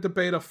promoted to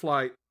Beta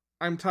Flight.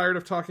 I'm tired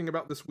of talking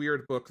about this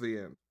weird book, The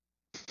End.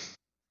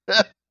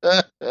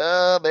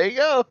 There you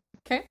go.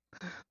 Okay.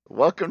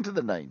 Welcome to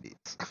the 90s.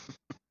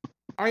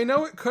 I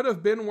know it could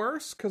have been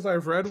worse, because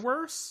I've read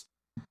worse,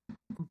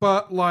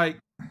 but, like...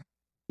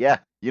 Yeah,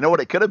 you know what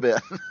it could have been?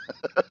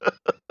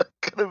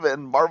 Could have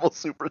been Marvel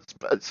Super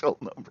Special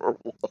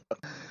 #1.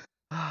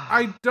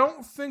 I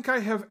don't think I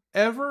have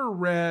ever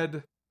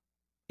read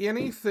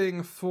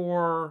anything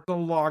for the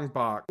long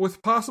box,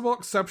 with possible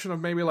exception of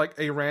maybe like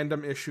a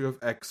random issue of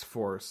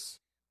X-Force,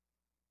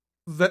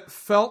 that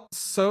felt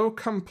so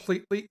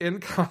completely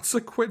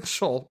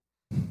inconsequential,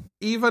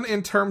 even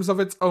in terms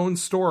of its own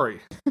story.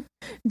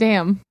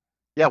 Damn.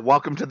 Yeah,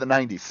 welcome to the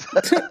 90s.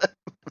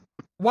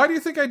 Why do you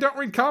think I don't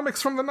read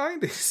comics from the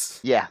 90s?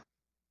 Yeah.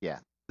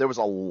 There was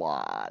a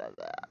lot of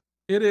that.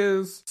 It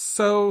is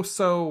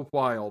so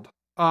wild.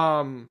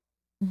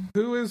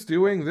 Who is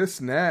doing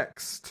this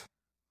next?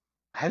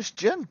 Has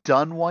Jen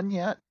done one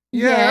yet?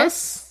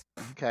 Yes.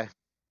 Okay.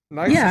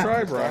 Nice Yeah.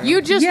 try, Brian.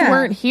 You just Yeah.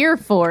 weren't here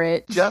for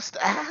it. Just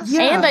ask.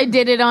 Yeah. And I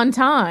did it on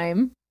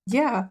time.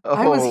 Yeah,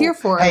 I was here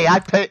for it. Hey,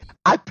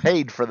 I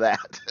paid for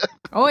that.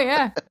 Oh,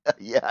 yeah.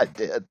 Yeah, I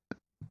did.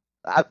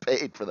 I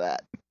paid for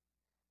that.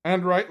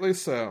 And rightly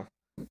so.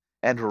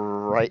 And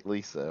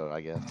rightly so,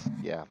 I guess.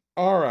 Yeah.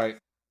 Alright.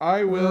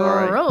 I will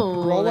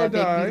roll a that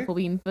big, die. beautiful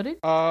bean footage.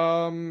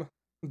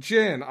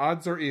 Jen,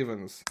 odds or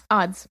evens?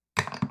 Odds.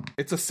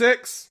 It's a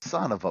 6.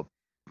 Son of a...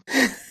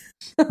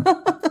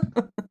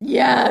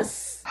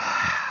 Yes.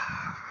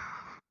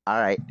 All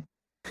right.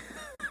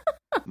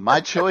 My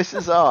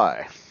choices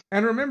are...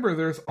 And remember,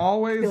 there's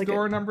always like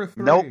door number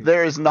 3. Nope,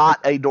 there is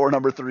not a door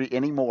number 3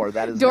 anymore.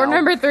 That is Door now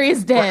number 3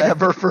 is dead.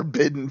 forever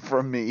forbidden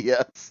from me,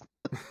 yes.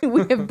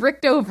 We have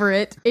bricked over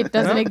it. It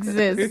doesn't Nope,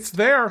 exist. It's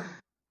there.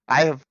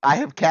 I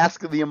have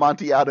Cask of the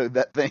Amontillado,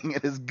 that thing.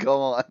 It is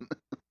gone.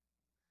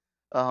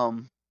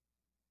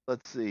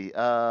 Let's see.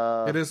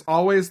 It is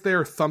always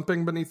there,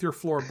 thumping beneath your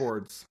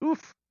floorboards.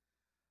 Oof.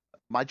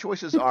 My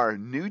choices are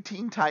New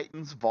Teen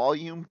Titans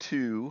Volume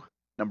 2,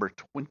 number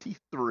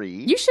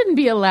 23. You shouldn't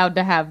be allowed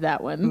to have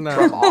that one. No.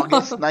 From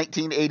August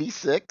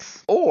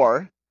 1986,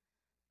 or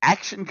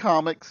Action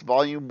Comics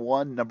Volume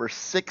 1, number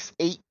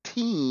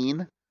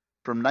 618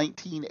 from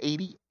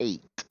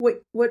 1988. Wait,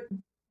 what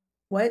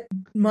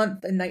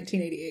month in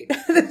 1988?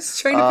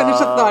 Just trying to finish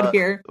a thought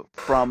here.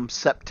 From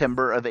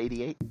September of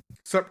 88.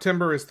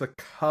 September is the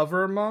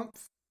cover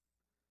month,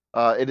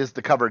 It is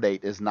the cover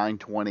date is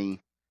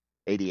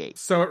 9/20/88.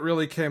 so it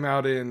really came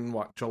out in,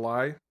 what,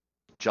 July?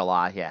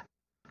 July, yeah.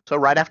 So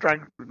right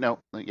after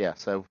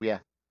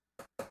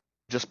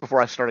just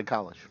before I started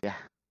college. Yeah.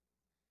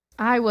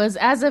 I was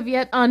as of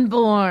yet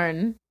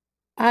unborn.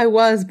 I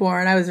was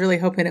born. I was really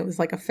hoping it was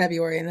like a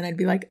February, and then I'd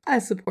be like, I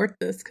support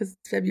this because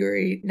it's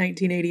February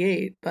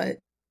 1988. But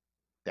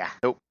Yeah.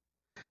 Nope.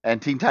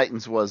 And Teen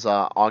Titans was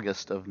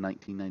August of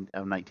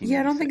 1996. yeah,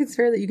 I don't think it's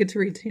fair that you get to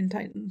read Teen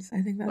Titans.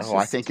 I think that's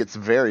I think it's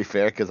very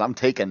fair because I'm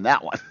taking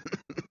that one.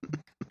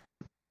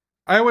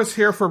 I was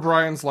here for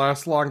Brian's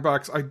last long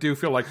box. I do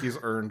feel like he's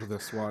earned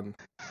this one.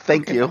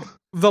 Thank you.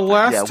 The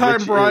last Yeah, time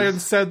which Brian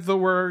is- said the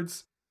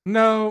words,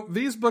 "No,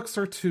 these books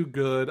are too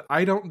good.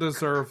 I don't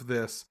deserve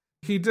this,"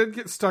 he did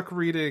get stuck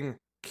reading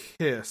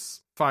Kiss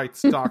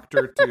Fights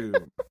Doctor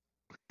Doom.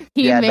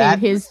 He Yeah, made that-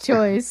 his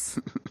choice.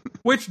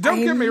 Which,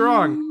 don't get me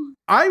wrong,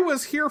 I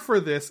was here for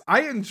this.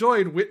 I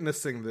enjoyed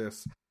witnessing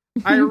this.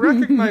 I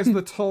recognize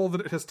the toll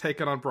that it has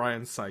taken on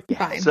Brian's psyche.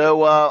 Fine.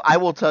 So I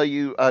will tell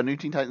you, New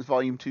Teen Titans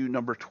Volume 2,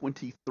 number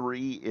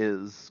 23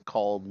 is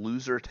called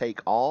Loser Take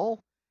All,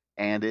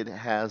 and it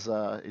has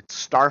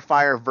it's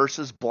Starfire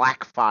versus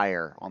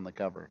Blackfire on the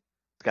cover.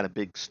 It's got a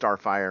big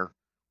Starfire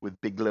with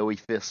big glowy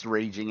fists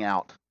raging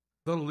out.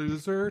 The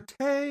loser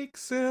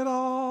takes it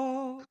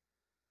all.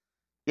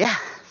 Yeah,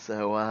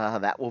 so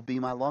that will be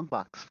my long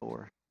box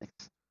for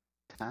next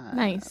time.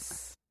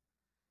 Nice.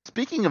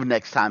 Speaking of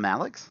next time,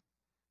 Alex.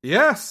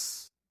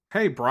 Yes.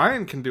 Hey,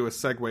 Brian can do a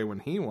segue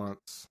when he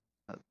wants.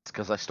 It's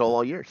because I stole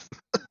all yours.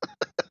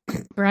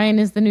 Brian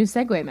is the new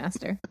Segway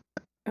master.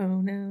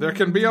 Oh no. There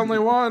can be only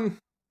one.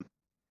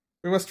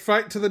 We must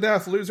fight to the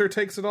death. Loser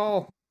takes it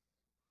all.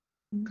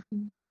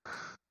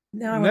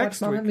 Now I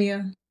Next watch Mamma week.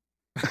 Mia.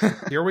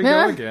 Here we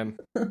go again.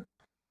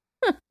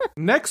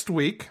 Next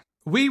week,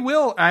 we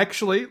will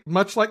actually,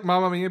 much like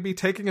Mamma Mia, be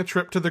taking a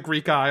trip to the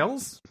Greek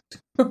Isles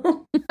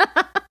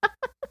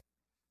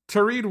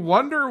to read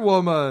Wonder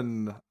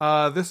Woman.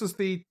 This is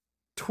the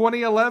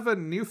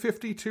 2011 New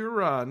 52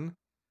 run.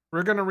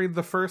 We're going to read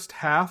the first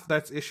half,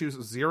 that's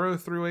issues 0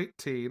 through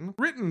 18.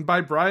 Written by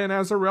Brian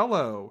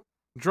Azzarello.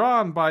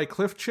 Drawn by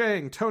Cliff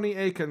Chang, Tony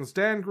Akins,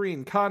 Dan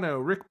Green, Kano,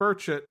 Rick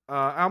Burchett,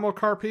 Amo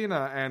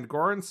Carpina, and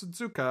Goran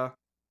Suzuka.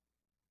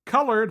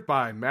 Colored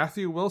by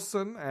Matthew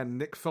Wilson and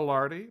Nick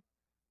Filardi.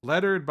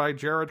 Lettered by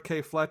Jared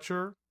K.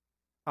 Fletcher.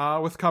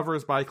 With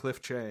covers by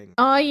Cliff Chang.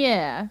 Oh,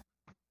 yeah.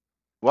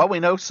 Well, we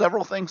know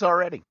several things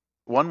already.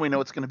 One, we know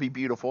it's going to be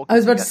beautiful. I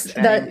was We about to got say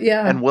Chang that,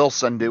 yeah. And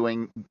Wilson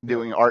doing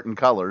art and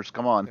colors.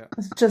 Come on. Yeah. I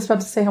was just about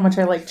to say how much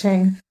I like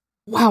Chang.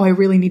 Wow, I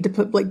really need to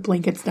put like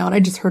blankets down. I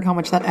just heard how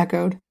much that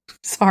echoed.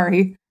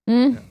 Sorry.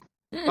 Mm.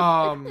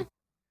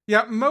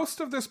 Yeah, most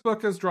of this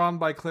book is drawn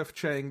by Cliff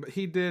Chang, but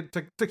he did,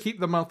 to keep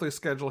the monthly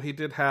schedule, he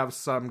did have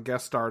some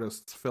guest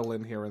artists fill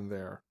in here and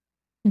there.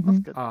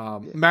 Mhm.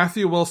 Good.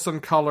 Matthew Wilson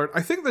colored.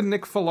 I think the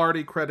Nick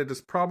Filardi credit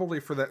is probably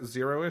for that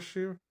 0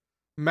 issue.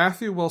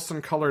 Matthew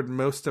Wilson colored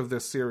most of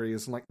this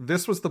series, and like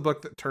this was the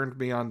book that turned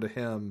me on to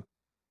him,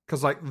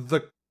 because like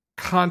the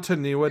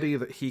continuity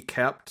that he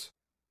kept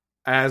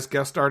as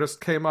guest artist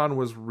came on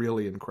was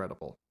really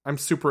incredible. I'm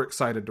super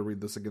excited to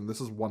read this again. This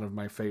is one of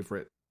my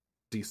favorite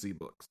DC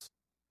books.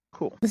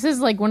 Cool. This is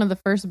like one of the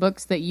first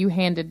books that you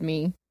handed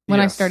me when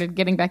I Yes. started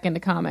getting back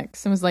into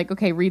comics and was like,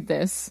 okay, read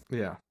this.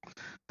 Yeah.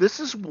 This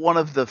is one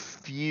of the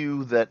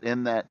few that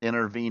in that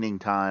intervening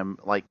time,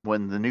 like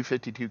when the New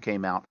 52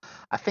 came out,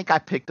 I think I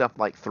picked up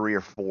like the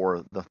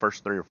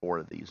first 3 or 4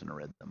 of these and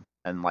read them.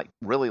 And like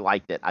really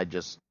liked it. I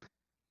just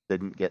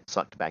didn't get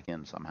sucked back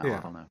in somehow. Yeah.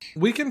 I don't know.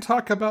 We can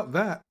talk about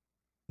that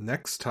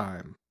next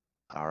time.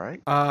 All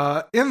right.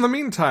 In the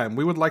meantime,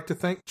 we would like to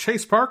thank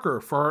Chase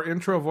Parker for our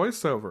intro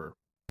voiceover.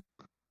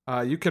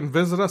 You can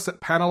visit us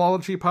at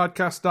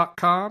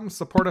panelologypodcast.com,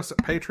 support us at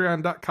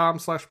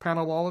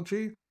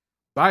patreon.com/panelology,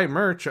 buy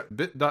merch at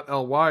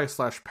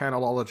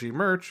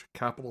bit.ly/panelologymerch,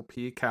 capital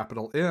P,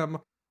 capital M,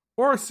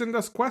 or send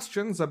us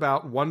questions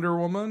about Wonder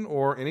Woman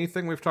or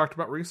anything we've talked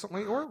about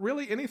recently, or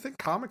really anything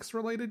comics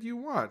related you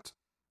want,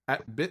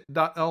 at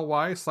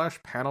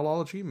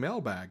bit.ly/panelology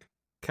mailbag,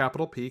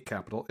 capital P,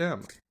 capital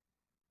M.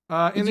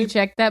 Did you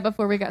check that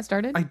before we got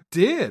started? I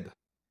did.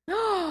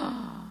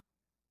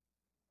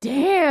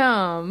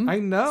 Damn. I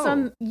know.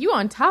 Son, you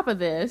on top of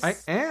this. I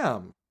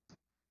am.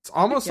 It's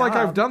almost Good like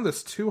I've job. done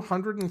this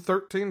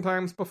 213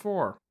 times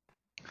before.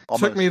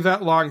 Almost. Took me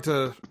that long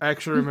to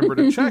actually remember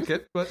to check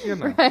it, but you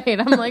know. Right.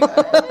 I'm like,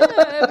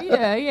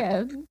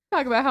 yeah.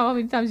 Talk about how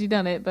many times you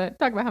done it, but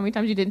talk about how many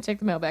times you didn't check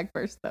the mailbag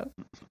first, though.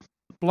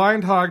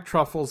 Blind hog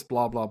truffles,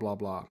 blah, blah, blah,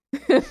 blah.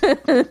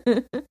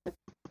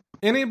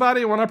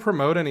 Anybody want to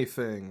promote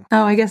anything?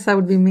 Oh, I guess that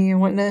would be me,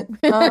 wouldn't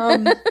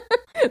it?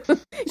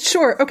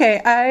 Sure.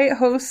 Okay. I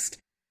host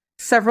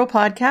several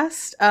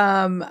podcasts.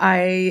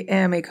 I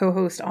am a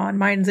co-host on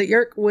Minds at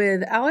Yerk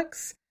with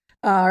Alex.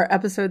 Our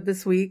episode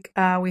this week,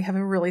 we have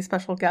a really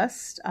special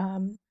guest,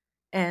 and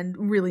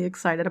really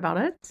excited about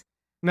it.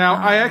 Now,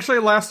 I actually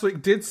last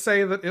week did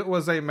say that it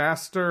was an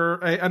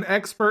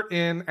expert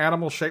in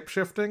animal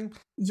shapeshifting,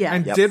 Yeah.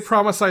 and did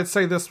promise I'd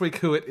say this week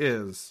who it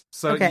is.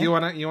 So Okay. you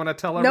wanna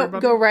tell Nope.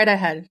 everybody? Go right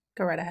ahead.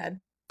 Go right ahead.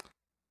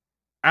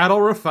 Adel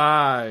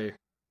Rafai.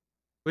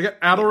 We got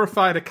Adel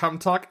Rafai to come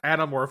talk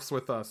Animorphs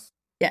with us.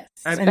 Yes.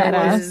 And it it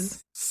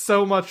was.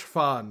 So much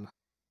fun.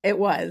 It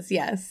was.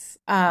 Yes.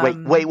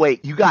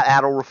 Wait. You got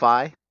Adel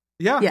Rafai?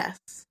 Yeah. Yes.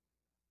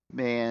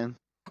 Man.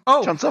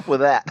 Oh, Chunks up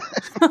with that.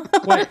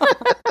 wait.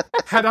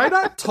 Had I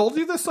not told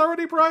you this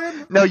already,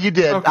 Brian? No, you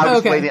did. Okay. I was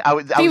Okay. waiting. I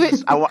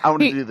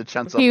wanted he- to do the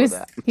chunks up He with was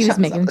that. he was Chunks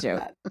making a up with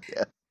joke.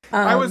 that.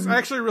 I was Um,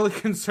 actually really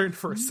concerned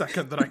for a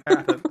second that I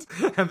hadn't,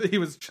 and that he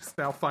was just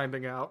now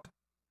finding out.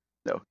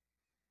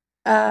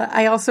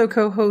 I also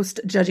co-host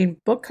Judging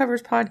Book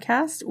Covers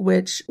podcast,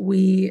 which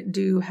we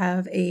do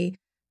have a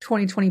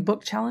 2020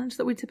 book challenge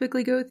that we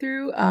typically go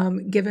through.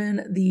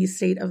 Given the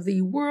state of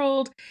the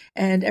world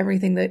and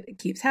everything that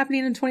keeps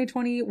happening in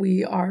 2020,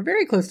 we are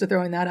very close to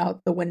throwing that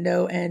out the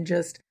window and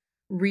just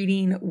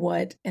reading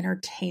what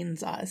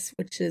entertains us,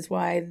 which is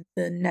why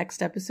the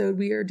next episode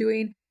we are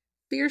doing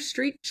Fear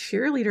Street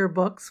Cheerleader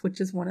books, which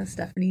is one of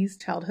Stephanie's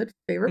childhood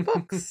favorite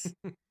books.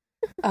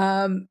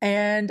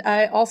 And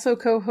I also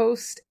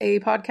co-host a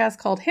podcast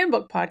called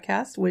Handbook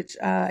Podcast, which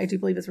I do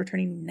believe is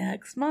returning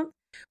next month,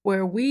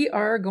 where we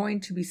are going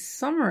to be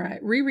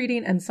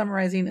rereading and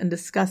summarizing and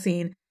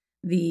discussing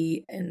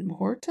the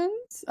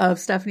importance of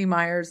Stephanie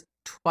Meyer's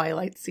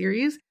Twilight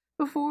series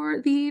before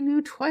the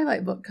new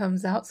Twilight book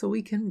comes out, so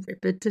we can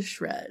rip it to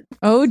shreds.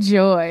 Oh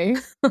joy.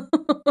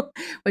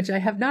 Which I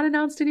have not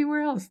announced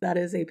anywhere else. That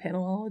is a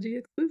Panelology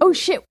exclusive. Oh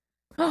shit.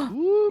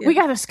 We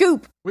got a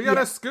scoop. We got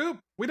a scoop.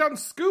 We done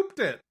scooped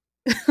it.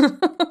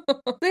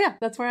 So yeah,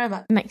 that's where I'm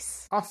at.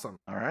 Nice. Awesome.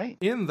 All right.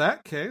 In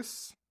that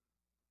case,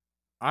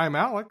 I'm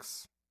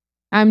Alex.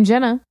 I'm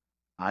Jenna.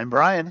 I'm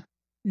Brian.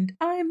 And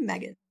I'm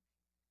Megan.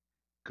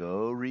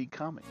 Go read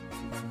comics.